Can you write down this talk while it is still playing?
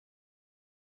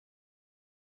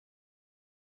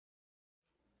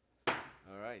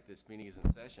right, this meeting is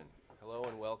in session. Hello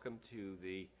and welcome to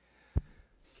the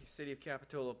City of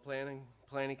Capitola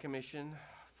Planning Commission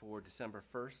for December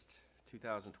 1st,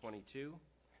 2022.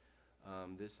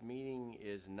 This meeting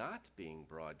is not being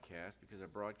broadcast because our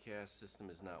broadcast system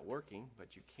is not working,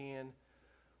 but you can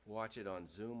watch it on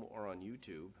Zoom or on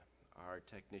YouTube. Our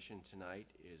technician tonight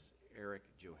is Eric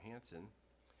Johansson,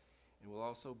 and we'll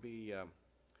also be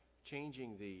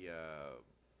changing the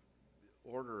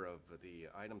order of the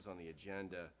items on the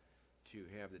agenda to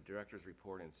have the director's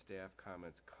report and staff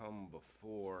comments come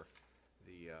before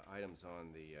the items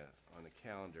on the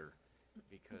calendar,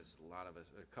 because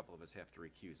a couple of us have to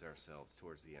recuse ourselves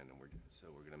towards the end, and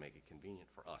we're going to make it convenient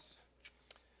for us.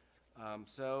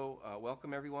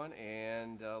 Welcome everyone,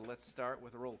 and let's start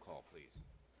with a roll call, please.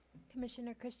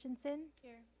 Commissioner Christensen?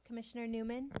 Here. Commissioner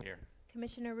Newman? Here.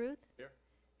 Commissioner Ruth? Here.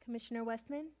 Commissioner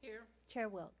Westman? Here. Chair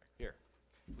Wilk? Here.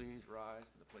 Please rise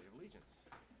to the Pledge of Allegiance.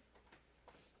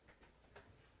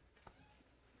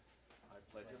 I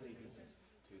pledge allegiance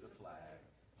to the flag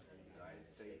of the United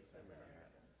States of America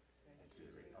and to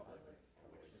the republic for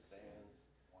which it stands,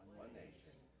 one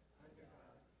nation, under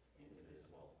God,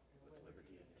 indivisible, with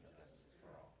liberty and justice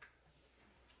for all.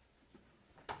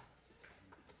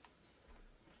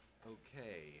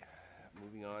 Okay,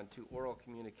 moving on to oral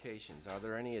communications. Are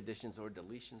there any additions or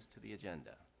deletions to the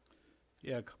agenda?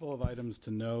 Yeah, a couple of items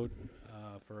to note.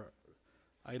 For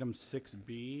item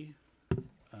 6B,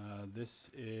 this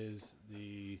is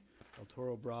the El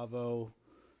Toro Bravo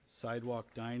sidewalk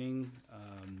dining.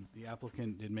 The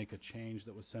applicant did make a change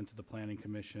that was sent to the Planning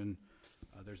Commission.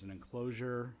 There's an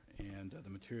enclosure, and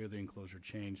the material of the enclosure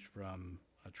changed from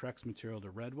Trex material to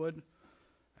redwood.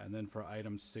 And then for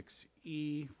item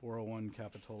 6E, 401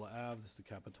 Capitola Ave, this is the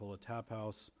Capitola Tap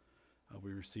House.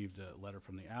 We received a letter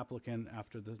from the applicant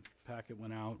after the packet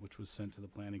went out, which was sent to the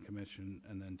Planning Commission.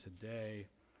 And then today,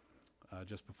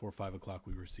 just before 5 o'clock,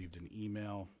 we received an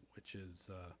email, which is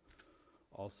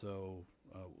also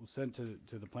sent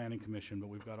to the Planning Commission, but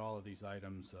we've got all of these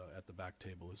items at the back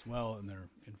table as well, and they're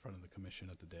in front of the commission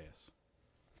at the dais.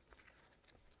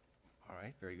 All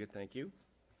right, very good, thank you.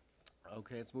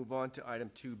 Okay, let's move on to item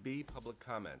 2B, public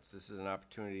comments. This is an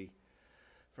opportunity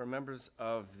for members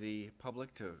of the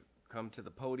public to come to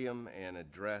the podium and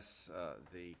address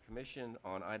the commission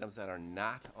on items that are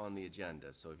not on the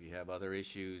agenda. So if you have other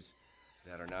issues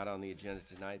that are not on the agenda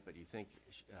tonight, but you think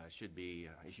should be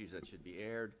issues that should be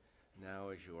aired, now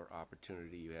is your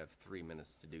opportunity. You have 3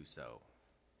 minutes to do so.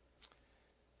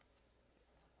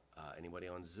 Anybody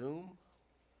on Zoom?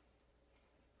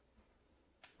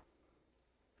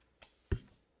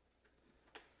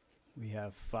 We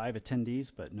have 5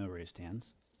 attendees, but no raised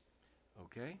hands.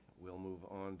 Okay, we'll move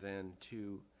on then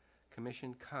to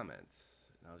commission comments.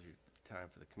 Now's your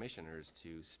time for the commissioners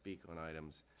to speak on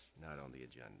items not on the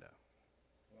agenda.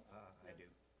 I do.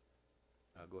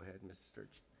 Go ahead, Mr.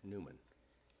 Newman.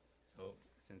 So,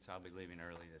 since I'll be leaving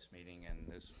early this meeting, and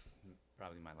this is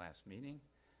probably my last meeting,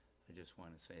 I just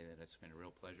want to say that it's been a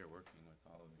real pleasure working with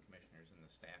all of the commissioners and the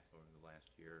staff over the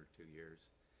last year or 2 years.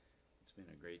 It's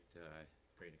been a great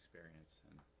experience,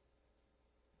 and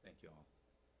thank you all.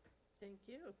 Thank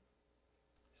you.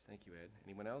 Yes, thank you, Ed.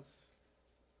 Anyone else?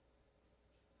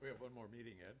 We have one more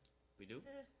meeting, Ed, We do?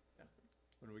 yeah,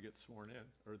 when we get sworn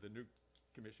in, or the new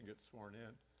commission gets sworn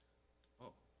in.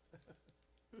 Oh.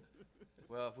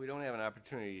 Well, if we don't have an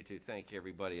opportunity to thank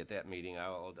everybody at that meeting,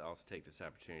 I'll also take this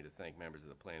opportunity to thank members of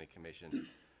the Planning Commission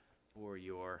for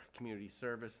your community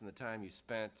service and the time you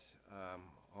spent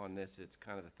on this. It's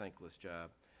kind of a thankless job,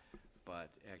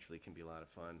 but actually can be a lot of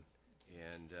fun.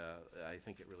 And I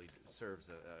think it really serves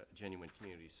a genuine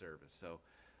community service. So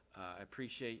I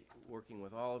appreciate working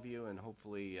with all of you, and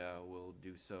hopefully we'll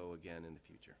do so again in the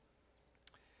future.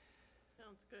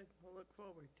 Sounds good. We'll look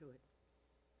forward to it.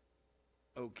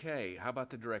 Okay, how about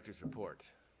the director's report?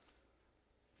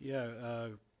 Yeah,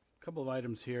 a couple of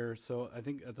items here. So I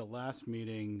think at the last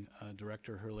meeting,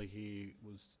 Director Hurley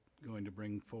was going to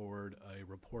bring forward a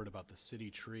report about the city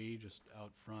tree just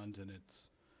out front and its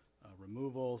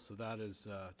removal. So that is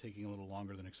taking a little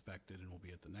longer than expected and will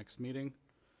be at the next meeting.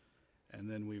 And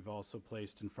then we've also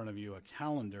placed in front of you a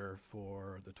calendar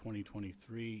for the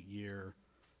 2023 year,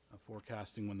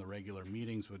 forecasting when the regular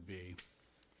meetings would be.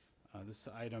 This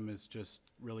item is just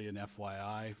really an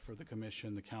FYI for the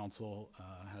commission. The council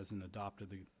hasn't adopted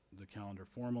the calendar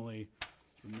formally.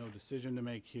 So no decision to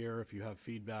make here. If you have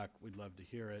feedback, we'd love to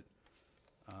hear it.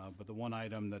 But the one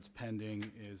item that's pending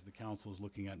is the council is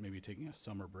looking at maybe taking a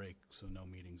summer break, so no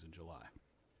meetings in July.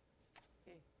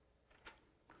 Okay.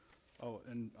 Oh,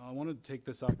 and I wanted to take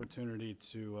this opportunity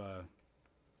to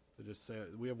just say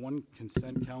we have one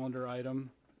consent calendar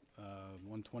item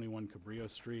 121 Cabrillo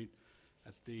Street.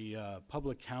 At the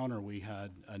public counter, we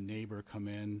had a neighbor come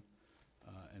in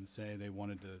and say they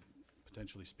wanted to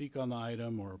potentially speak on the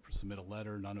item or submit a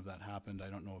letter. None of that happened. I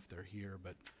don't know if they're here,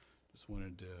 but just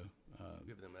wanted to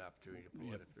Give them an opportunity to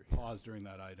pull it if they're here. pause during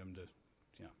that item to,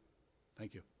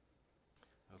 thank you.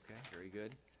 Okay, very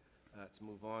good. Let's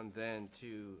move on then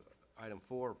to item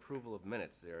 4, approval of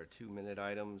minutes. There are 2-minute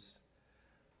items.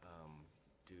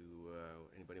 Do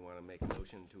anybody want to make a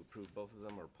motion to approve both of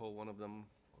them, or pull one of them,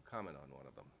 or comment on one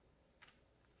of them?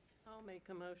 I'll make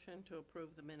a motion to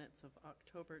approve the minutes of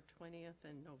October 20th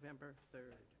and November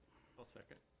 3rd. I'll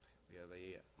second. We have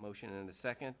a motion and a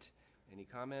second. Any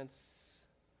comments?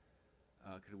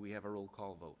 Could we have a roll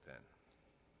call vote then?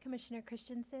 Commissioner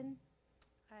Christensen,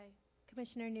 Aye.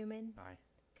 Commissioner Newman, Aye.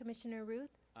 Commissioner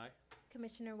Ruth, Aye.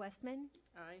 Commissioner Westman,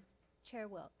 Aye. Chair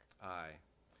Wilk. Aye.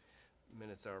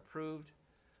 Minutes are approved.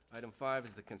 Item 5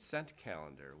 is the consent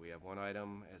calendar. We have one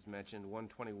item, as mentioned,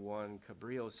 121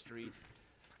 Cabrillo Street.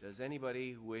 Does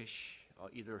anybody wish,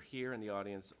 either here in the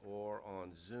audience or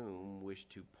on Zoom, wish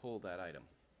to pull that item?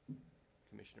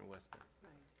 Commissioner Westman.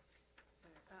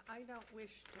 I don't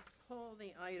wish to pull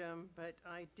the item, but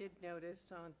I did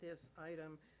notice on this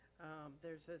item,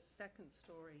 there's a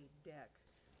second-story deck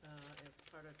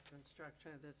as part of the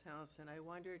construction of this house, and I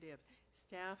wondered if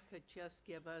staff could just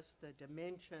give us the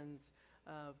dimensions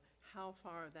of how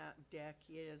far that deck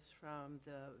is from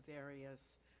the various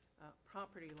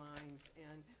property lines,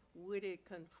 and would it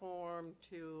conform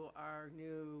to our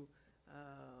new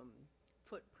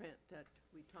footprint that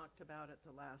we talked about at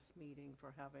the last meeting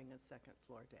for having a second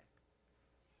floor deck?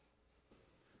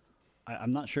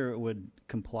 I'm not sure it would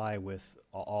comply with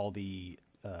all the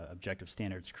objective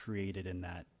standards created in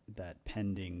that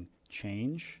pending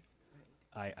change.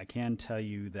 I can tell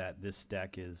you that this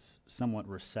deck is somewhat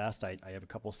recessed. I have a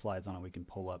couple slides on it we can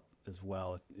pull up as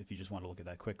well if you just want to look at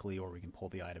that quickly, or we can pull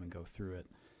the item and go through it.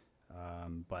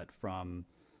 But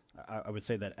I would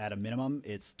say that at a minimum,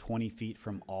 it's 20 feet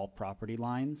from all property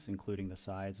lines, including the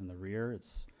sides and the rear.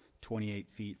 It's 28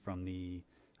 feet from I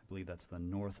believe that's the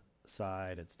north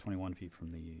side. It's 21 feet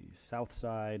from the south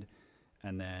side,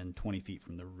 and then 20 feet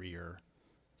from the rear.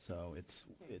 So it's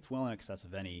well in excess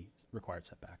of any required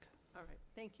setback. All right,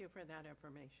 thank you for that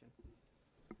information.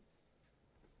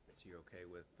 So you're okay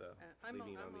with I'm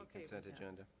leaving on the okay with consent that.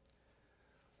 agenda?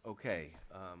 Okay,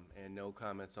 and no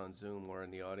comments on Zoom or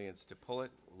in the audience to pull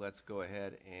it. Let's go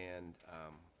ahead and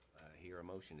hear a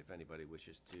motion if anybody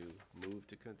wishes to move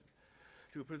to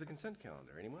approve the consent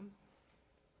calendar. Anyone?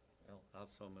 Well,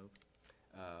 also move.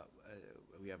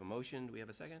 We have a motion. Do we have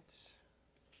a second?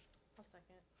 I'll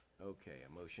second. Okay,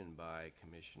 a motion by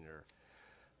Commissioner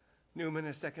Newman,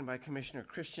 a second by Commissioner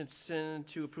Christensen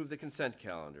to approve the consent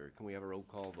calendar. Can we have a roll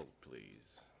call vote,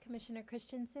 please? Commissioner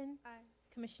Christensen, Aye.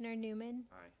 Commissioner Newman,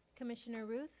 Aye. Commissioner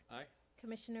Ruth, Aye.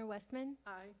 Commissioner Westman,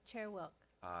 Aye. Chair Wilk.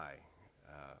 Aye.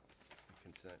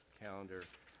 Consent calendar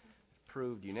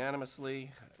approved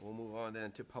unanimously. We'll move on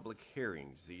then to public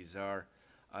hearings. These are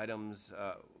items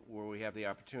where we have the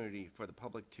opportunity for the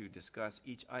public to discuss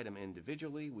each item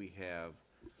individually. We have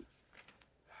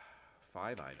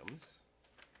 5 items,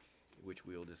 which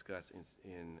we'll discuss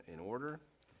in order,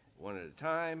 one at a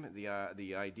time. The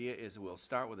idea is we'll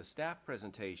start with a staff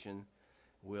presentation.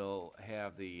 We'll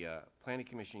have the Planning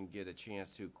Commission get a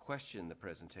chance to question the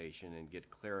presentation and get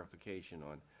clarification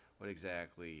on what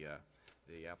exactly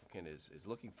the applicant is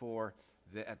looking for.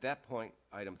 At that point,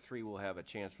 item 3 will have a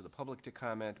chance for the public to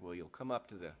comment. Well, you'll come up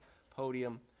to the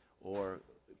podium or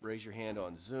raise your hand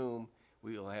on Zoom.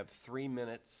 We will have 3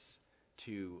 minutes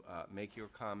to make your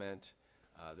comment.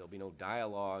 There'll be no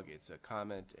dialogue. It's a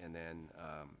comment, and then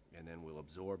we'll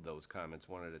absorb those comments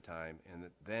one at a time. And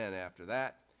then after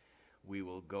that, we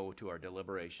will go to our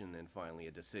deliberation and finally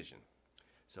a decision.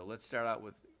 So let's start out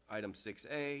with item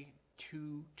 6A,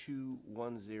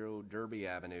 2210 Derby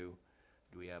Avenue.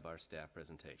 Do we have our staff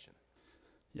presentation?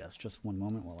 Yes, just one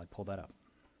moment while I pull that up.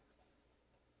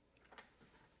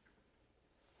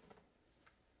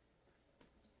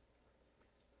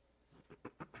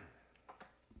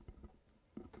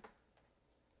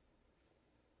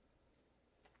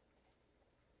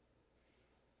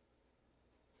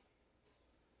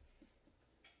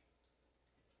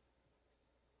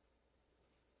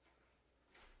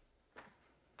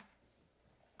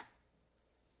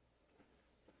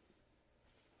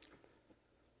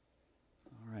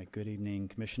 All right, good evening,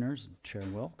 Commissioners and Chair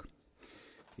Wilk.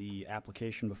 The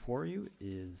application before you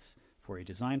is for a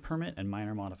design permit and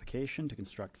minor modification to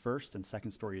construct first and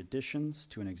second story additions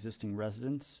to an existing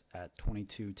residence at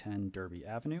 2210 Derby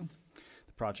Avenue.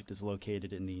 The project is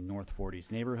located in the North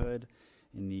 40s neighborhood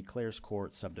in the Clares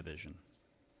Court subdivision.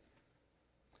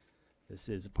 This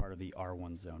is a part of the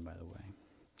R1 zone, by the way.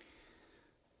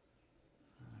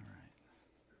 All right.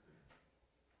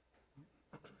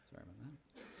 Sorry about that.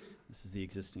 This is the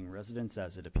existing residence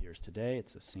as it appears today.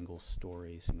 It's a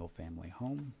single-story, single-family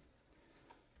home.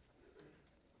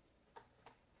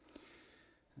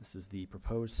 This is the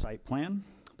proposed site plan.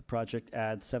 The project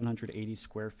adds 780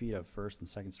 square feet of first and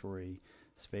second story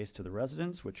space to the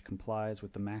residence, which complies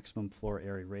with the maximum floor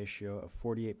area ratio of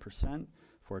 48%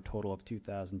 for a total of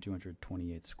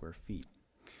 2,228 square feet.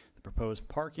 The proposed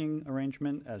parking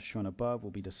arrangement, as shown above,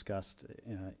 will be discussed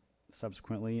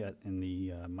subsequently in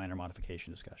the minor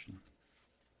modification discussion.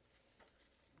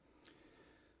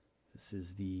 This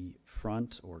is the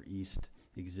front or east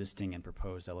existing and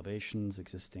proposed elevations.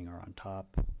 Existing are on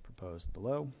top, proposed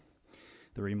below.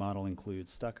 The remodel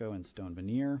includes stucco and stone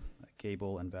veneer, a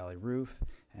gable and valley roof,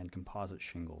 and composite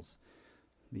shingles.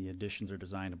 The additions are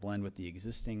designed to blend with the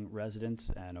existing residence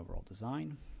and overall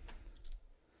design.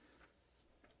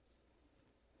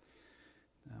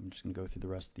 I'm just going to go through the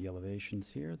rest of the elevations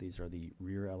here. These are the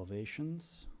rear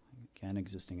elevations, again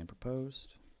existing and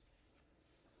proposed.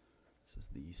 This is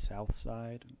the south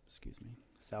side,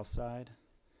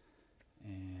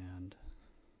 and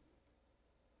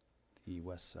the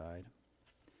west side.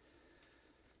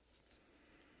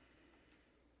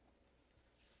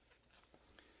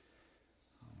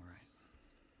 All right.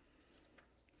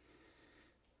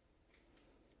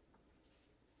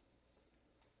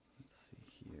 Let's see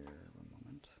here, one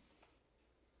moment.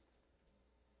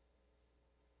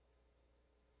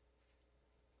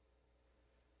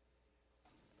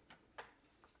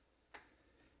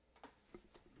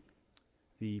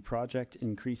 The project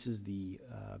increases the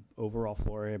overall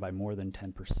floor area by more than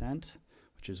 10%,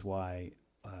 which is why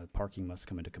parking must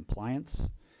come into compliance.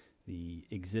 The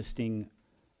existing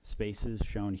spaces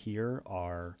shown here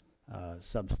are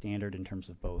substandard in terms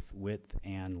of both width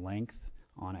and length.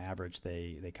 On average,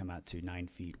 they come out to 9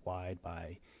 feet wide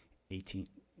by 19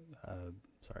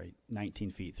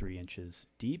 feet 3 inches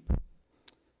deep.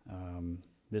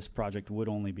 This project would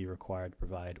only be required to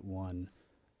provide one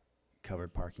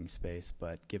covered parking space,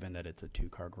 but given that it's a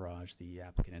two-car garage, the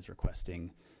applicant is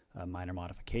requesting a minor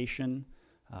modification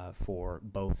for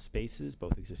both spaces,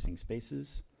 both existing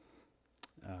spaces.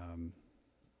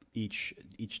 Each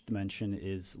dimension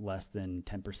is less than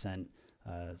 10%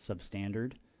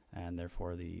 substandard, and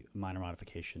therefore the minor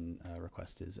modification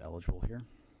request is eligible here.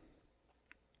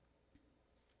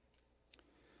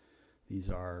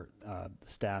 These are the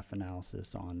staff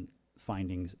analysis on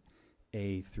findings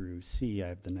A through C. I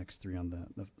have the next three on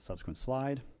the subsequent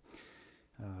slide.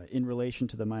 In relation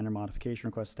to the minor modification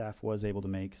request, staff was able to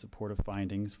make supportive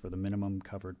findings for the minimum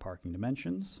covered parking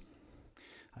dimensions.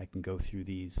 I can go through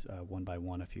these one by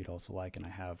one if you'd also like, and I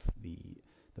have the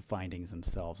findings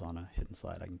themselves on a hidden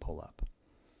slide I can pull up.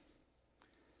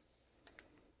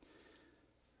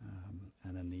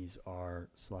 And then these are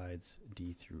slides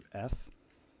D through F.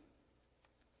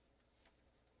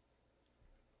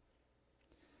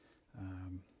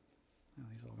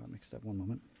 These all got mixed up. One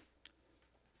moment.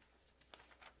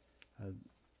 All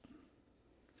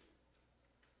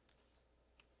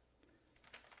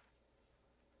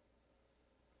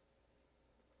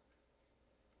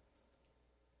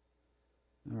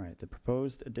right, the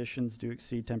proposed additions do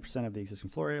exceed 10% of the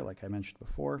existing floor area, like I mentioned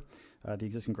before. The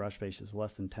existing garage space is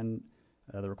less than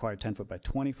the required 10 foot by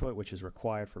 20 foot, which is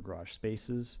required for garage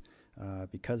spaces.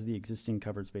 Because the existing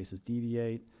covered spaces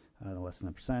deviate less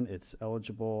than 10%, it's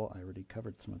eligible. I already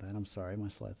covered some of that. I'm sorry, my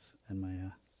slides and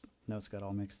my notes got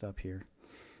all mixed up here.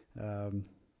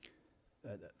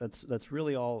 That's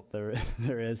really all there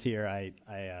is here.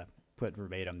 I put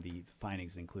verbatim the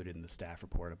findings included in the staff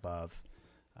report above.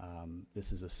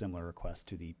 This is a similar request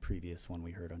to the previous one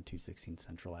we heard on 216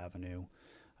 Central Avenue.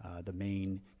 The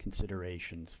main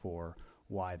considerations for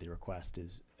why the request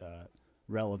is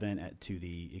relevant to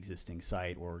the existing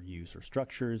site or use or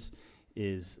structures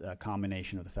is a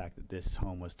combination of the fact that this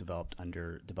home was developed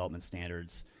under development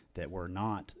standards that were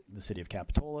not the city of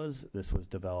Capitola's. This was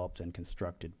developed and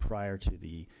constructed prior to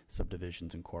the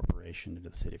subdivision's incorporation into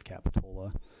the city of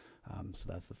Capitola.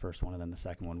 So that's the first one, and then the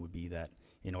second one would be that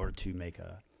in order to make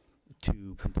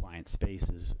two compliant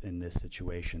spaces in this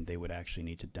situation, they would actually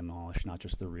need to demolish not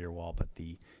just the rear wall, but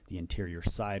the interior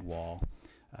side wall,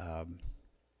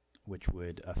 which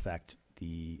would affect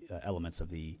the elements of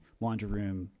the laundry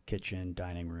room, kitchen,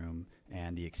 dining room,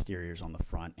 and the exteriors on the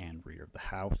front and rear of the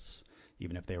house.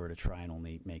 Even if they were to try and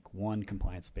only make one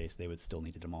compliant space, they would still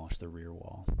need to demolish the rear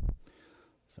wall.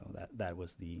 So that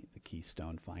was the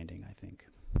keystone finding, I think.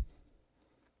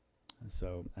 And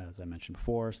so, as I mentioned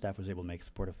before, staff was able to make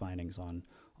supportive findings on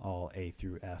all A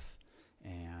through F,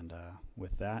 And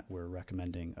with that, we're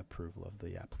recommending approval of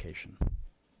the application.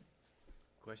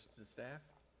 Questions of staff?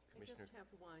 I Commissioner? just have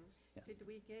one. Yes. Did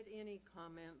we get any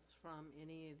comments from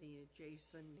any of the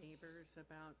adjacent neighbors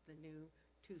about the new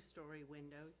two-story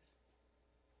windows?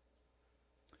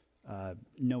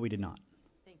 No, we did not.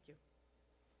 Thank you.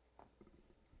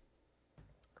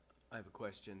 I have a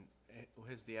question.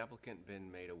 Has the applicant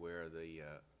been made aware of the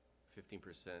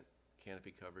 15%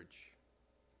 canopy coverage?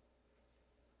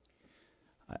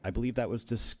 I believe that was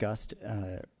discussed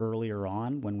earlier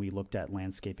on when we looked at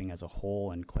landscaping as a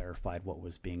whole and clarified what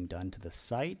was being done to the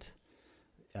site.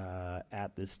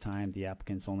 At this time, the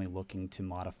applicant's only looking to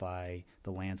modify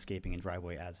the landscaping and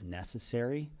driveway as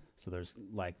necessary. So there's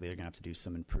likely they're going to have to do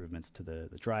some improvements to the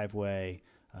driveway.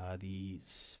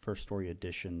 These first-story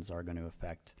additions are going to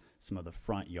affect some of the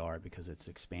front yard because it's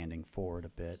expanding forward a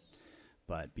bit.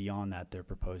 But beyond that, they're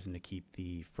proposing to keep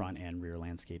the front and rear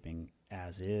landscaping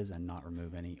as is and not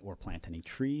remove any or plant any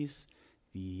trees.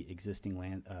 The existing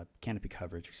land canopy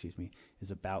coverage,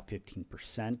 is about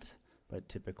 15%, but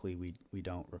typically we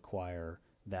don't require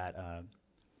that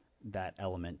that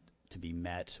element to be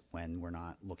met when we're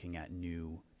not looking at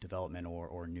new development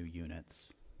or new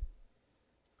units.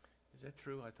 Is that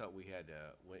true? I thought we had,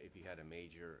 if you had a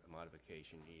major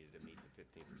modification, you needed to meet the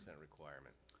 15%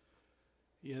 requirement.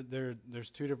 Yeah, there's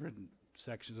two different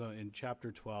sections in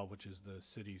Chapter 12, which is the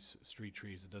city's street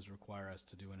trees. It does require us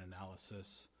to do an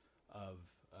analysis of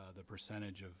the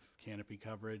percentage of canopy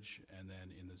coverage, and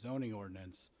then in the zoning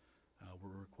ordinance,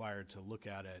 we're required to look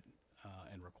at it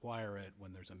and require it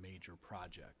when there's a major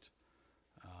project.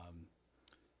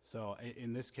 So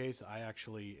in this case, I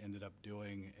actually ended up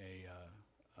doing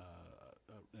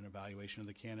an evaluation of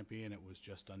the canopy, and it was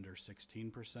just under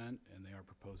 16%, and they are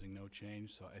proposing no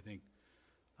change. So I think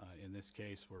in this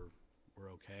case, we're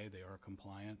okay. They are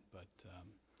compliant, but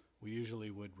we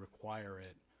usually would require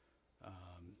it.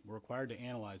 We're required to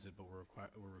analyze it, but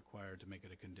we're required to make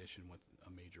it a condition with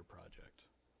a major project.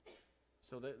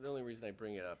 So the only reason I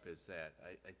bring it up is that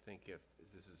I think if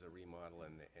this is a remodel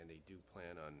and they do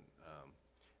plan on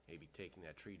maybe taking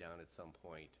that tree down at some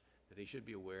point, that they should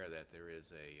be aware that there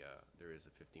is a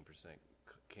 15%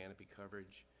 canopy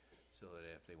coverage, so that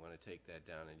if they want to take that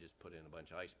down and just put in a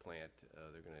bunch of ice plant,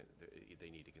 they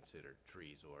need to consider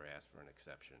trees or ask for an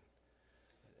exception.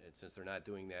 And since they're not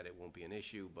doing that, it won't be an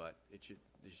issue, but it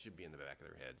should be in the back of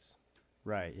their heads.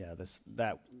 Right, yeah,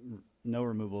 no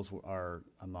removals are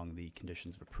among the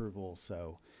conditions of approval,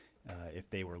 so if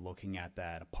they were looking at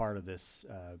that, a part of this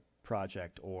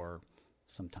project or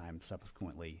sometime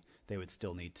subsequently, they would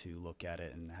still need to look at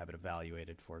it and have it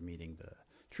evaluated for meeting the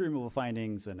tree removal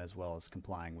findings and as well as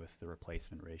complying with the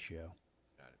replacement ratio.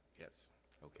 Got it, yes,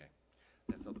 okay.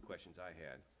 That's all the questions I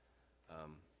had.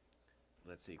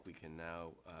 Let's see if we can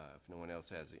now, if no one else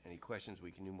has any questions,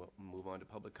 we can move on to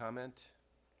public comment.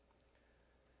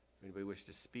 Anybody wish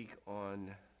to speak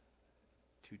on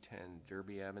 210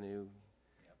 Derby Avenue?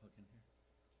 The applicant here?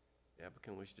 The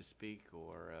applicant wish to speak,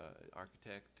 or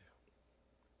architect?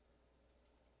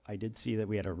 I did see that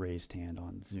we had a raised hand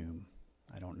on Zoom.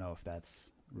 I don't know if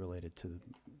that's related to the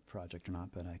project or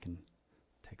not, but I can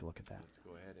take a look at that. Let's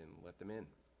go ahead and let them in.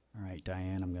 All right,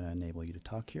 Diane, I'm going to enable you to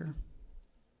talk here.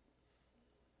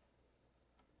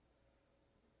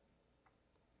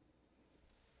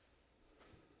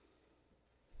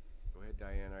 Go ahead,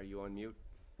 Diane, are you on mute?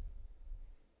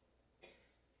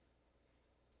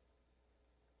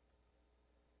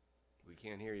 We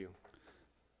can't hear you.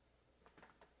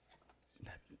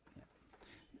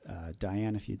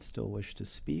 Diane, if you'd still wish to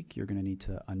speak, you're going to need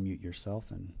to unmute yourself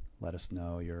and let us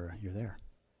know you're there.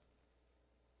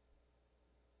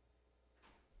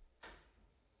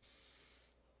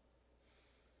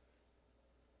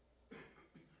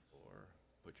 Or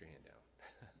put your hand down.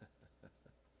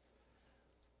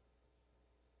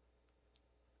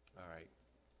 All right.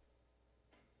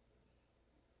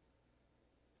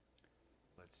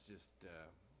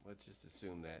 Let's just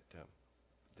assume that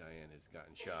Diane has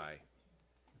gotten shy,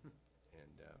 and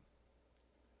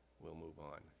we'll move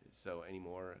on. So any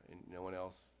more, no one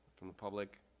else from the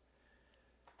public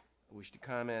wish to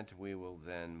comment? We will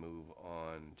then move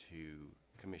on to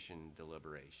commission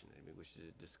deliberation. Anybody wish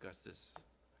to discuss this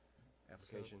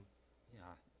application?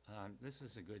 Yeah, this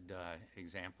is a good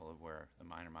example of where the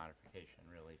minor modification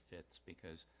really fits,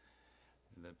 because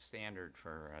the standard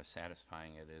for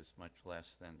satisfying it is much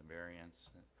less than the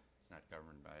variance. It's not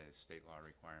governed by state law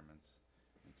requirements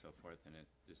and so forth, and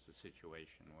it's just a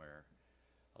situation where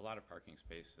a lot of parking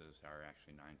spaces are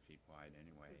actually 9 feet wide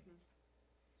anyway. Mm-hmm.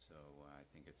 So I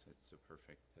think it's a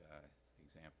perfect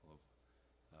example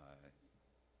of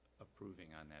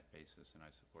approving on that basis, and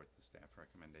I support the staff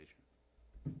recommendation.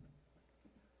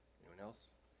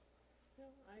 else? No,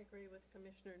 I agree with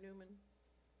Commissioner Newman.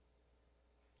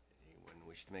 Anyone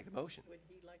wish to make a motion? Would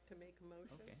he like to make a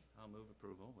motion? Okay, I'll move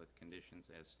approval with conditions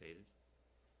as stated.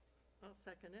 I'll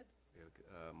second it. We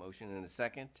have a motion and a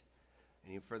second.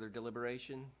 Any further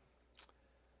deliberation?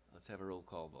 Let's have a roll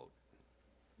call vote.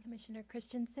 Commissioner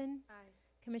Christensen, Aye.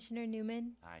 Commissioner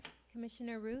Newman, Aye.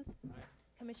 Commissioner Ruth,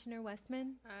 Commissioner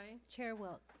Westman, Aye. Chair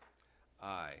Wilk.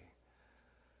 Aye.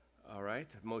 All right,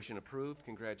 motion approved.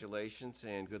 Congratulations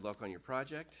and good luck on your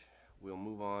project. We'll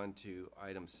move on to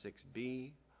item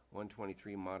 6B,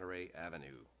 123 Monterey Avenue.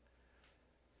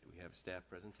 Do we have a staff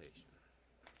presentation?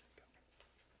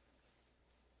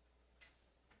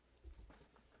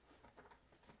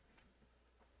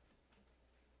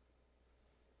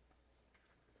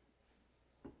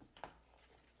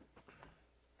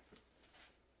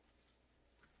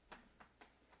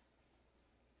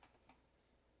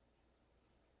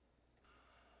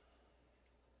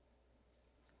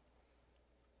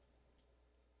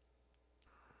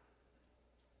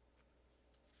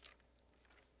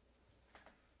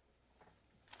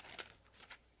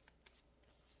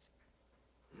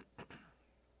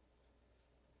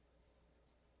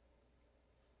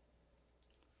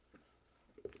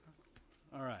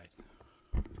 All right.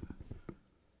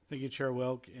 Thank you, Chair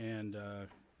Wilk and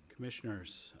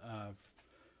Commissioners.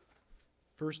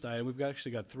 First item, we've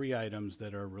actually got 3 items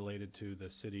that are related to the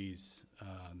city's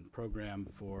program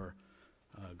for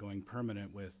going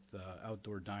permanent with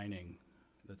outdoor dining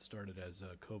that started as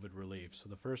COVID relief. So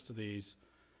the first of these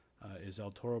is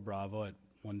El Toro Bravo at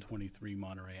 123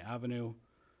 Monterey Avenue.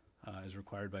 As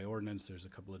required by ordinance, there's a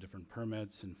couple of different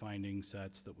permits and finding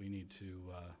sets that we need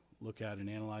to look at in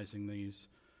analyzing these.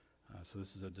 So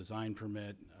this is a design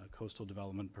permit, a coastal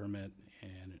development permit,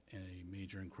 and a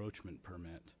major encroachment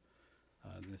permit.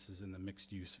 This is in the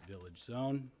mixed-use village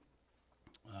zone.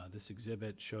 This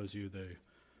exhibit shows you the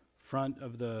front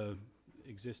of the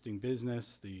existing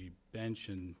business. The bench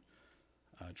and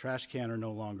trash can are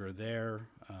no longer there,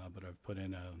 but I've put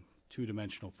in a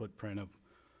 2-dimensional footprint of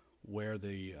where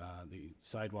the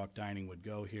sidewalk dining would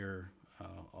go here.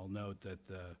 I'll note that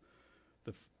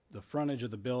the frontage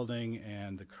of the building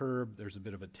and the curb, there's a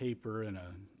bit of a taper and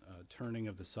a turning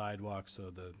of the sidewalk,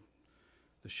 so the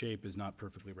shape is not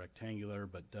perfectly rectangular,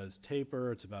 but does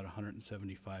taper. It's about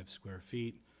 175 square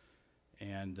feet.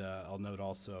 And I'll note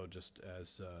also, just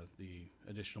as the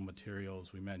additional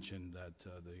materials, we mentioned that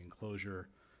the enclosure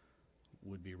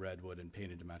would be redwood and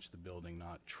painted to match the building,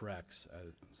 not Trex,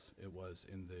 as it was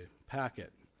in the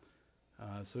packet.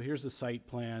 So here's the site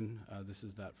plan. This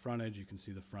is that frontage. You can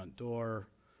see the front door.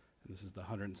 And this is the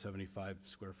 175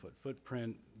 square foot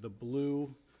footprint. The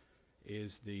blue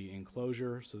is the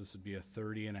enclosure. So this would be a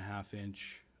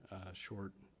 30.5-inch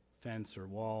short fence or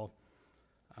wall.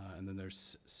 And then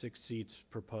there's 6 seats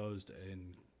proposed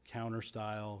in counter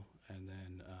style, and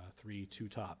then 3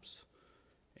 two-tops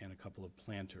and a couple of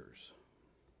planters.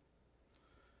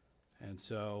 And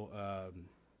so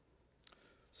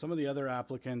some of the other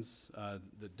applicants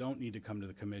that don't need to come to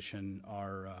the commission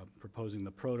are proposing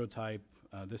the prototype.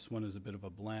 This one is a bit of a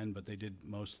blend, but they did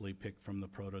mostly pick from the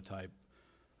prototype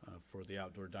for the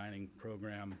outdoor dining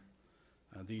program.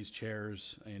 These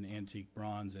chairs in antique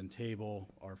bronze and table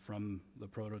are from the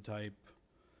prototype.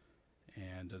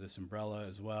 And this umbrella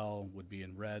as well would be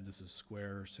in red. This is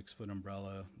square 6-foot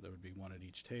umbrella. There would be one at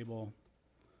each table.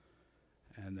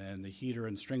 And then the heater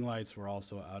and string lights were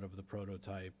also out of the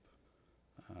prototype.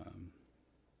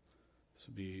 This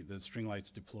would be the string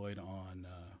lights deployed on,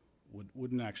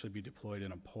 wouldn't actually be deployed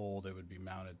in a pole. They would be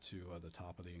mounted to the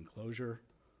top of the enclosure.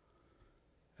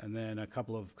 And then a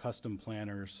couple of custom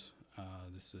planters.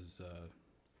 This is,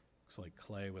 looks like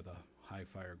clay with a high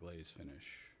fire glaze finish.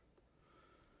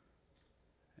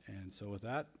 And so with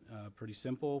that, pretty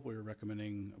simple. We're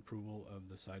recommending approval of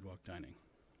the sidewalk dining.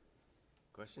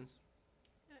 Questions?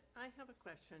 I have a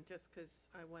question, just because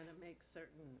I want to make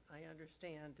certain I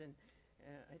understand, and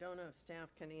I don't know if staff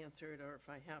can answer it or if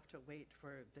I have to wait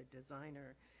for the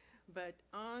designer. But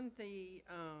on the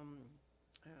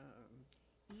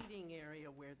eating area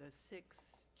where the 6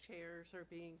 chairs are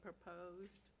being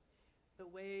proposed, the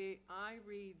way I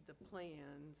read the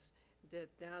plans,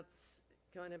 that's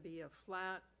going to be a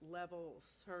flat, level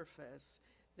surface.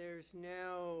 There's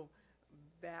no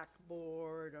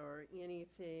backboard or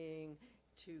anything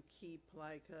to keep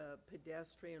like a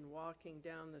pedestrian walking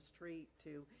down the street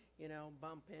to, you know,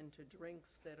 bump into drinks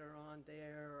that are on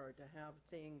there or to have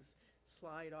things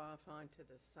slide off onto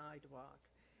the sidewalk.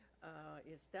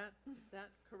 Is that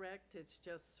correct? It's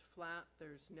just flat?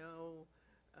 There's no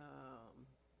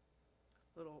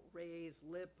little raised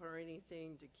lip or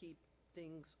anything to keep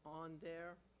things on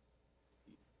there?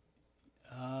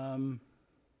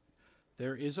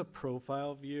 There is a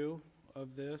profile view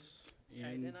of this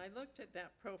Right, in, and I looked at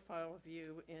that profile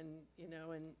view and, you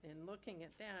know, in looking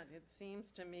at that, it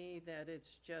seems to me that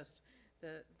it's just,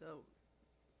 the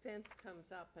fence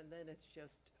comes up and then it's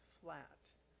just flat.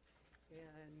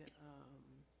 And,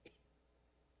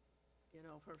 you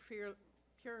know, for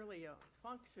purely a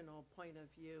functional point of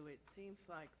view, it seems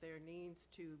like there needs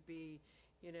to be,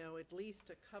 you know, at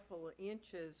least a couple of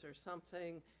inches or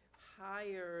something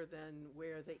higher than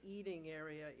where the eating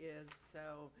area is,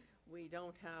 so we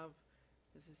don't have,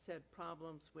 as I said,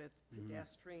 problems with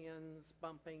pedestrians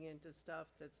bumping into stuff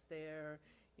that's there.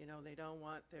 You know, they don't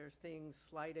want their things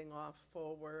sliding off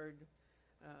forward.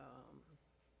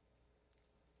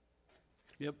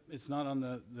 yep, it's not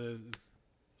on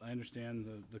I understand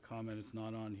the comment, it's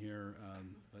not on here,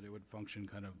 but it would function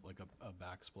kind of like a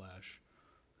backsplash,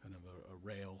 kind of a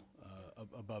rail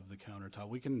above the countertop.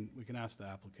 We can ask the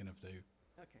applicant if they,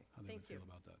 Okay, how they thank would you. feel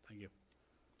about that. Thank you.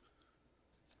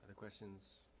 Other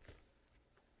questions?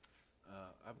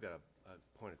 I've got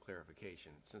a point of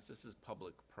clarification. Since this is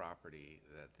public property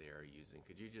that they are using,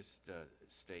 could you just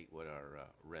state what our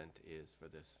rent is for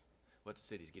this? What the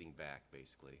city's getting back,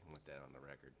 basically, and want that on the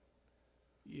record.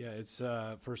 Yeah, it's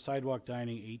for sidewalk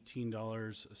dining,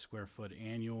 $18 a square foot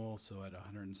annual, so at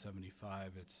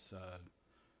 175, it's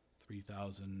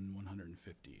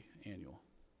 3,150 annual.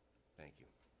 Thank you.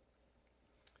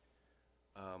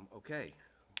 Okay,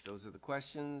 those are the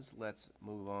questions. Let's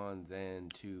move on then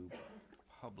to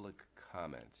public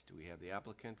comments. Do we have the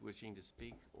applicant wishing to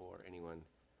speak or anyone?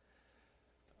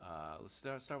 Let's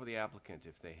start with the applicant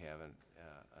if they have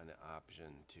an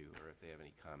option to, or if they have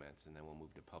any comments, and then we'll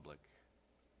move to public.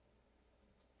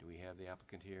 Do we have the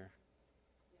applicant here?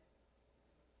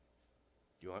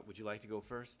 Would you like to go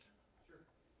first? Sure.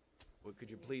 Well,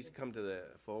 could you please come to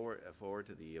the forward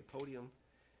to the podium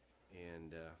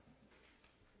and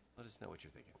let us know what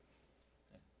you're thinking.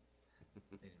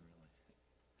 They didn't realize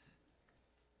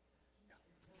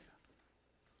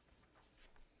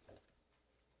it.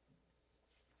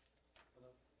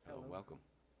 Oh, welcome.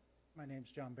 My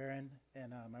name's John Barron,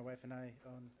 and my wife and I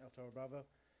own El Toro Bravo.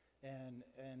 And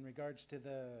in regards to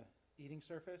the eating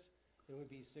surface, it would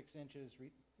be 6 inches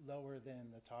lower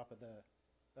than the top of the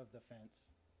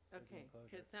fence. with the Okay, enclosure.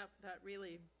 because that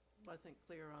really wasn't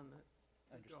clear on the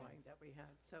Understand. drawing that we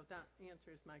had. So that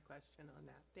answers my question on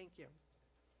that. Thank you.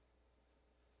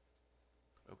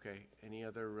 Okay, any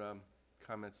other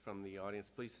comments from the audience?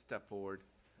 Please step forward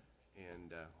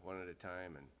and one at a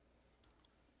time, and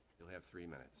you'll have 3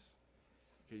 minutes.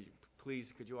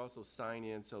 Could you also sign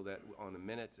in so that on the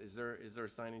minutes, is there a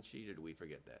sign-in sheet, or do we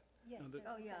forget that? Yes.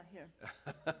 Oh, yeah, here.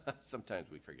 Sometimes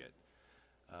we forget.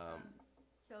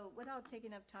 So without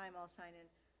taking up time, I'll sign in.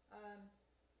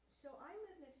 So I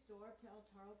live next door to El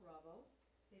Toro Bravo.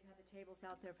 They've had the tables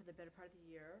out there for the better part of the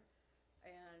year.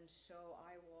 And so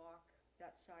I walk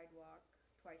that sidewalk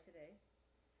twice a day.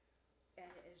 And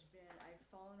it has been, I've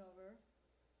fallen over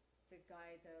the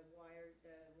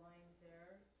lines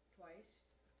there twice.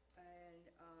 And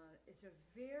it's a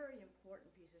very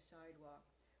important piece of sidewalk.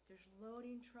 There's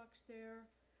loading trucks there.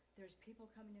 There's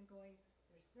people coming and going.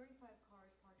 There's 35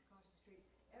 cars parked across the street.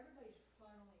 Everybody's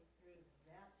funneling through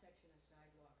that section of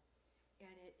sidewalk.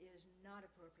 And it is not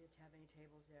appropriate to have any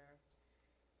tables there.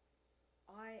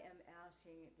 I am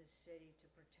asking the city to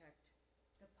protect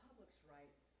the public's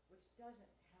right, which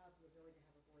doesn't have the ability to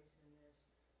have a voice in this,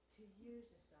 to use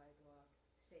the sidewalk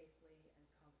safely and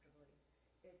comfortably.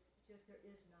 It's just, there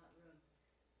is not room.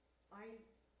 I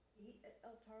eat at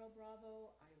El Toro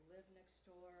Bravo. I live next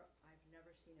door. I've never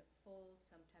seen it full.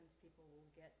 Sometimes people will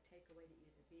get takeaway to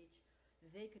eat at the beach.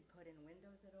 They could put in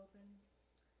windows that open.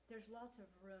 There's lots of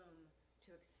room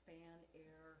to expand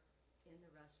air in the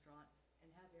restaurant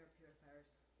and have air purifiers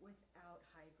without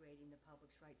high-grading the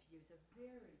public's right to use a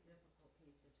very difficult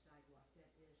piece of sidewalk that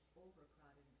is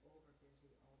overcrowded and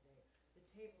overbusy all day. The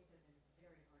tables have been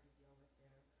very hard to deal with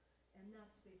there. And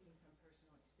that's speaking from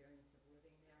personal experience of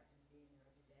living there and being there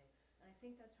every day. And I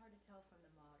think that's hard to tell from the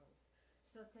models.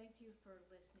 So thank you for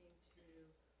listening to,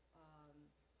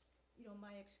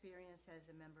 my experience as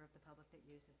a member of the public that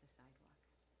uses the sidewalk.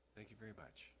 Thank you very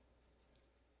much.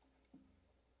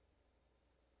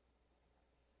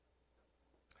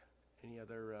 Any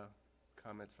other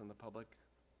comments from the public?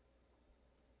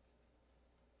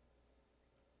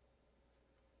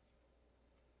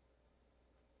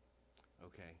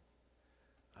 Okay.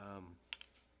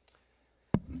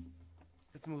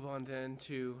 Let's move on then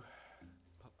to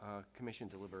commission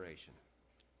deliberation.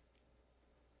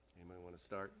 Anybody want to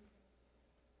start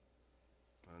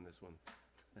on this one?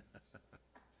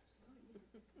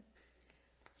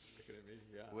 Looking at me,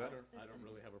 yeah. Well- I don't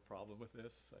really have a problem with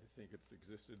this. I think it's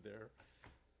existed there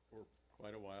for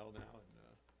quite a while now, and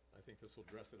I think this will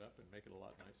dress it up and make it a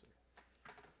lot nicer.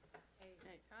 Hey,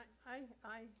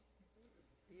 are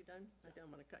you done? I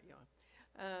don't want to cut you off.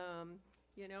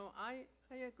 You know, I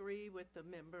agree with the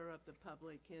member of the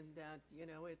public in that, you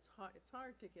know, it's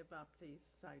hard to give up these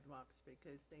sidewalks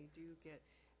because they do get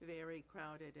very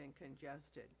crowded and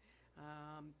congested.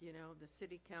 You know, the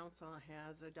city council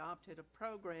has adopted a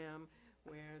program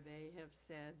where they have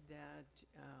said that,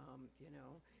 you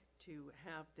know, to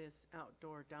have this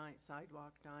outdoor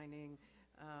sidewalk dining,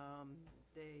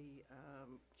 they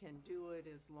can do it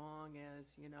as long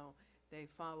as, you know, they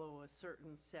follow a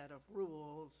certain set of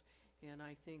rules. And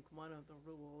I think one of the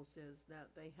rules is that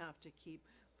they have to keep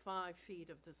 5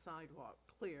 feet of the sidewalk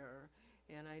clear.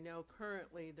 And I know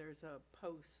currently there's a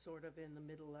post sort of in the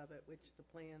middle of it, which the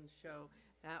plans show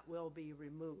that will be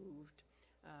removed,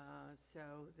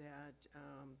 so that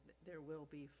there will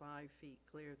be 5 feet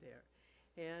clear there.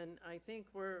 And I think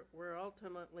we're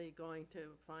ultimately going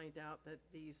to find out that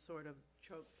these sort of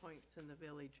choke points in the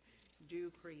village do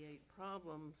create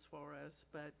problems for us,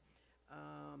 but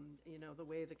you know, the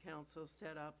way the council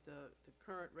set up the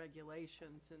current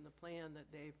regulations in the plan that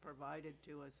they've provided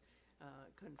to us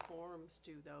conforms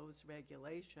to those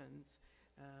regulations.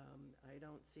 I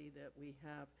don't see that we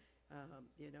have,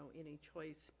 you know, any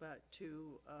choice but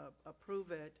to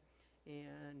approve it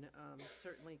and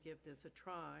certainly give this a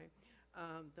try.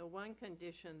 The one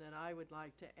condition that I would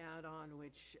like to add on,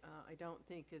 which I don't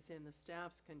think is in the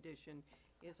staff's condition,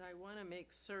 is I want to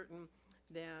make certain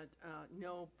that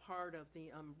no part of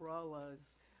the umbrellas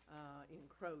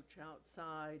encroach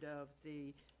outside of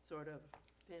the sort of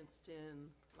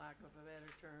fenced-in, lack of a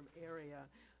better term, area.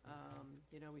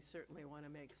 You know, we certainly want to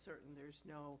make certain there's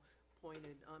no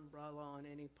pointed umbrella on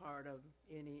any part of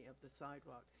any of the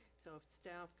sidewalk. So if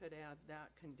staff could add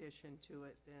that condition to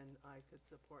it, then I could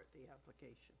support the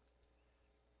application.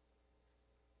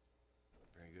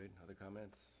 Very good. Other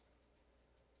comments?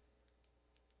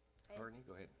 Courtney,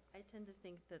 go ahead. I tend to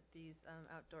think that these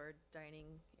outdoor dining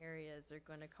areas are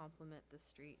going to complement the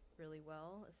street really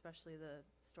well, especially the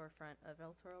storefront of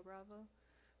El Toro Bravo.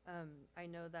 I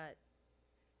know that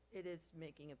it is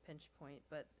making a pinch point,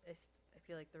 but I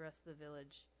feel like the rest of the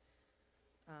village,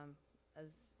 as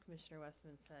Commissioner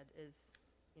Westman said, is,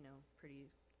 you know,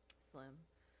 pretty slim.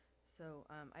 So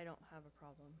I don't have a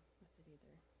problem with it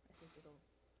either. I think it'll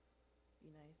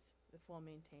be nice if well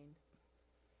maintained.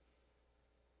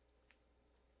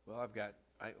 Well,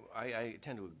 I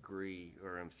tend to agree,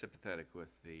 or I'm sympathetic with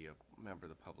the member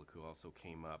of the public who also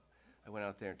came up. I went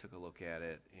out there and took a look at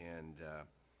it, and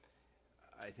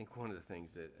I think one of the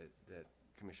things that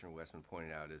Commissioner Westman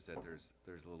pointed out is that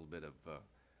there's a little bit of a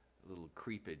little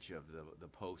creepage of the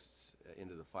posts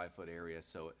into the 5-foot area,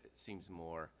 so it seems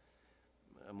more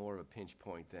of a pinch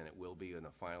point than it will be in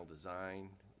the final design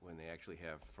when they actually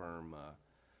have firm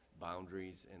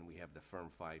boundaries and we have the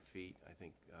firm 5 feet. I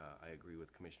think I agree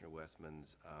with Commissioner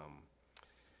Westman's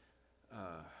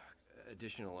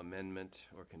additional amendment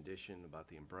or condition about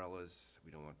the umbrellas.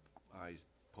 We don't want eyes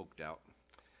poked out.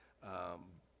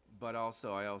 But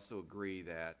also, I also agree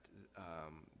that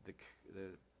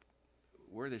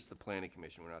we're just the planning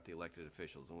commission, we're not the elected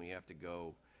officials, and we have to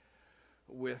go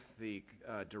with the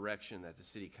direction that the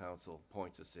city council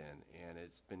points us in. And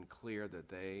it's been clear that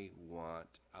they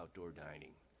want outdoor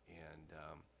dining. And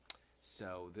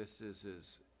so this is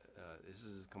as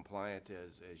compliant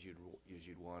as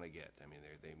you'd want to get. I mean,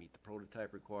 they meet the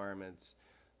prototype requirements.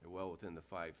 They're well within the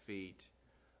 5 feet,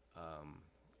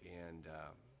 and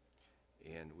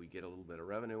we get a little bit of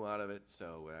revenue out of it.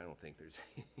 So I don't think there's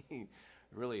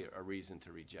really a reason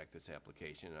to reject this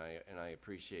application. And I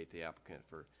appreciate the applicant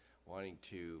for wanting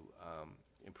to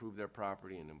improve their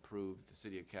property and improve the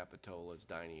city of Capitola's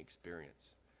dining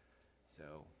experience.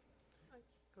 So.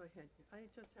 Go ahead. I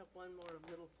just have one more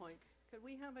little point. Could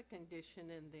we have a condition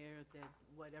in there that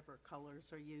whatever colors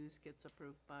are used gets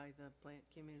approved by the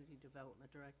Community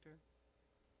Development Director?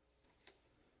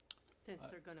 Since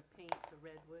they're going to paint the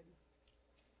redwood.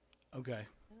 Okay.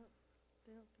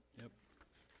 Yep.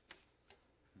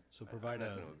 So provide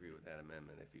I'm not going to agree with that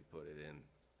amendment if you put it in.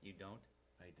 You don't?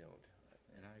 I don't.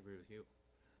 And I agree with you.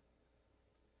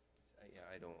 Yeah,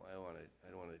 I don't want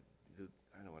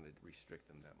to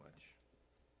restrict them that much.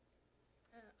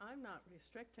 I'm not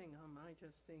restricting them. I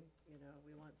just think, you know,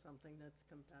 we want something that's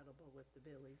compatible with the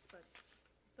village. But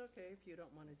it's okay if you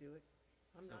don't want to do it.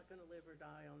 I'm not going to live or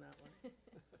die on that one.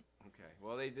 Okay.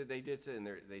 Well, they did say in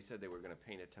there, they said they were going to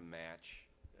paint it to match.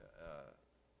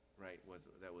 Right?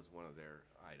 That was one of their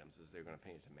items, is they're going to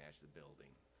paint it to match the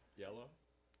building. Yellow?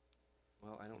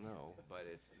 Well, I don't know, but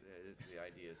the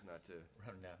idea is not to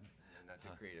Run down.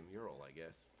 create a mural, I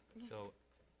guess. So,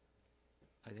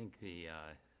 I think the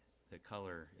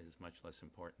color is much less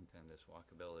important than this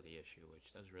walkability issue,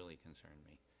 which does really concern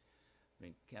me. I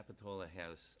mean, Capitola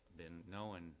has been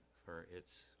known for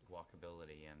its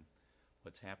walkability, and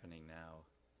what's happening now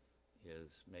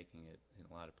is making it, in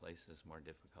a lot of places, more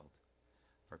difficult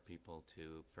for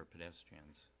for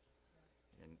pedestrians.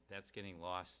 And that's getting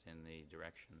lost in the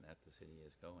direction that the city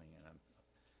is going, and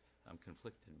I'm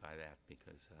conflicted by that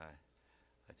because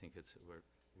I think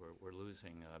we're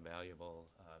losing a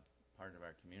valuable part of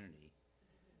our community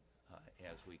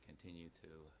as we continue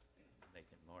to make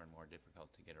it more and more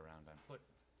difficult to get around on foot.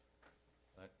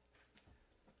 But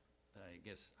I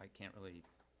guess I can't really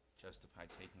justify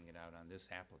taking it out on this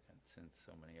applicant since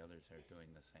so many others are doing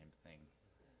the same thing.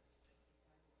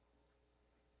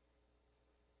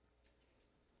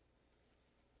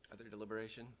 Other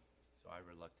deliberation? So I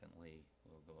reluctantly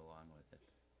will go along with it.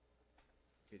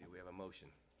 Okay, do we have a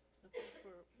motion?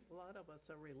 For a lot of us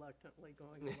are reluctantly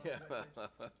going along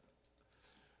with it.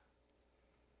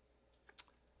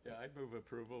 Yeah, I'd move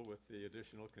approval with the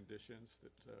additional conditions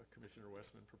that Commissioner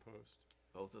Westman proposed.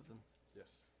 Both of them? Yes.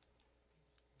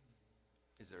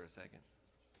 Is there a second?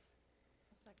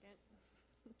 A second.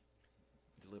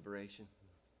 Deliberation?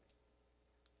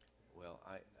 Well,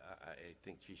 I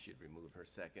think she should remove her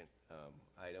second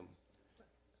item,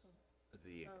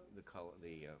 the color,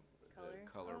 Color?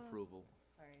 color Oh. approval.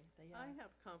 Sorry. I have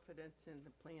confidence in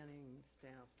the planning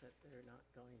staff that they're not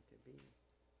going to be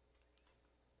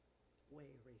way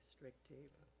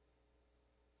restrictive.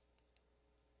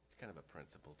 It's kind of a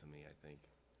principle to me, I think.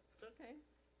 Okay.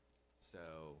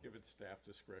 So, Given staff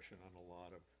discretion on a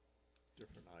lot of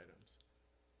different items.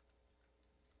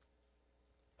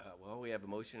 well, we have a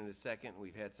motion and a second.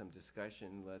 We've had some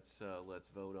discussion. Let's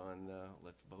vote on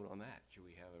that. Should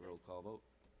we have a roll call vote?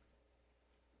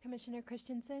 Commissioner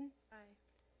Christensen, Aye.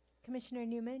 Commissioner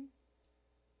Newman,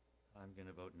 I'm going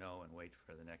to vote no and wait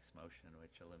for the next motion,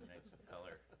 which eliminates the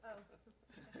color.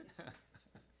 Oh.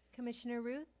 Commissioner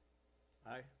Ruth,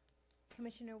 Aye.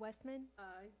 Commissioner Westman,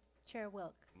 Aye. Chair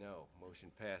Wilk. No.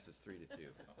 Motion passes 3-2.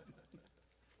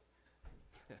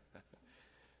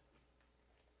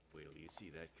 Wait till you see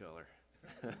that color.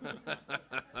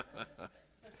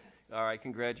 All right,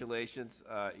 congratulations.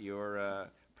 Your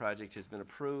project has been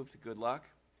approved. Good luck.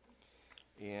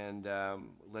 And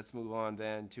let's move on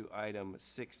then to item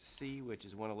 6C, which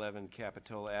is 111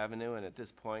 Capitola Avenue. And at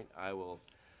this point, I will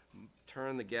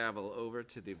turn the gavel over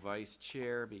to the vice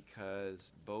chair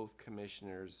because both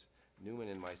commissioners, Newman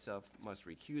and myself, must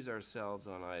recuse ourselves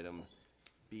on item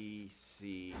B,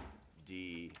 C,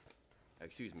 D,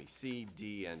 C,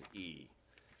 D, and E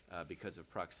because of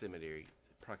proximity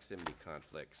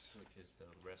conflicts. Which is the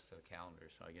rest of the calendar,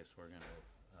 so I guess we're going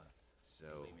to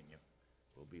So leaving you.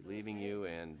 we'll be leaving you,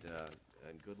 and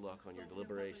good luck on your Well, we'll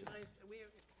have a deliberations. do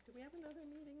we have another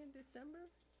meeting in December?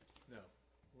 No,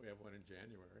 we have one in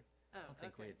January. Oh, I don't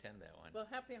think we okay. attend that one. Well,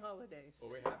 happy holidays.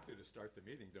 Well, we have to start the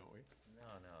meeting, don't we?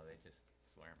 No, they just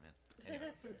swear them in.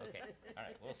 Anyway, okay, all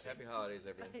right, we'll see. Happy holidays,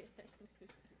 everyone.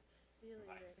 See you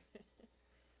later.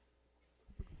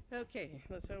 Okay,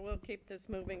 so we'll keep this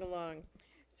moving along.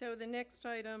 So the next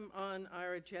item on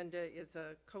our agenda is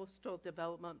a coastal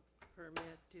development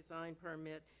permit, design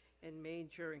permit, and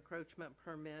major encroachment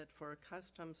permit for a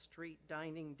custom street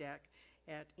dining deck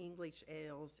at English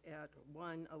Ales at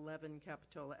 111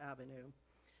 Capitola Avenue.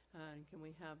 Can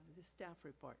we have the staff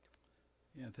report?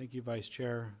 Yeah, thank you, Vice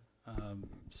Chair.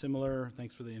 Similar,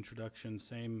 thanks for the introduction,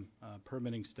 same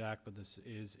permitting stack, but this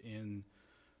is in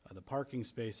the parking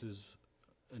spaces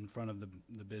in front of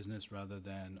the business rather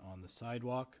than on the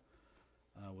sidewalk.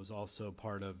 Was also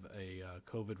part of a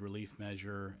COVID relief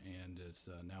measure and is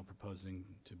now proposing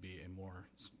to be a more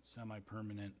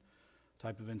semi-permanent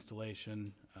type of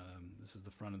installation. This is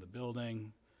the front of the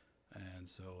building, and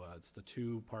so it's the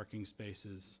 2 parking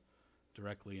spaces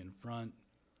directly in front.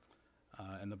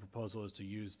 And the proposal is to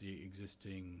use the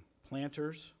existing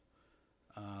planters,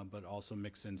 but also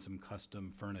mix in some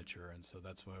custom furniture, and so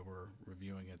that's why we're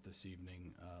reviewing it this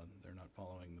evening. They're not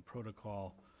following the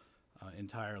protocol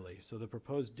entirely. So the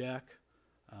proposed deck,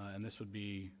 and this would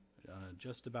be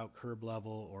just about curb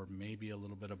level or maybe a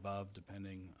little bit above,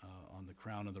 depending on the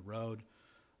crown of the road,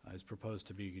 is proposed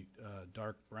to be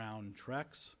dark brown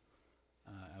Trex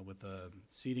with a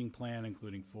seating plan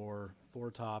including four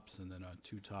tops and then a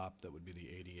 2-top that would be the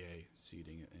ADA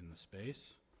seating in the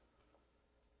space.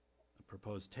 The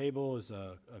proposed table is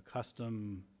a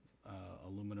custom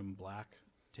aluminum black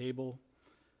table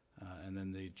And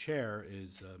then the chair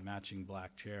is a matching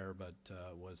black chair, but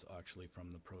was actually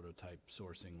from the prototype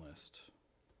sourcing list.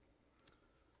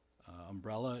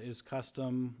 Umbrella is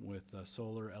custom with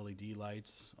solar LED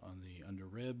lights on the under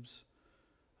ribs.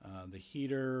 The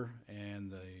heater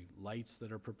and the lights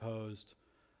that are proposed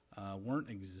weren't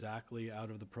exactly out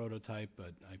of the prototype,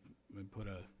 but I put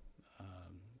a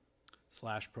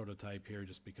slash prototype here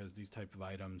just because these type of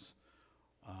items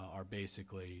are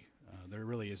basically, there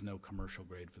really is no commercial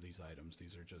grade for these items.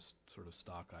 These are just sort of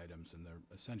stock items, and they're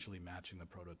essentially matching the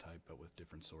prototype but with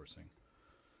different sourcing.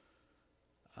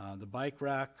 The bike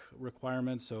rack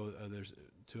requirements, so there's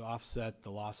to offset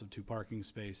the loss of 2 parking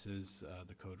spaces,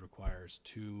 the code requires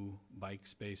 2 bike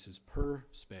spaces per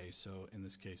space. So in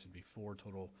this case, it'd be 4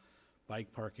 total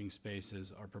bike parking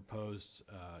spaces are proposed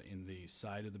in the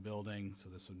side of the building. So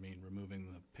this would mean removing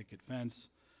the picket fence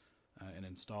and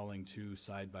installing 2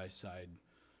 side-by-side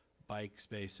bike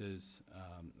spaces.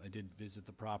 I did visit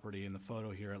the property. In the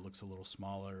photo here, it looks a little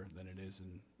smaller than it is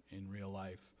in real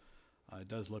life. It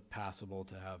does look passable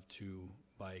to have 2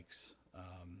 bikes.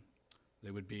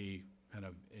 They would be kind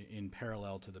of in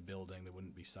parallel to the building. They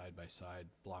wouldn't be side by side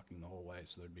blocking the whole way.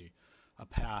 So there'd be a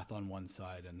path on one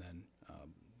side and then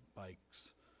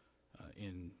bikes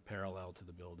in parallel to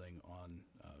the building on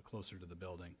closer to the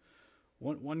building.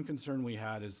 One concern we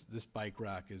had is this bike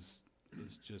rack is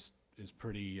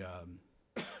pretty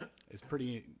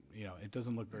it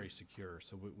doesn't look very secure.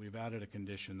 So we've added a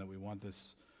condition that we want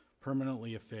this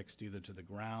permanently affixed either to the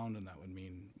ground, and that would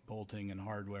mean bolting and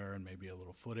hardware and maybe a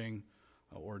little footing,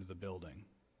 or to the building.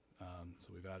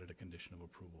 So we've added a condition of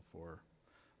approval for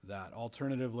that.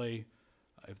 Alternatively,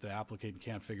 if the applicant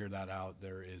can't figure that out,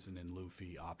 there is an in lieu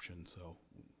fee option. So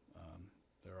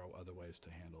there are other ways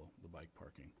to handle the bike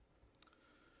parking.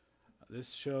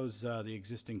 This shows the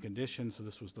existing conditions. So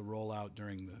this was the rollout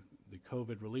during the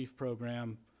COVID relief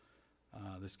program.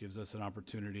 This gives us an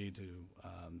opportunity to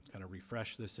kind of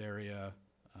refresh this area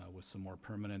with some more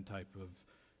permanent type of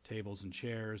tables and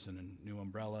chairs and new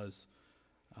umbrellas.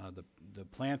 The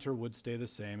planter would stay the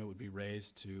same. It would be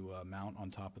raised to mount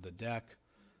on top of the deck,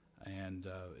 and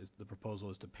the proposal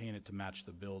is to paint it to match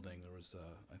the building. There was,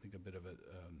 I think, a bit of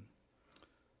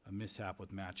a mishap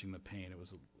with matching the paint. It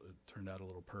turned out a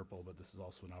little purple, but this is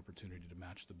also an opportunity to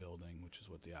match the building, which is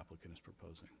what the applicant is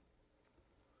proposing.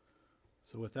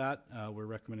 So with that, we're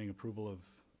recommending approval of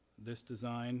this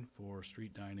design for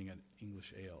street dining at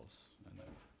English Ales, and I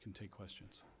can take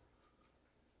questions.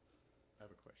 I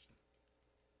have a question.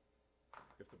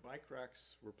 If the bike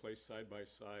racks were placed side by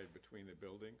side between the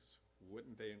buildings,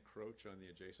 wouldn't they encroach on the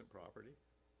adjacent property?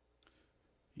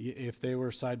 If they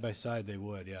were side by side, they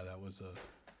would. Yeah, that was a.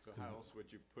 So how else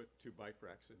would you put 2 bike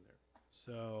racks in there?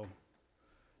 So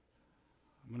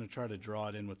I'm going to try to draw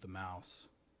it in with the mouse.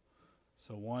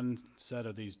 So one set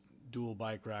of these dual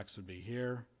bike racks would be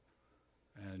here,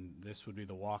 and this would be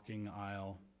the walking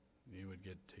aisle. You would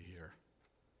get to here.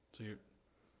 So you're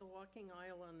The walking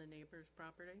aisle on the neighbor's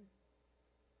property?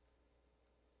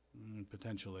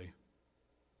 potentially.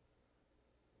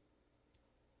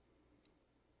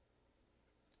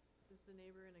 Is the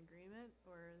neighbor in agreement,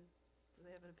 or do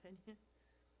they have an opinion?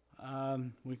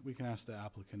 We can ask the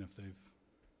applicant if they've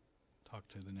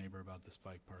talked to the neighbor about this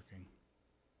bike parking.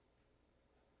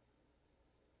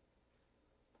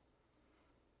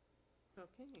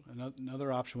 Okay.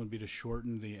 Another option would be to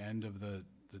shorten the end of the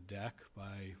deck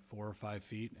by 4 or 5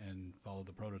 feet and follow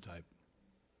the prototype.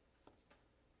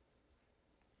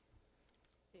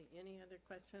 Okay, any other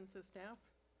questions of staff?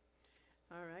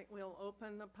 All right, we'll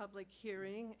open the public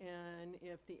hearing, and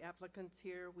if the applicant's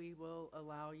here, we will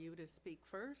allow you to speak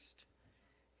first.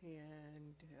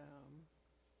 And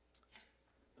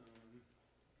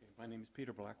my name is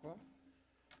Peter Blackwell.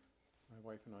 My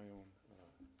wife and I own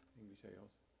English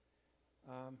Ales.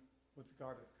 With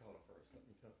regard to the color first, let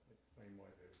me explain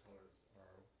why the colors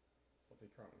are what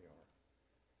they currently are.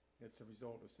 It's a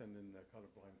result of sending the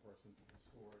colorblind person to the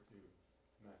store to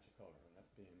match a color, and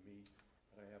that being me.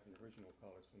 But I have the original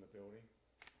colors from the building,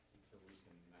 and so we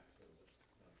can match those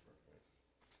perfectly.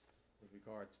 With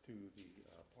regards to the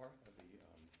part of the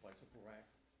bicycle rack,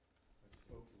 I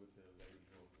spoke with the lady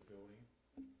who owns the building,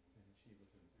 and she was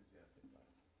enthusiastic about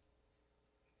it.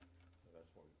 So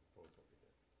that's what we proposed what we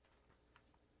did.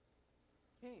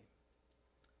 okay.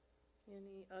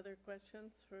 Any other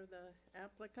questions for the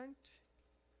applicant?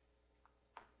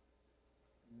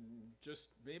 Just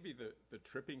maybe the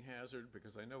tripping hazard,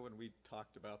 because I know when we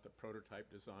talked about the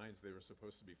prototype designs, they were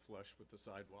supposed to be flush with the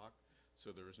sidewalk,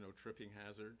 so there was no tripping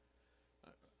hazard.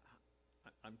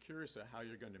 I'm curious at how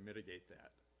you're going to mitigate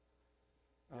that.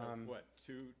 You have, what,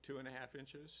 2.5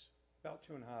 inches? About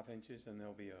 2.5 inches, and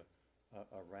there'll be a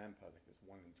a ramp, I think it's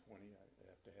 1 in 20, they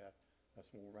have to have a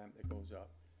small ramp that goes up.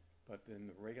 But then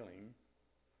the railing,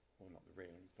 well, not the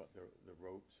railings, but the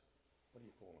ropes, what do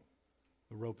you call them?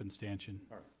 The rope and stanchion.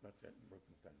 All right, that's it, rope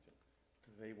and stanchion.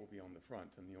 They will be on the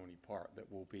front, and the only part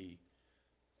that will be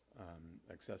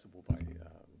accessible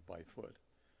by foot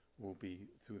will be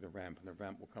through the ramp, and the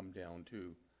ramp will come down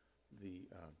to the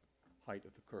height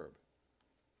of the curb.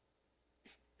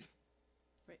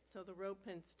 Right, so the rope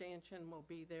and stanchion will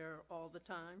be there all the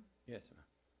time? Yes, sir.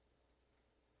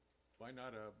 Why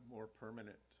not a more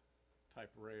permanent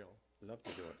type rail? Love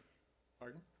to do it.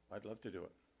 Pardon? I'd love to do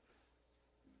it.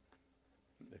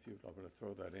 If you'd love to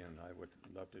throw that in, I would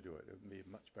love to do it. It would be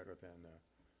much better than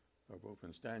a rope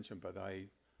and stanchion, but I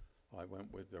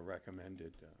went with the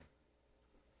recommended.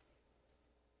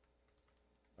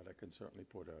 But I can certainly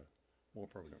put a more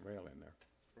permanent rail in there.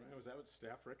 Brian, was that what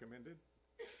staff recommended?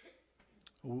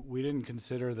 We didn't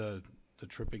consider the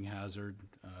tripping hazard.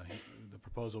 The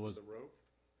proposal was, The rope?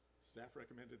 Staff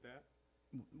recommended that?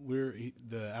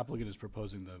 the applicant is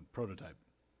proposing the prototype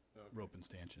Okay. rope and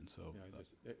stanchion, so. Yeah,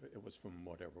 it was from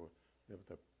whatever, there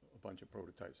was a bunch of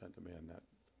prototypes sent to me, and that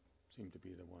seemed to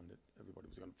be the one that everybody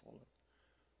was gonna follow.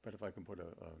 But if I can put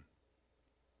a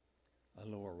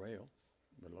lower rail,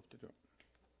 I'd love to do it.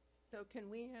 So can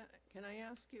I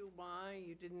ask you why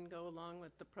you didn't go along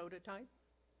with the prototype?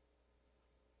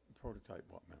 Prototype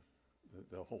what, ma'am?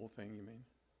 The whole thing, you mean?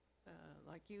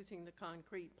 Like using the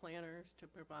concrete planters to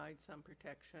provide some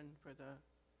protection for the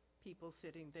people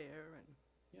sitting there and,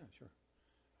 Yeah, sure.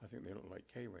 I think they look like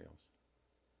K-rails.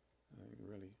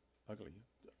 Really ugly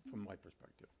from my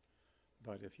perspective.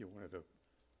 But if you wanted to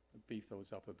beef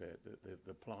those up a bit,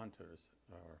 the planters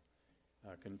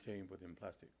are contained within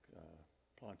plastic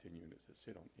planting units that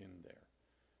sit in there.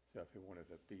 So if you wanted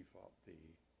to beef up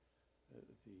the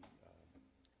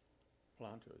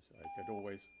planters, I could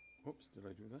always, oops, did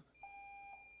I do that?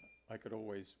 I could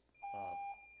always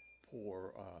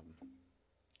pour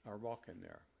a rock in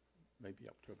there, maybe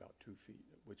up to about 2 feet,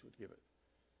 which would give it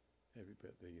every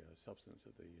bit the substance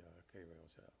that the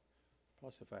K-rails have.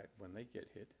 Plus the fact when they get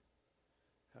hit,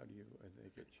 and they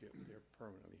get chipped, they're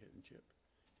permanently hit and chipped.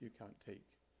 You can't take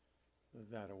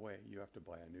that away. You have to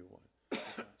buy a new one. You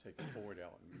can't take a board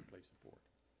out and replace a board.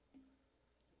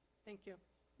 thank you.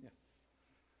 Yeah.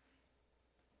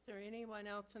 Is there anyone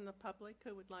else in the public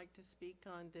who would like to speak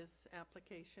on this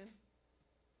application?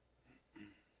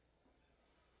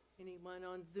 Anyone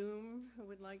on Zoom who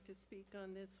would like to speak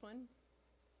on this one?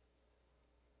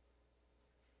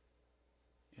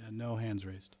 Yeah, no hands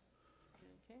raised.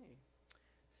 Okay,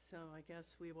 so I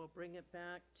guess we will bring it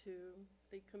back to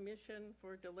the commission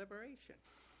for deliberation.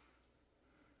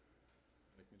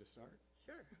 Like me to start?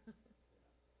 Sure.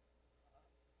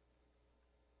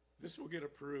 This will get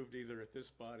approved either at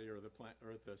this body or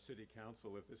at the city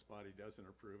council if this body doesn't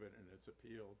approve it and it's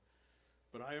appealed.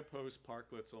 But I opposed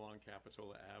parklets along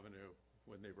Capitola Avenue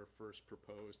when they were first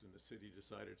proposed and the city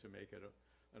decided to make it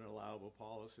an allowable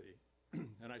policy.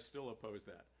 And I still oppose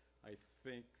that. I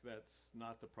think that's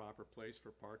not the proper place for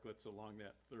parklets along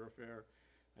that thoroughfare.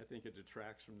 I think it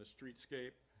detracts from the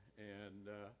streetscape, and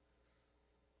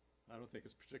I don't think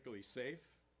it's particularly safe.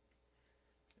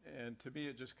 And to me,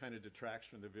 it just kind of detracts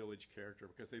from the village character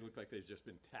because they look like they've just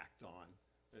been tacked on.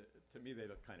 To me, they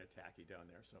look kind of tacky down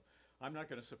there. So I'm not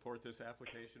going to support this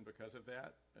application because of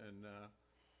that. And,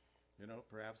 you know,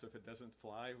 perhaps if it doesn't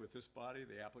fly with this body,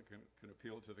 the applicant can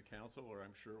appeal to the council, or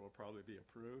I'm sure it will probably be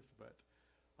approved. But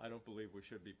I don't believe we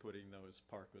should be putting those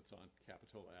parklets on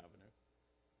Capitola Avenue.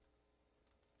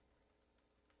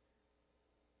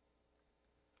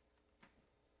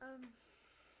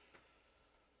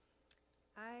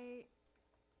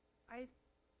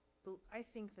 I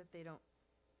think that they don't,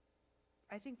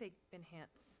 I think they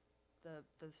enhance the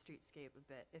streetscape a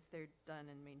bit if they're done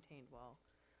and maintained well.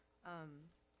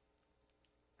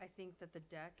 I think that the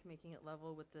deck, making it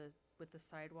level with the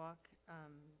sidewalk,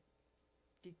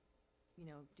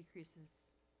 decreases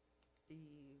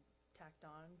the tacked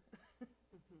on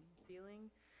feeling.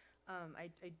 I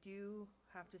do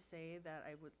have to say that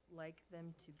I would like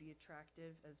them to be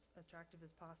attractive as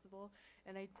possible,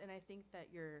 and I think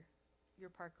that your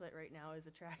parklet right now is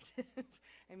attractive.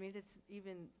 I mean, it's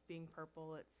even being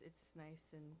purple. It's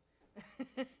nice and.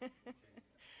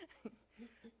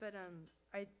 But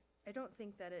I don't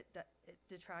think that it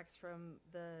detracts from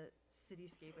the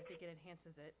cityscape. I think it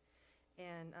enhances it,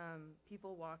 and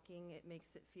people walking, it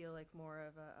makes it feel like more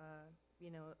of a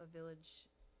village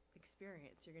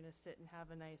experience. You're gonna sit and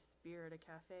have a nice beer at a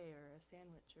cafe or a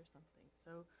sandwich or something.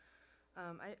 So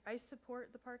I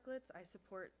support the parklets. I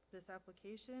support this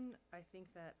application. I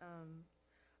think that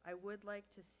I would like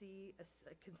to see a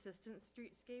consistent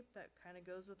streetscape that kind of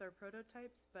goes with our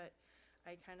prototypes, but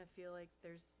I kind of feel like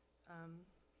there's,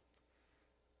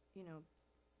 you know,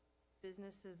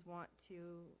 businesses want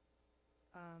to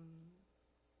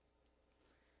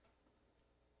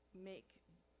make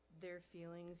their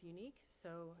feelings unique.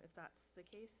 So if that's the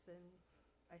case, then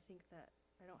I think that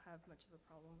I don't have much of a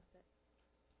problem with it.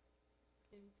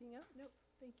 Anything else? Nope,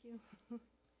 thank you.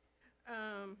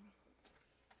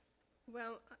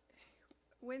 Well,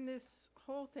 when this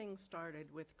whole thing started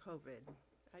with COVID,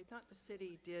 I thought the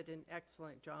city did an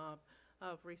excellent job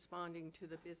of responding to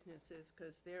the businesses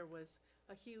because there was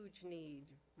a huge need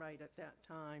right at that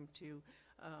time to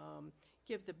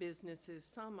give the businesses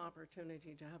some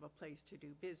opportunity to have a place to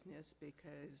do business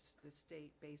because the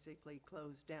state basically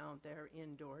closed down their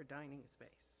indoor dining space.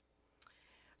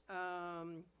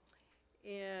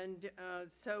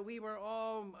 So we were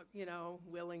all, you know,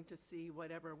 willing to see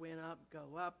whatever went up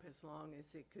go up as long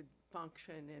as it could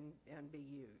function and be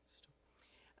used.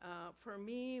 For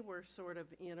me, we're sort of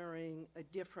entering a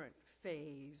different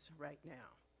phase right now.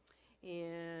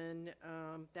 And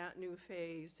that new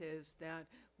phase is that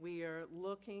we are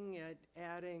looking at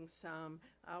adding some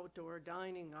outdoor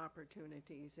dining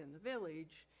opportunities in the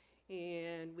village.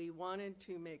 And we wanted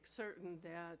to make certain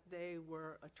that they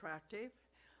were attractive,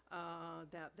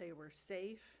 that they were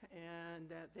safe, and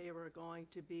that they were going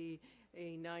to be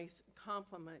a nice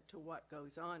complement to what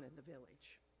goes on in the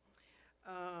village.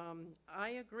 I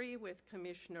agree with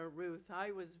Commissioner Ruth.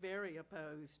 I was very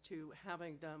opposed to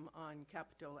having them on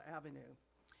Capitola Avenue.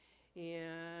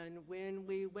 And when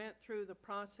we went through the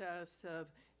process of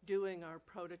doing our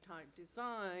prototype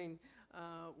design,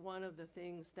 one of the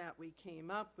things that we came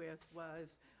up with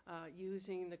was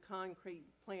using the concrete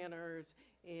planters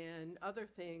and other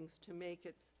things to make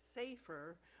it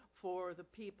safer for the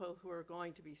people who are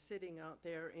going to be sitting out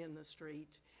there in the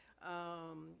street.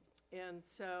 And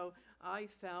so I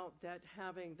felt that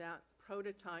having that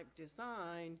prototype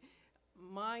design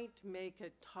might make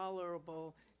it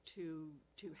tolerable to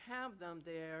have them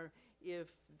there if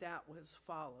that was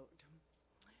followed.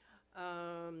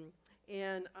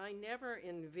 And I never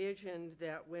envisioned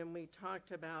that when we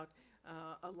talked about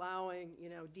allowing, you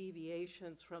know,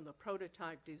 deviations from the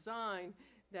prototype design,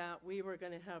 that we were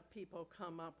going to have people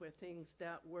come up with things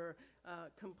that were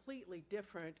completely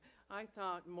different. I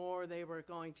thought more they were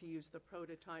going to use the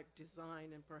prototype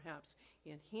design and perhaps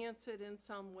enhance it in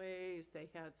some ways. They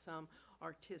had some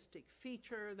artistic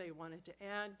feature they wanted to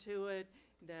add to it,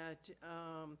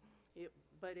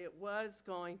 but it was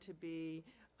going to be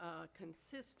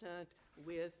consistent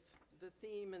with the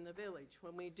theme in the village.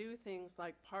 When we do things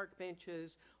like park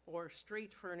benches or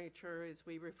street furniture, as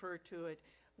we refer to it,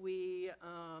 we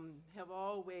have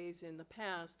always in the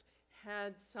past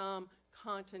had some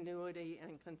continuity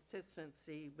and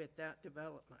consistency with that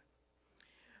development.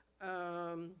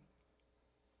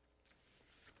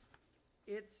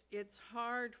 It's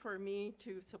hard for me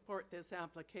to support this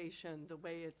application the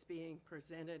way it's being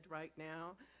presented right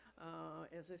now,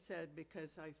 as I said,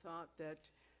 because I thought that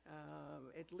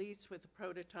at least with the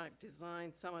prototype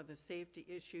design, some of the safety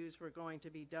issues were going to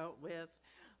be dealt with.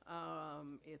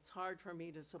 It's hard for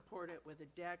me to support it with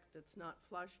a deck that's not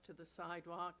flush to the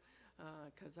sidewalk,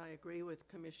 because I agree with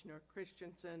Commissioner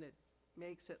Christensen. It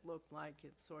makes it look like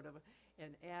it's sort of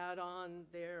an add-on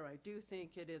there. I do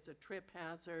think it is a trip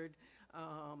hazard.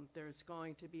 There's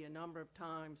going to be a number of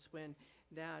times when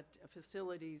that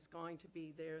facility is going to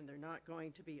be there and they're not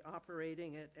going to be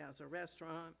operating it as a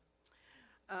restaurant.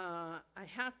 I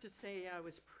have to say I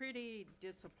was pretty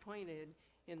disappointed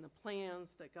in the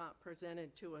plans that got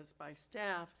presented to us by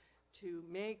staff to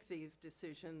make these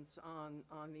decisions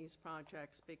on these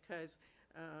projects, because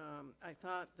I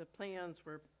thought the plans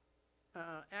were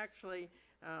actually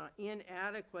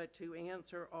inadequate to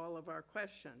answer all of our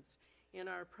questions. In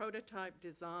our prototype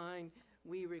design,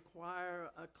 we require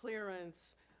a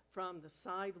clearance from the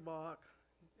sidewalk,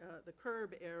 the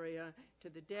curb area, to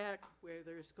the deck where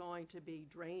there's going to be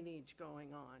drainage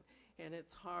going on. And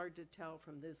it's hard to tell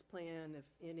from this plan if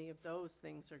any of those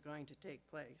things are going to take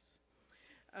place.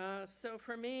 So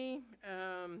for me,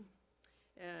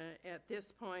 at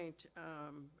this point,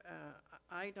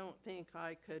 I don't think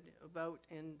I could vote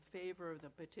in favor of the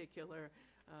particular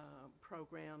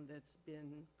program that's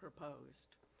been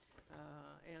proposed.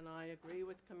 And I agree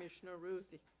with Commissioner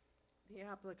Ruth. The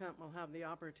applicant will have the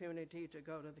opportunity to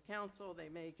go to the council. They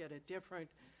may get a different,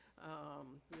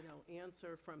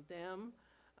 answer from them.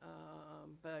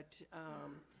 But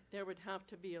there would have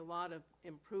to be a lot of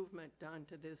improvement done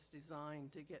to this design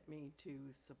to get me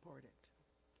to support it.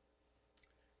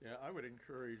 Yeah, I would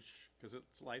encourage, because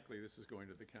it's likely this is going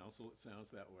to the council, it sounds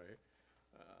that way.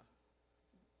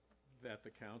 that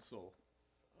the council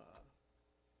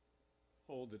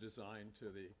hold the design to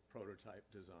the prototype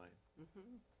design.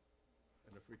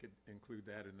 And if we could include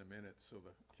that in the minutes so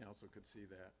the council could see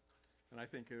that. And I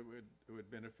think it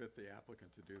would benefit the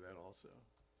applicant to do that also.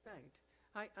 Right.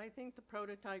 I think the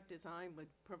prototype design would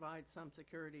provide some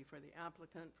security for the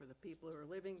applicant, for the people who are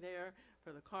living there,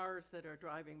 for the cars that are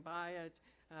driving by it.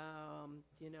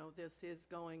 You know, this is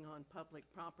going on public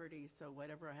property, so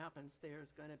whatever happens there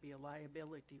is going to be a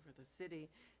liability for the city,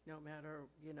 no matter,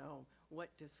 you know, what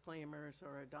disclaimers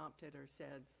are adopted or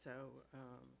said. So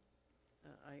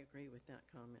I agree with that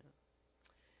comment.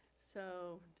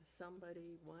 So does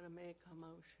somebody want to make a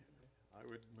motion? I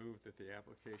would move that the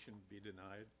application be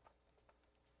denied.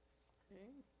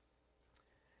 Okay.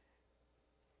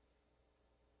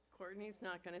 Courtney's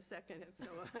not going to second it,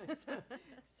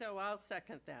 so I'll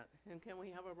second that. And can we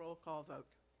have a roll call vote?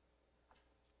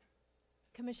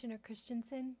 Commissioner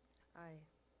Christensen, Aye.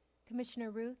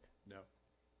 Commissioner Ruth, No.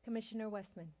 Commissioner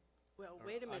Westman. Well, Or,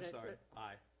 wait a minute. I'm sorry,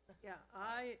 aye. Yeah,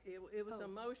 it was a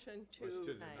motion Was to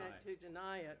to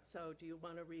deny. it, so do you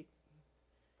want to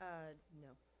No.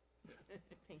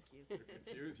 Thank you.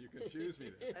 You confused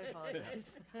me there. I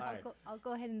apologize. Aye. I'll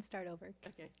go ahead and start over.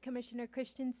 Okay. Commissioner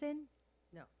Christensen,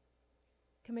 No.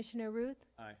 Commissioner Ruth,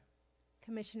 Aye.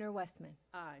 Commissioner Westman.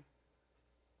 Aye.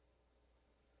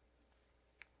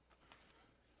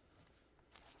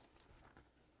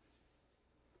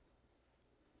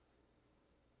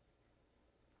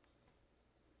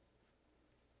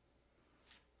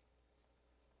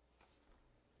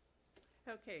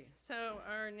 Okay, so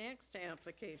our next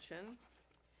application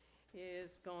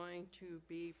is going to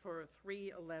be for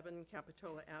 311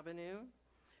 Capitola Avenue.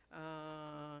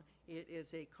 It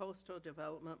is a coastal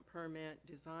development permit,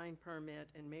 design permit,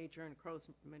 and major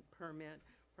encroachment permit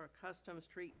for a custom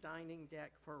street dining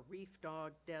deck for Reef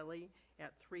Dog Deli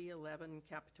at 311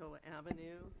 Capitola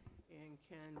Avenue. And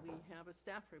can we have a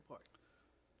staff report?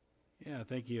 Yeah,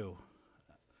 thank you.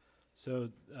 So,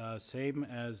 same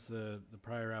as the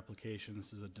prior application,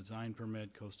 this is a design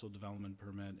permit, coastal development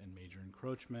permit, and major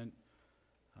encroachment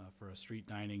for a street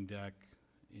dining deck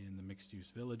in the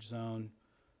mixed-use village zone.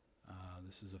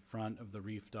 This is the front of the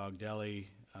Reef Dog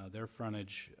Deli. Their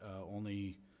frontage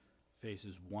only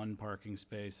faces one parking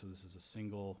space, so this is a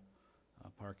single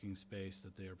parking space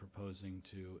that they are proposing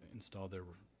to install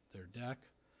their deck.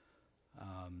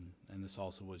 And this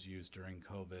also was used during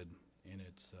COVID in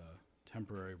its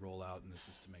temporary rollout, and this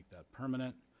is to make that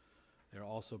permanent. They're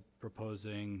also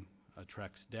proposing a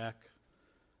Trex deck,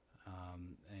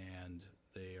 and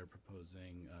they are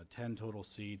proposing 10 total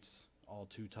seats, all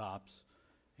two tops,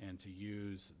 and to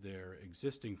use their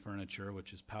existing furniture,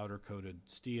 which is powder-coated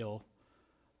steel,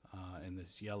 and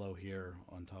this yellow here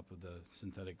on top of the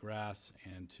synthetic grass,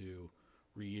 and to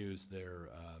reuse their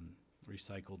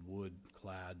recycled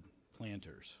wood-clad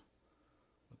planters.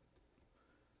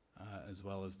 As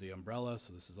well as the umbrella,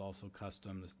 so this is also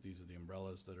custom. These are the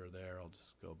umbrellas that are there. I'll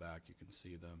just go back, you can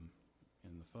see them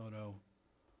in the photo.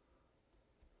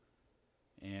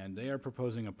 And they are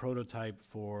proposing a prototype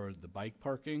for the bike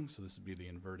parking, so this would be the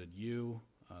inverted U.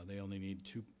 They only need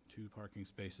two parking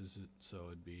spaces, so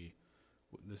it'd be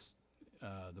this.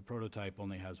 The prototype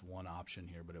only has one option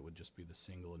here, but it would just be the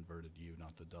single inverted U,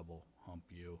 not the double hump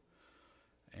U.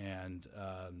 And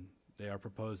they are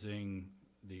proposing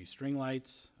the string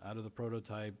lights out of the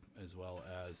prototype, as well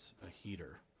as a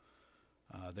heater.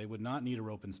 They would not need a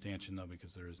rope and stanchion, though,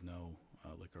 because there is no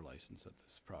liquor license at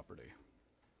this property.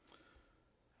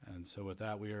 And so with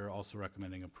that, we are also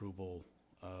recommending approval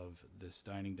of this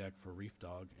dining deck for Reef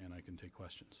Dog, and I can take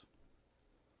questions.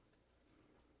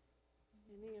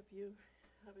 Any of you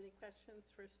have any questions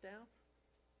for staff?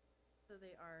 So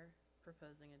they are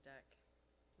proposing a deck,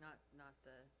 not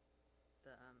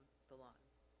the lawn.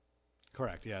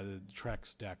 Correct, yeah, the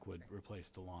Trex deck would replace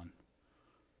the lawn.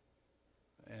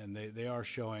 And they are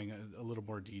showing a little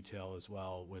more detail as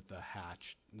well with the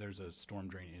hatch. There's a storm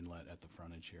drain inlet at the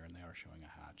frontage here, and they are showing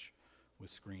a hatch with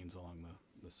screens along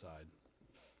the side.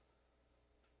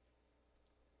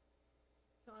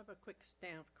 So I have a quick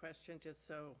staff question, just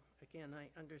so, again, I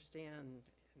understand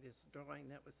this drawing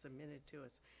that was submitted to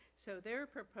us. So they're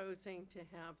proposing to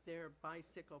have their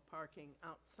bicycle parking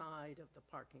outside of the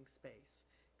parking space,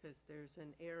 because there's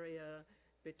an area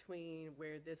between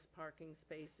where this parking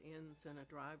space ends and a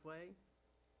driveway.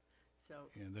 So,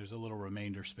 And there's a little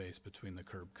remainder space between the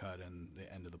curb cut and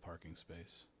the end of the parking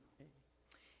space.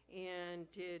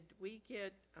 and did we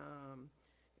get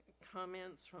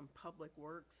comments from Public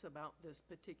Works about this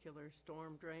particular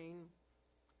storm drain?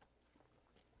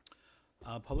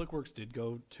 Public Works did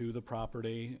go to the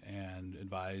property and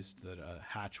advised that a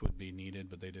hatch would be needed,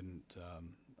 but they didn't,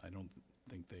 I don't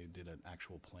think they did an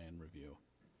actual plan review.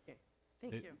 Okay,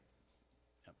 thank It- you.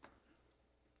 Yep.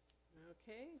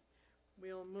 Okay,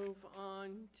 we'll move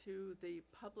on to the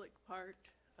public part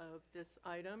of this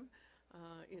item.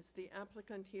 Is the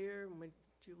applicant here? Would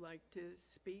you like to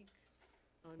speak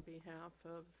on behalf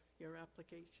of your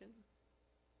application?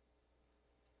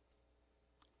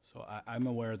 So I'm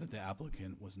aware that the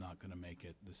applicant was not going to make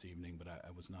it this evening, but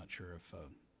I was not sure if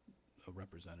a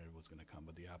representative was going to come,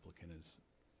 but the applicant is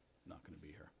not going to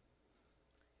be here.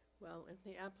 Well, if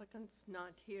the applicant's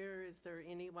not here, is there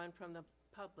anyone from the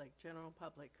public, general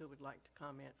public, who would like to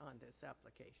comment on this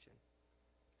application?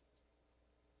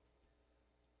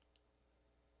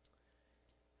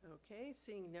 Okay,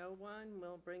 seeing no one,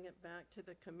 we'll bring it back to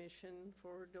the commission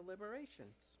for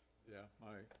deliberations. Yeah,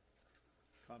 my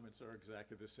comments are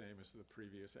exactly the same as the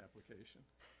previous application.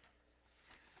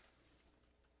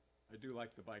 I do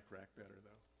like the bike rack better,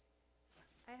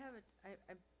 though.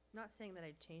 I'm not saying that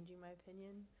I'm changing my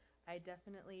opinion. I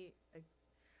definitely,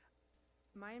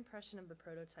 my impression of the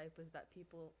prototype was that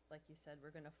people, like you said,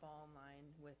 were gonna fall in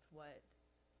line with what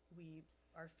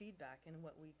our feedback and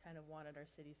what we kind of wanted our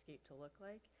cityscape to look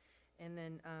like. And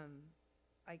then,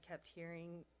 I kept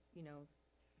hearing,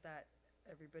 that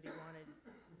everybody wanted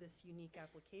this unique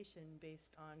application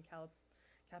based on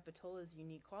Capitola's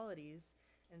unique qualities.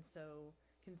 And so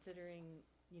considering,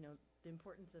 the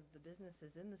importance of the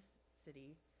businesses in the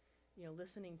city,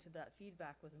 listening to that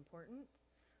feedback was important.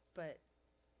 But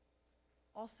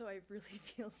also I really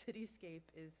feel cityscape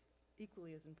is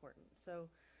equally as important. So,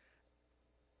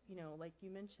 like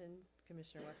you mentioned,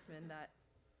 Commissioner Westman, that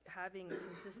having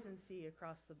consistency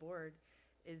across the board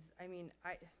is,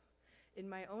 in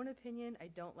my own opinion, I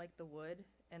don't like the wood,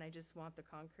 and I just want the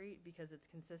concrete because it's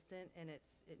consistent and it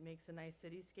makes a nice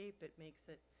cityscape. It makes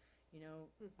it, you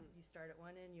start at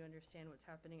one end, you understand what's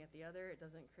happening at the other. It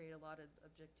doesn't create a lot of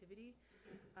objectivity.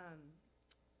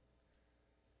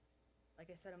 Like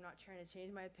I said, I'm not trying to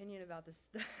change my opinion about this,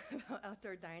 about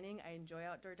outdoor dining. I enjoy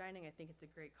outdoor dining. I think it's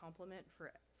a great complement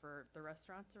for the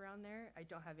restaurants around there. I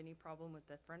don't have any problem with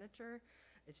the furniture.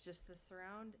 It's just the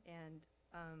surround. And,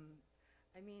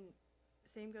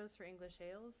 same goes for English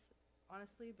ales,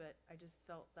 honestly, but I just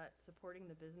felt that supporting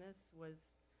the business was,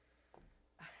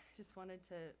 I just wanted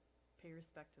to pay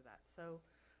respect to that. So,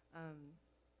 I'm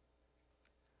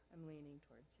leaning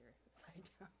towards your side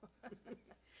now.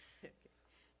 Okay.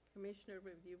 Commissioner,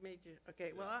 you made your,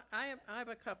 okay, well, I have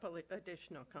a couple of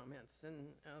additional comments,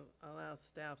 and I'll ask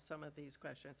staff some of these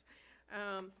questions.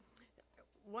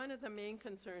 One of the main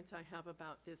concerns I have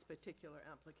about this particular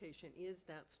application is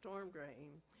that storm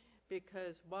drain,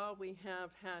 because while we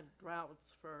have had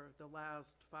droughts for the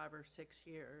last 5 or 6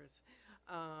 years,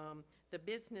 the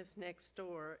business next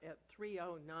door at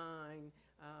 309,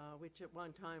 which at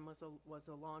one time was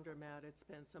a laundromat, it's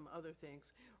been some other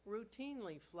things,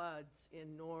 routinely floods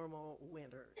in normal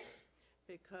winters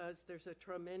because there's a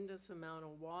tremendous amount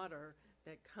of water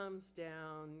that comes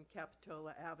down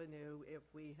Capitola Avenue if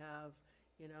we have,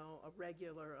 a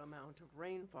regular amount of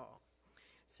rainfall.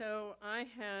 So I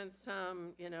had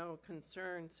some,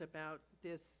 concerns about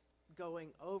this going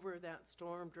over that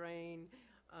storm drain.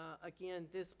 Again,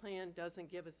 this plan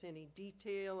doesn't give us any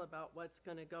detail about what's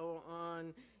going to go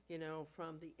on,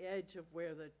 from the edge of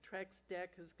where the Trex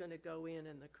deck is going to go in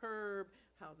and the curb,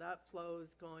 how that flow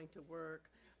is going to work,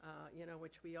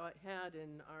 which we had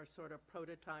in our sort of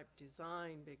prototype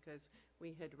design because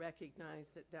we had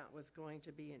recognized that that was going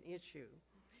to be an issue.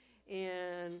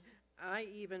 And I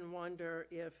even wonder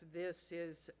if this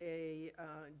is a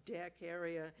deck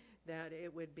area that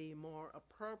it would be more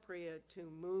appropriate to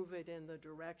move it in the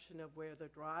direction of where the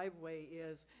driveway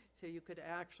is so you could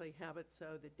actually have it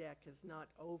so the deck is not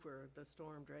over the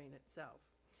storm drain itself.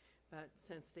 But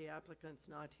since the applicant's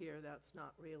not here, that's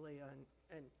not really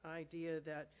an idea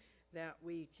that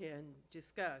we can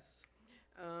discuss.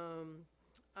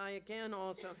 I again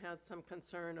also had some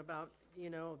concern about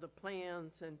the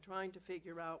plans and trying to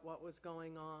figure out what was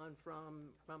going on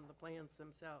from the plans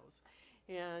themselves.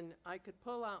 And I could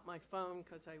pull out my phone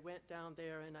because I went down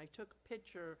there and I took a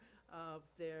picture of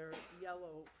their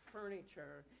yellow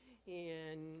furniture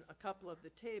in a couple of the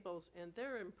tables, and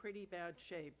they're in pretty bad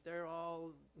shape. They're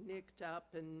all nicked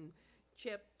up and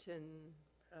chipped and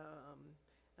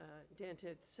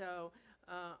dented. So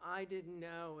I didn't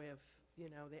know if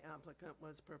the applicant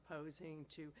was proposing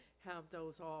to have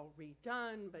those all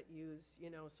redone, but use,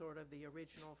 sort of the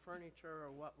original furniture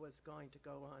or what was going to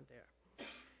go on there.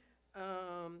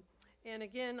 And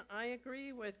again, I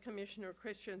agree with Commissioner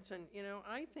Christensen. You know,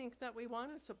 I think that we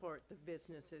want to support the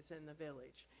businesses in the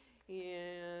village.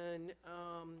 And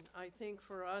I think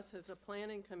for us as a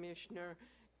planning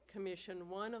commission,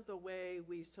 one of the way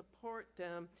we support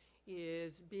them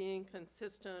is being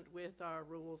consistent with our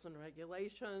rules and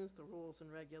regulations. The rules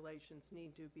and regulations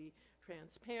need to be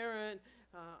transparent.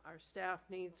 Our staff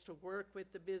needs to work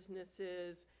with the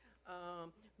businesses.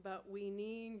 But we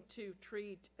need to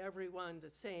treat everyone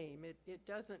the same. It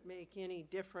doesn't make any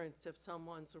difference if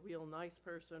someone's a real nice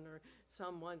person or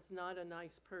someone's not a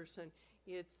nice person.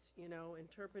 It's, you know,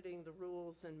 interpreting the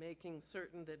rules and making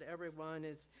certain that everyone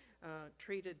is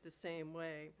treated the same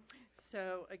way.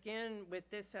 So again, with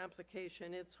this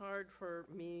application, it's hard for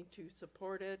me to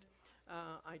support it.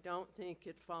 I don't think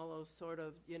it follows sort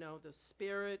of, you know, the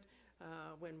spirit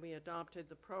when we adopted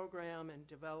the program and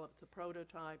developed the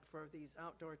prototype for these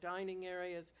outdoor dining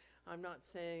areas. I'm not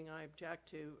saying I object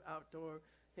to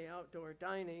the outdoor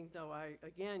dining, though I,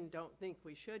 again, don't think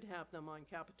we should have them on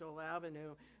Capitola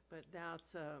Avenue, but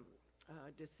that's a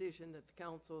decision that the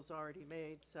council's already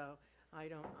made, so I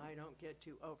don't get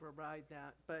to override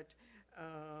that. But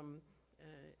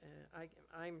I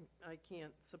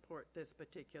can't support this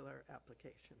particular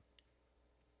application.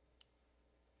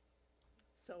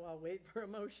 So I'll wait for a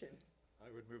motion. I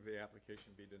would move the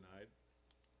application be denied.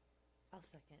 I'll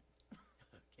second.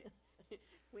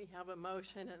 We have a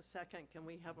motion and a second. Can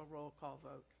we have a roll call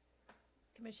vote?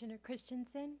 Commissioner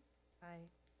Christensen, Aye.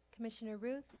 Commissioner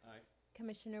Ruth, Aye.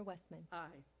 Commissioner Westman.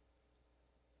 Aye.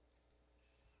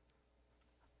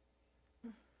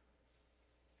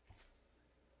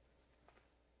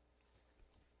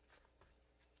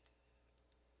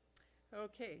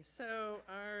 Okay, so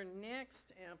our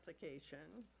next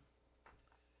application,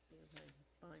 as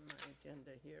I find my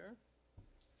agenda here,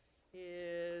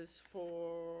 is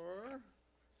for,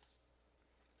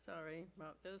 sorry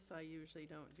about this, I usually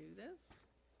don't do this.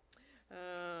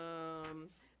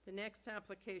 The next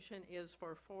application is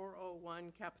for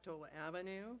 401 Capitola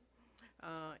Avenue.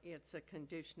 It's a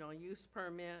conditional use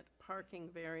permit, parking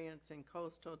variance, and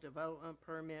coastal development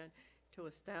permit to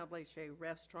establish a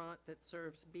restaurant that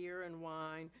serves beer and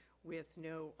wine with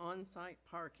no on-site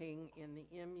parking in the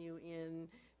MUN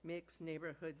Mixed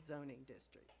Neighborhood Zoning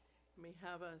District. We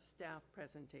have a staff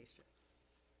presentation.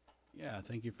 Yeah,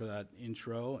 thank you for that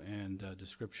intro and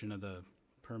description of the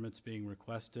permits being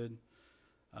requested.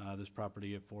 This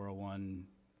property at 401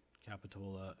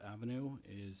 Capitola Avenue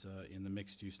is in the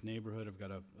mixed-use neighborhood. I've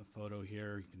got a photo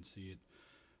here. You can see it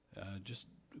just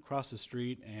across the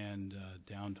street and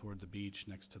down toward the beach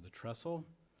next to the trestle.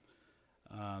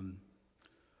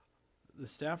 The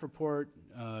staff report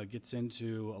gets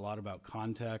into a lot about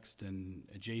context and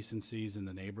adjacencies in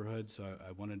the neighborhood, so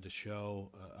I wanted to show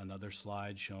another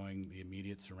slide showing the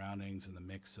immediate surroundings and the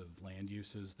mix of land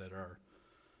uses that are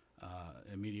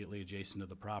immediately adjacent to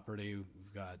the property.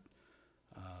 We've got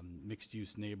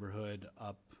mixed-use neighborhood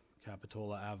up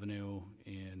Capitola Avenue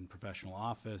in professional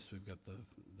office. We've got the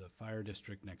fire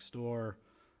district next door.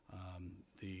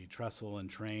 The trestle and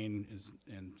train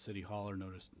and City Hall are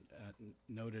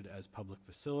noted as public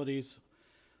facilities.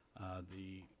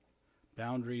 The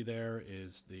boundary there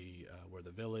is where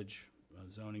the village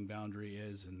zoning boundary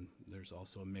is, and there's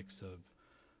also a mix of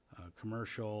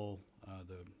commercial.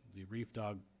 The Reef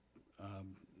Dog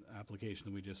application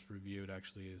that we just reviewed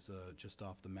actually is just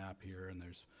off the map here, and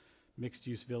there's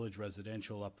mixed-use village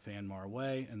residential up Fanmar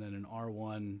Way, and then an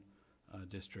R1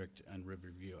 district and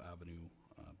Riverview Avenue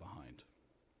behind.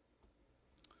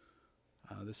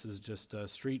 This is just a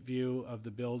street view of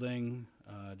the building,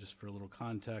 just for a little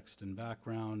context and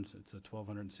background. It's a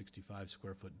 1,265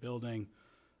 square foot building,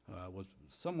 was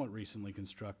somewhat recently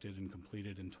constructed and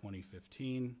completed in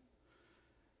 2015.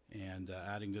 And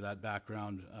adding to that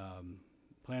background,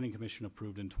 Planning Commission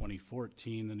approved in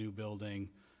 2014 the new building.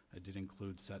 It did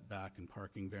include setback and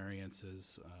parking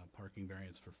variances, parking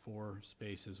variance for 4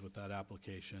 spaces with that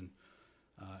application,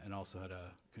 and also had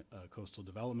a coastal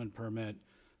development permit.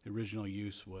 The original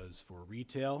use was for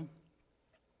retail.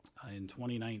 In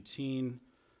 2019,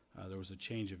 there was a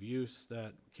change of use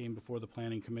that came before the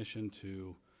Planning Commission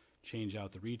to change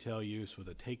out the retail use with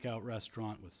a takeout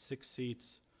restaurant with 6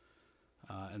 seats.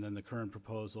 And then the current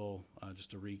proposal, just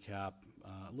to recap,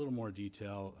 a little more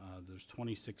detail, there's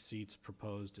 26 seats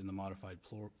proposed in the modified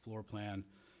floor plan,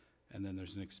 and then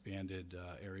there's an expanded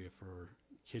area for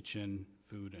kitchen,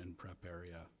 food, and prep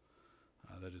area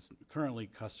that is currently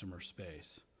customer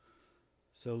space.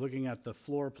 So looking at the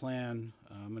floor plan,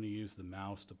 I'm going to use the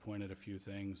mouse to point at a few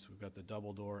things. We've got the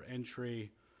double door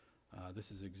entry.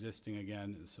 This is existing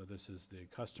again, so this is the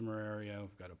customer area.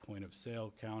 We've got a point of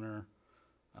sale counter,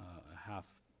 a half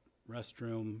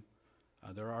restroom.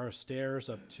 There are stairs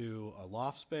up to a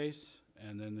loft space,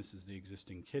 and then this is the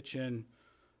existing kitchen,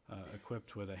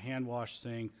 equipped with a hand wash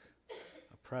sink,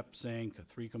 a prep sink,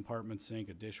 a 3-compartment sink,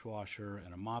 a dishwasher,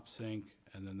 and a mop sink,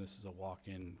 and then this is a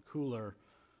walk-in cooler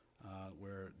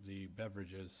where the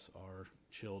beverages are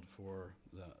chilled for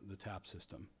the tap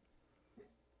system.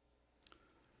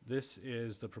 This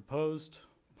is the proposed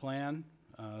plan.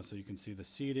 So you can see the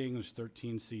seating. There's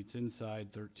 13 seats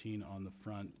inside, 13 on the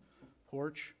front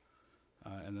porch.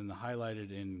 And then the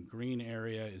highlighted in green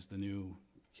area is the new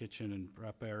kitchen and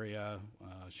prep area,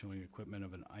 showing equipment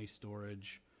of an ice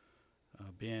storage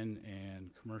bin and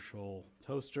commercial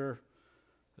toaster,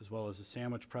 as well as a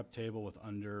sandwich prep table with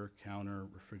under-counter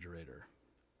refrigerator.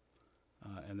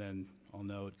 And then I'll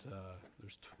note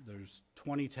there's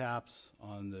 20 taps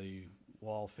on the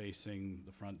wall facing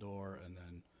the front door, and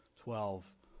then 12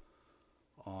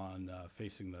 on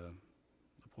facing the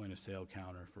point of sale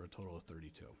counter for a total of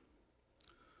 32.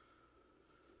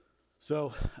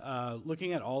 So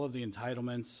looking at all of the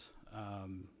entitlements,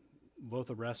 both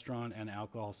a restaurant and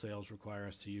alcohol sales require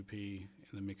a CUP in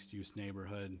the mixed-use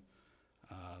neighborhood.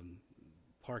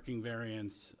 Parking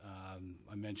variance,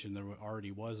 I mentioned there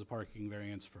already was a parking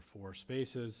variance for 4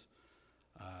 spaces.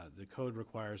 The code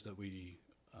requires that we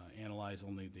analyze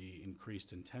only the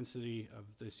increased intensity of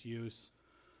this use.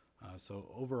 So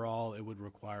overall, it would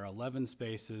require 11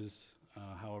 spaces.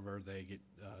 However, they get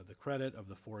the credit of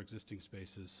the 4 existing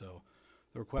spaces. So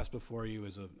the request before you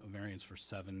is a variance for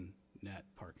 7 net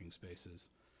parking spaces.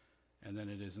 And then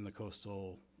it is in the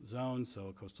coastal zone, so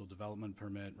a coastal development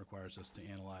permit requires us to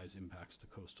analyze impacts to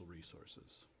coastal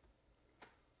resources.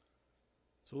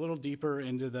 So a little deeper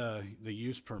into the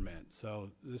use permit. So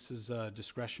this is a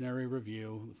discretionary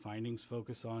review. The findings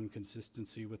focus on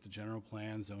consistency with the general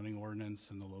plan, zoning ordinance,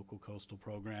 and the local coastal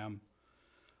program.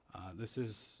 This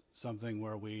is something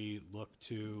where we look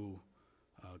to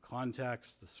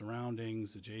context, the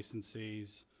surroundings,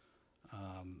 adjacencies.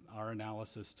 Our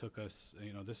analysis took us,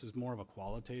 this is more of a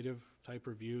qualitative type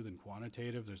review than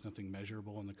quantitative. There's nothing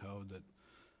measurable in the code that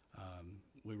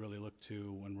we really look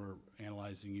to when we're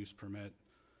analyzing use permit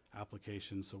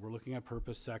applications. So we're looking at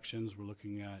purpose sections, we're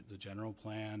looking at the general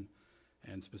plan,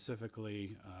 and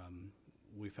specifically,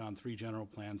 we found 3 general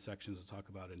plan sections that talk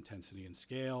about intensity and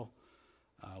scale.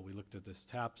 We looked at this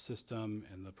tap system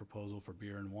and the proposal for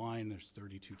beer and wine. There's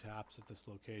 32 taps at this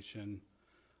location.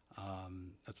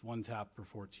 That's 1 tap per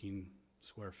 14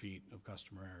 square feet of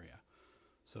customer area.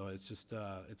 So it's just,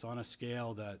 it's on a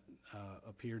scale that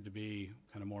appeared to be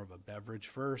kind of more of a beverage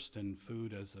first and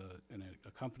food as an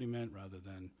accompaniment rather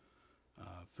than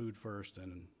food first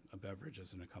and a beverage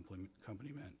as an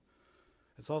accompaniment.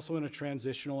 It's also in a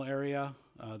transitional area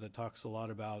that talks a lot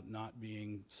about not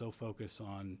being so focused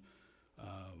on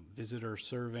visitor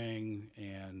serving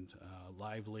and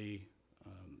lively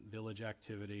village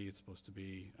activity. It's supposed to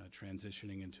be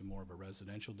transitioning into more of a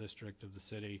residential district of the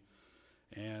city.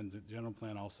 And the general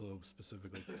plan also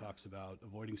specifically talks about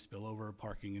avoiding spillover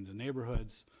parking into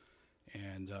neighborhoods.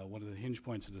 And one of the hinge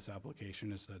points of this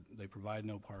application is that they provide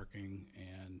no parking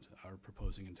and are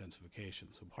proposing intensification.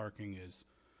 So parking is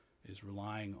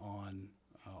relying on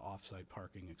off-site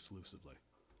parking exclusively.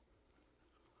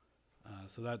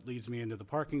 So that leads me into the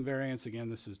parking variance. Again,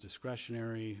 this is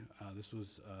discretionary. This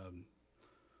was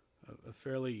a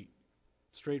fairly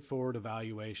straightforward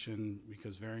evaluation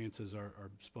because variances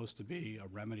are supposed to be a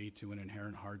remedy to an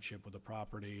inherent hardship with a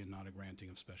property and not a granting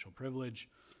of special privilege.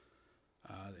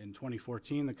 In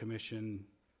 2014, the commission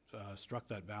struck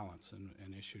that balance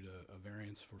and issued a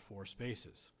variance for 4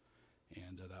 spaces.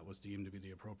 And that was deemed to be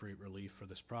the appropriate relief for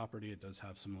this property. It does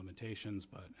have some limitations,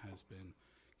 but has been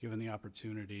given the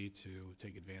opportunity to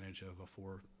take advantage of a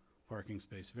 4 parking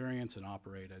space variance and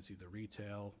operate as either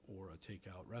retail or a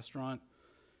takeout restaurant.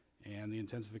 And the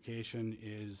intensification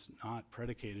is not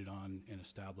predicated on an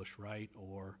established right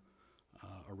or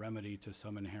a remedy to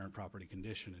some inherent property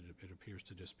condition. It appears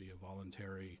to just be a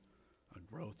voluntary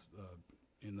growth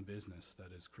in the business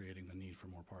that is creating the need for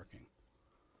more parking.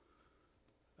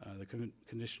 The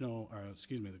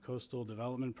coastal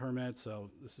development permit. So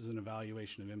this is an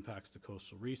evaluation of impacts to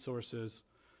coastal resources.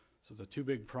 So the 2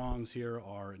 big prongs here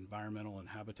are environmental and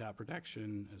habitat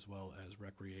protection, as well as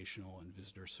recreational and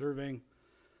visitor serving.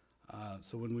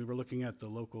 So when we were looking at the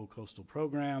local coastal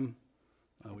program,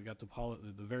 we got the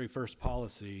very first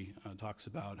policy talks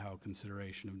about how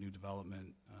consideration of new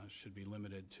development should be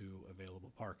limited to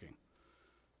available parking.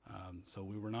 So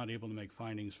we were not able to make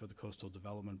findings for the coastal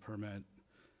development permit,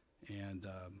 and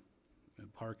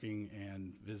parking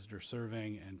and visitor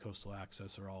serving and coastal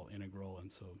access are all integral,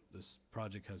 and so this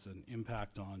project has an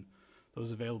impact on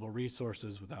those available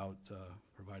resources without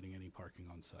providing any parking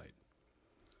on site.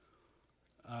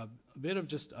 A bit of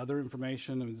just other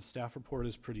information. I mean, the staff report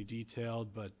is pretty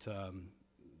detailed, but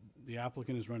the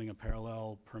applicant is running a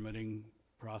parallel permitting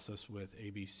process with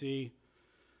ABC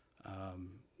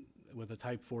with a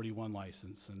Type 41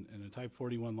 license. And a Type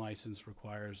 41 license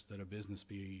requires that a business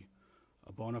be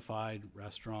a bona fide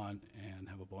restaurant and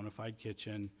have a bona fide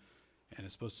kitchen, and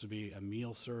it's supposed to be a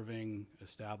meal serving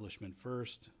establishment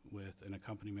first with an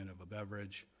accompaniment of a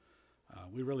beverage.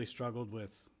 We really struggled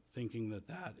with thinking that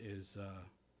that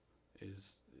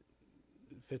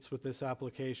fits with this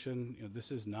application. You know,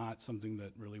 this is not something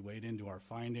that really weighed into our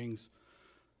findings,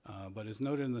 but is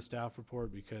noted in the staff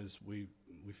report because we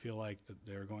feel like that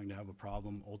they're going to have a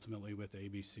problem ultimately with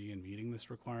ABC in meeting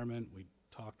this requirement. We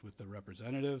talked with the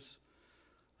representatives.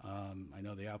 I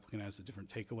know the applicant has a different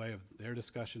takeaway of their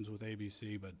discussions with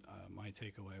ABC, but my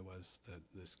takeaway was that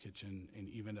this kitchen, and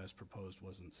even as proposed,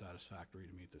 wasn't satisfactory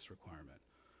to meet this requirement.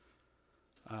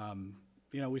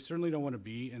 You know, we certainly don't want to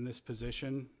be in this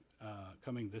position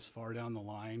coming this far down the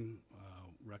line,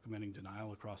 recommending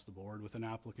denial across the board with an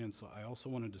applicant. So I also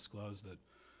want to disclose that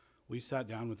we sat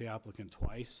down with the applicant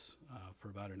twice for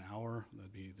about an hour.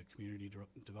 That'd be the community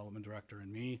development director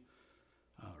and me.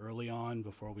 Early on,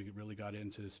 before we really got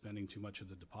into spending too much of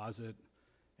the deposit,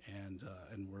 and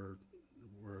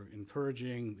we're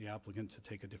encouraging the applicant to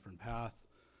take a different path,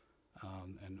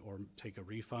 or take a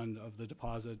refund of the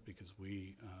deposit, because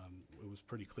it was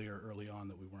pretty clear early on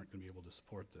that we weren't going to be able to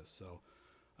support this. So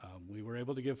we were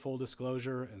able to give full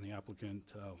disclosure, and the